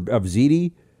whatever, or of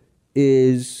ziti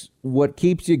is what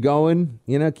keeps you going,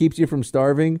 keeps you from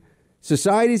starving.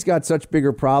 Society's got such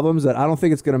bigger problems that I don't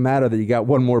think it's going to matter that you got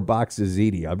one more box of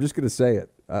ziti. I'm just going to say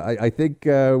it. I think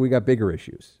we got bigger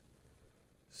issues.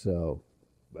 So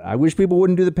I wish people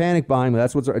wouldn't do the panic buying,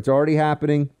 but it's already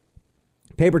happening.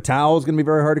 Paper towel is going to be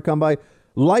very hard to come by.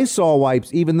 Lysol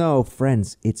wipes, even though,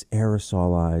 friends, it's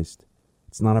aerosolized.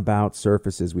 It's not about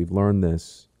surfaces. We've learned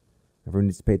this. Everyone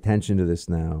needs to pay attention to this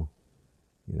now.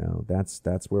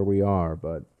 That's where we are.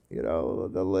 But,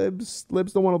 the libs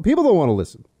don't want to, people don't want to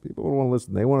listen. People don't want to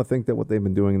listen. They want to think that what they've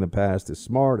been doing in the past is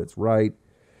smart. It's right.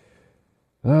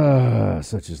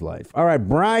 Such is life. All right,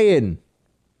 Brian.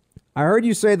 I heard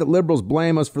you say that liberals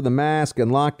blame us for the mask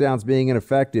and lockdowns being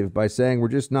ineffective by saying we're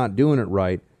just not doing it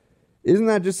right. Isn't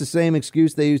that just the same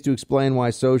excuse they use to explain why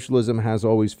socialism has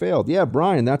always failed? Yeah,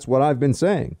 Brian, that's what I've been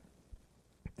saying.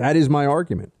 That is my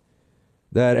argument.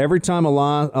 That every time a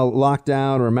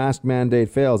lockdown or a mask mandate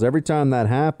fails, every time that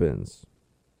happens,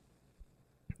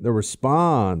 the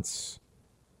response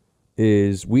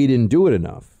is we didn't do it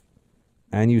enough.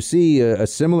 And you see a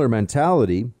similar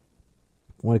mentality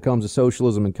when it comes to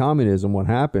socialism and communism. What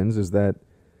happens is that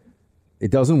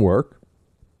it doesn't work.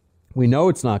 We know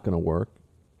it's not going to work.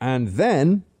 And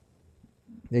then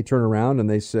they turn around and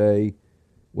they say,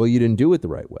 well, you didn't do it the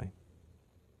right way.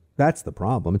 That's the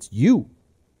problem. It's you.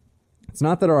 It's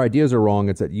not that our ideas are wrong.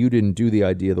 It's that you didn't do the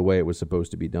idea the way it was supposed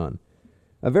to be done.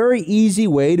 A very easy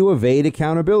way to evade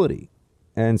accountability.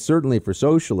 And certainly for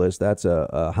socialists, that's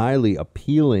a highly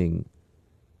appealing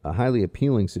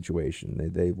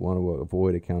situation. They want to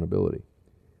avoid accountability.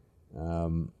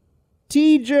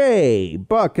 TJ,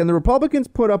 Buck, can the Republicans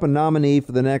put up a nominee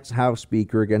for the next House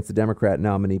Speaker against the Democrat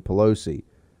nominee Pelosi?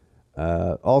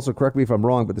 Also, correct me if I'm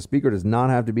wrong, but the Speaker does not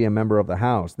have to be a member of the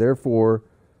House. Therefore,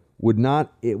 would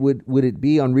it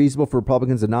be unreasonable for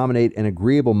Republicans to nominate an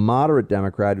agreeable moderate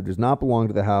Democrat who does not belong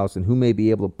to the House and who may be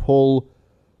able to pull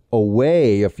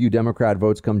away a few Democrat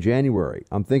votes come January?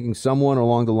 I'm thinking someone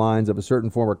along the lines of a certain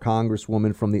former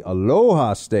congresswoman from the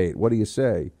Aloha State. What do you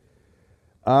say?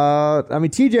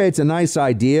 TJ, it's a nice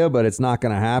idea, but it's not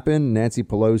going to happen. Nancy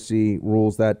Pelosi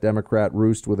rules that Democrat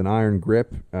roost with an iron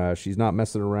grip. She's not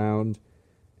messing around,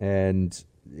 and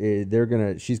she's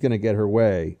going to get her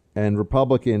way. And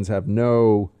Republicans have we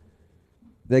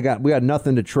got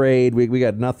nothing to trade. We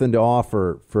got nothing to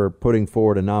offer for putting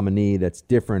forward a nominee that's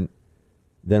different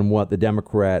than what the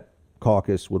Democrat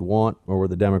caucus would want or what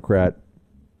the Democrat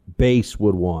base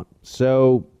would want.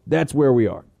 So that's where we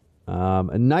are.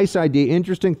 A nice idea,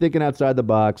 interesting, thinking outside the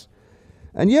box.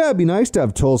 And yeah, it'd be nice to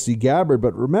have Tulsi Gabbard,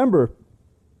 but remember,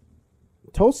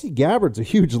 Tulsi Gabbard's a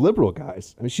huge liberal,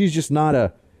 guys. I mean, she's just not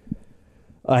a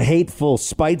hateful,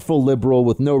 spiteful liberal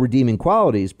with no redeeming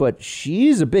qualities, but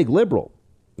she's a big liberal.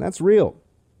 That's real.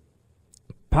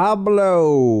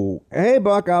 Pablo. Hey,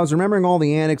 Buck, I was remembering all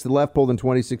the antics the left pulled in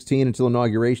 2016 until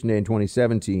Inauguration Day in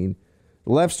 2017.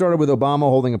 The left started with Obama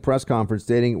holding a press conference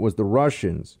stating it was the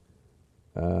Russians.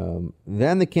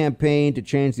 Then the campaign to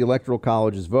change the Electoral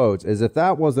College's votes. As if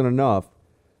that wasn't enough,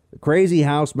 The crazy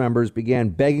House members began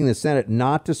begging the Senate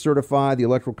not to certify the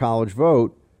Electoral College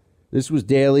vote. This was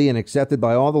daily and accepted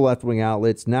by all the left-wing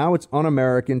outlets. Now it's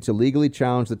un-American to legally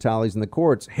challenge the tallies in the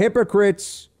courts.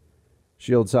 Hypocrites!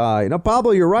 Shields high. Now,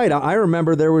 Pablo, you're right. I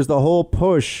remember there was the whole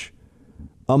push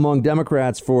among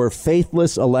Democrats for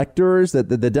faithless electors that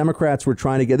the Democrats were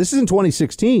trying to get. This is in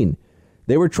 2016.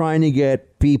 They were trying to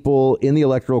get people in the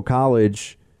Electoral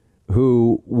College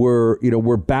who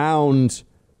were bound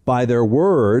by their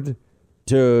word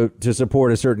to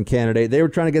support a certain candidate. They were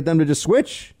trying to get them to just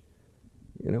switch,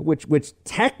 which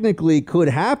technically could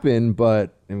happen.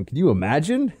 But can you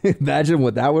imagine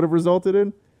what that would have resulted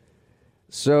in?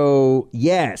 So,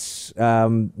 yes,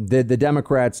 the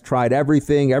Democrats tried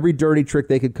everything, every dirty trick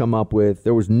they could come up with.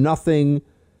 There was nothing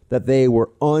that they were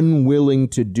unwilling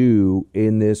to do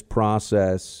in this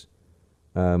process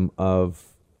of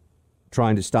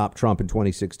trying to stop Trump in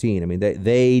 2016. I mean,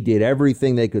 they did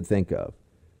everything they could think of.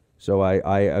 So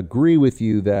I agree with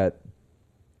you that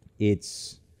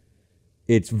it's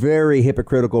very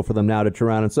hypocritical for them now to turn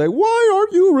around and say, why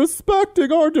aren't you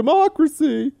respecting our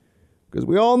democracy? Because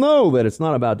we all know that it's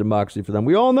not about democracy for them.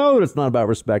 We all know that it's not about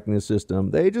respecting the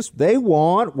system. They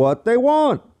want what they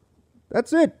want.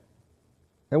 That's it.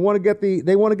 They want to get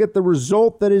the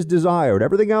result that is desired.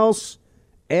 Everything else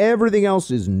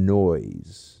is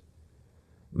noise.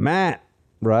 Matt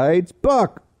writes,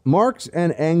 Buck, Marx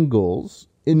and Engels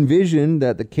envisioned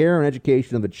that the care and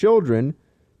education of the children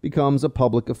becomes a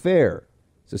public affair.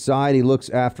 Society looks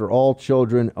after all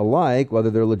children alike, whether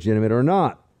they're legitimate or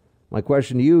not. My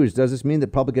question to you is, does this mean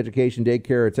that public education,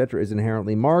 daycare, etc. is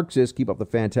inherently Marxist? Keep up the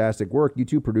fantastic work. You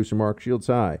too, producer Mark. Shields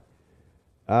high.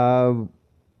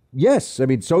 Yes, I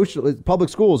mean, public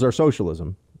schools are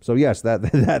socialism. So yes,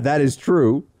 that is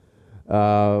true.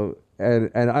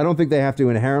 And I don't think they have to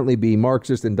inherently be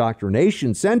Marxist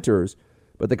indoctrination centers,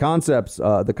 but the concept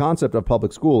of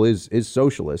public school is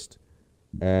socialist.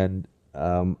 And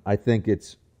I think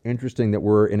it's interesting that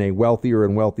we're in a wealthier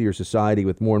and wealthier society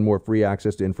with more and more free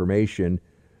access to information,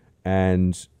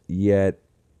 and yet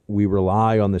we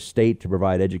rely on the state to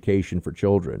provide education for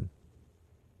children,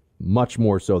 much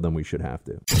more so than we should have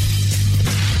to.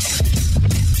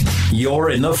 You're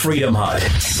in the Freedom Hut.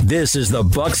 This is the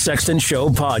Buck Sexton Show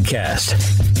podcast.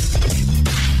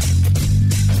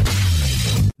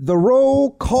 The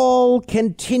roll call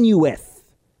continueth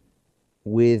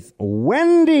with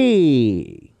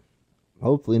Wendy.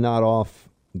 Hopefully not off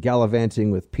gallivanting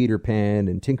with Peter Pan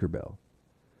and Tinkerbell.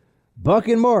 Buck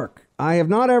and Mark, I have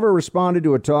not ever responded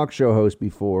to a talk show host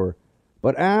before,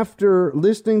 but after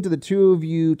listening to the two of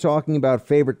you talking about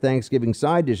favorite Thanksgiving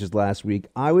side dishes last week,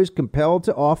 I was compelled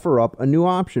to offer up a new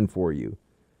option for you.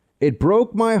 It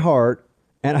broke my heart,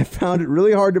 and I found it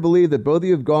really hard to believe that both of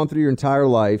you have gone through your entire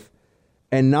life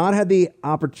and not had the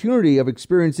opportunity of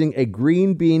experiencing a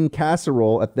green bean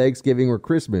casserole at Thanksgiving or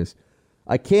Christmas.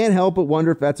 I can't help but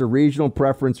wonder if that's a regional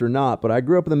preference or not, but I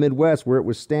grew up in the Midwest where it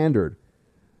was standard.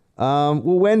 Well,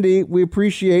 Wendy, we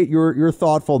appreciate your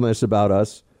thoughtfulness about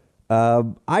us.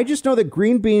 I just know that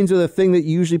green beans are the thing that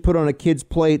you usually put on a kid's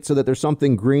plate so that there's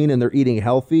something green and they're eating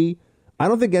healthy. I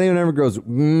don't think anyone ever goes, give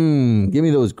me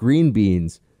those green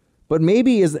beans. But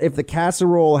maybe if the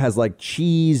casserole has like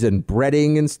cheese and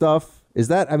breading and stuff, is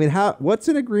that, I mean, what's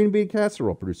in a green bean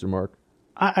casserole, producer Mark?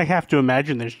 I have to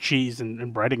imagine there's cheese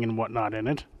and breading and whatnot in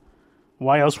it.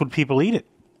 Why else would people eat it?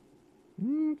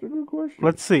 That's a good question.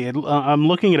 Let's see. I'm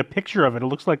looking at a picture of it. It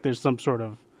looks like there's some sort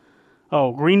of,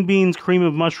 green beans, cream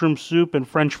of mushroom soup, and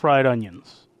French fried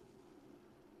onions.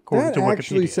 That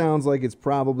actually sounds like it's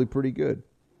probably pretty good.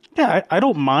 Yeah, I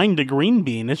don't mind a green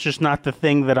bean. It's just not the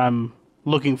thing that I'm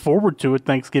looking forward to at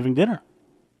Thanksgiving dinner.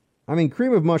 I mean,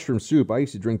 cream of mushroom soup, I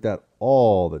used to drink that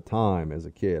all the time as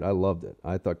a kid. I loved it.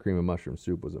 I thought cream of mushroom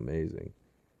soup was amazing.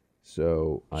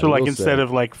 So like instead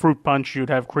of like fruit punch, you'd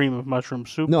have cream of mushroom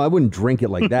soup? No, I wouldn't drink it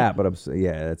like that, but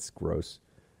that's gross.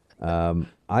 I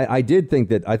think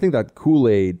that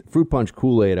Kool-Aid, fruit punch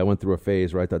Kool-Aid, I went through a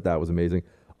phase where I thought that was amazing.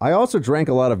 I also drank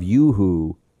a lot of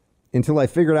Yoo-Hoo until I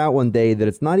figured out one day that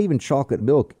it's not even chocolate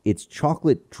milk, it's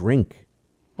chocolate drink.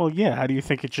 Well, yeah, how do you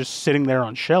think it's just sitting there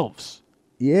on shelves?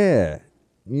 Yeah.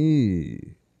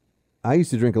 Ew. I used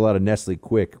to drink a lot of Nestle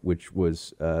Quick, which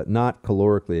was not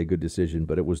calorically a good decision,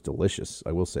 but it was delicious.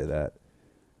 I will say that.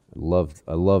 I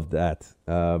loved that.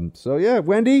 So yeah,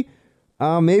 Wendy,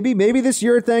 maybe this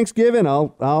year at Thanksgiving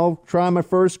I'll try my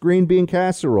first green bean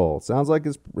casserole. Sounds like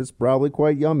it's probably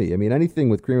quite yummy. I mean, anything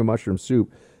with cream of mushroom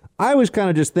soup. I was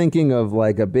kind of just thinking of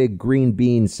like a big green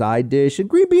bean side dish, and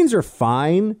green beans are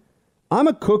fine. I'm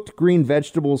a cooked green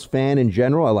vegetables fan in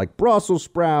general. I like Brussels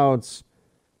sprouts.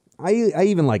 I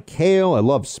even like kale. I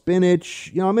love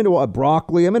spinach. I'm into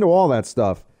broccoli. I'm into all that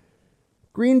stuff.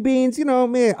 Green beans,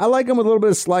 man, I like them with a little bit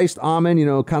of sliced almond,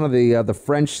 kind of the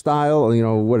French style.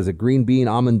 What is it, green bean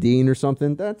almondine or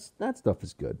something? That stuff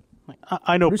is good.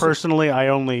 I know personally, I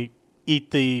only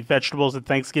eat the vegetables at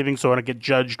Thanksgiving, so I don't get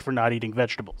judged for not eating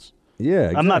vegetables. Yeah,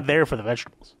 exactly. I'm not there for the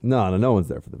vegetables. No one's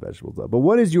there for the vegetables. Though. But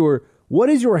what is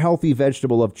your healthy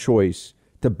vegetable of choice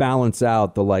to balance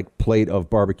out the plate of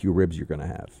barbecue ribs you're going to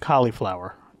have?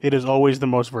 Cauliflower. It is always the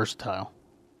most versatile.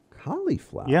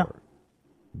 Cauliflower? Yeah.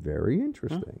 Very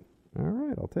interesting. All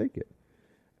right, I'll take it.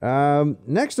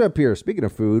 Next up here, speaking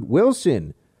of food,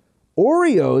 Wilson.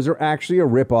 Oreos are actually a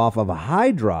ripoff of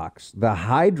Hydrox. The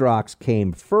Hydrox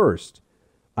came first.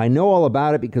 I know all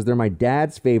about it because they're my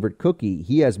dad's favorite cookie.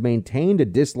 He has maintained a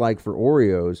dislike for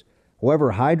Oreos.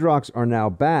 However, Hydrox are now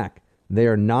back. They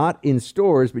are not in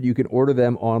stores, but you can order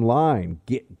them online.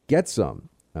 Get some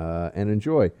and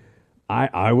enjoy.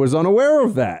 I was unaware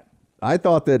of that. I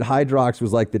thought that Hydrox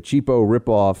was like the cheapo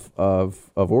ripoff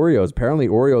of Oreos. Apparently,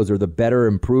 Oreos are the better,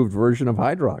 improved version of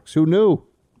Hydrox. Who knew?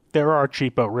 There are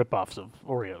cheapo ripoffs of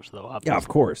Oreos, though. Obviously. Yeah, of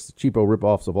course. Cheapo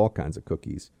ripoffs of all kinds of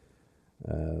cookies.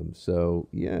 So,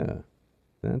 yeah,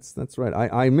 that's right.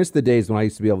 I miss the days when I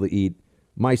used to be able to eat.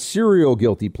 My cereal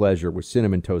guilty pleasure was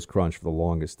Cinnamon Toast Crunch for the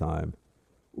longest time.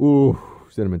 Ooh,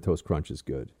 Cinnamon Toast Crunch is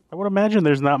good. I would imagine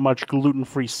there's not much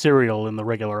gluten-free cereal in the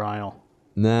regular aisle.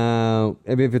 No,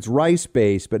 I mean, if it's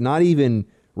rice-based, but not even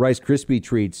Rice Krispie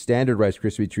Treats, standard Rice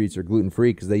Krispie Treats are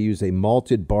gluten-free because they use a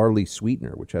malted barley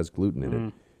sweetener, which has gluten in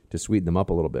it, to sweeten them up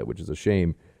a little bit, which is a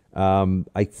shame.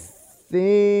 I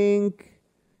think,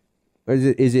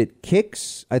 is it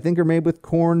Kix? I think are made with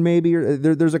corn, maybe. Or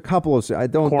there's a couple of, I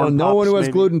don't know. No one who has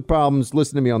gluten problems,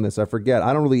 listen to me on this. I forget.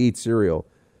 I don't really eat cereal.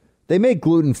 They make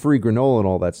gluten-free granola and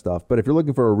all that stuff, but if you're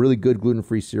looking for a really good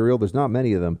gluten-free cereal, there's not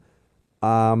many of them.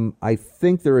 I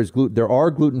think there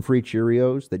are gluten-free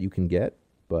Cheerios that you can get,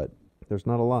 but there's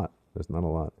not a lot.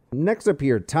 Next up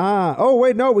here, Tom. Oh,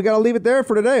 wait, no, we got to leave it there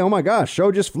for today. Oh, my gosh,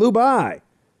 show just flew by.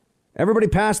 Everybody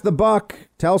pass the buck.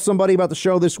 Tell somebody about the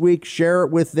show this week. Share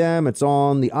it with them. It's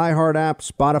on the iHeart app,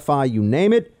 Spotify, you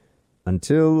name it.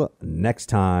 Until next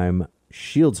time,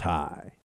 shields high.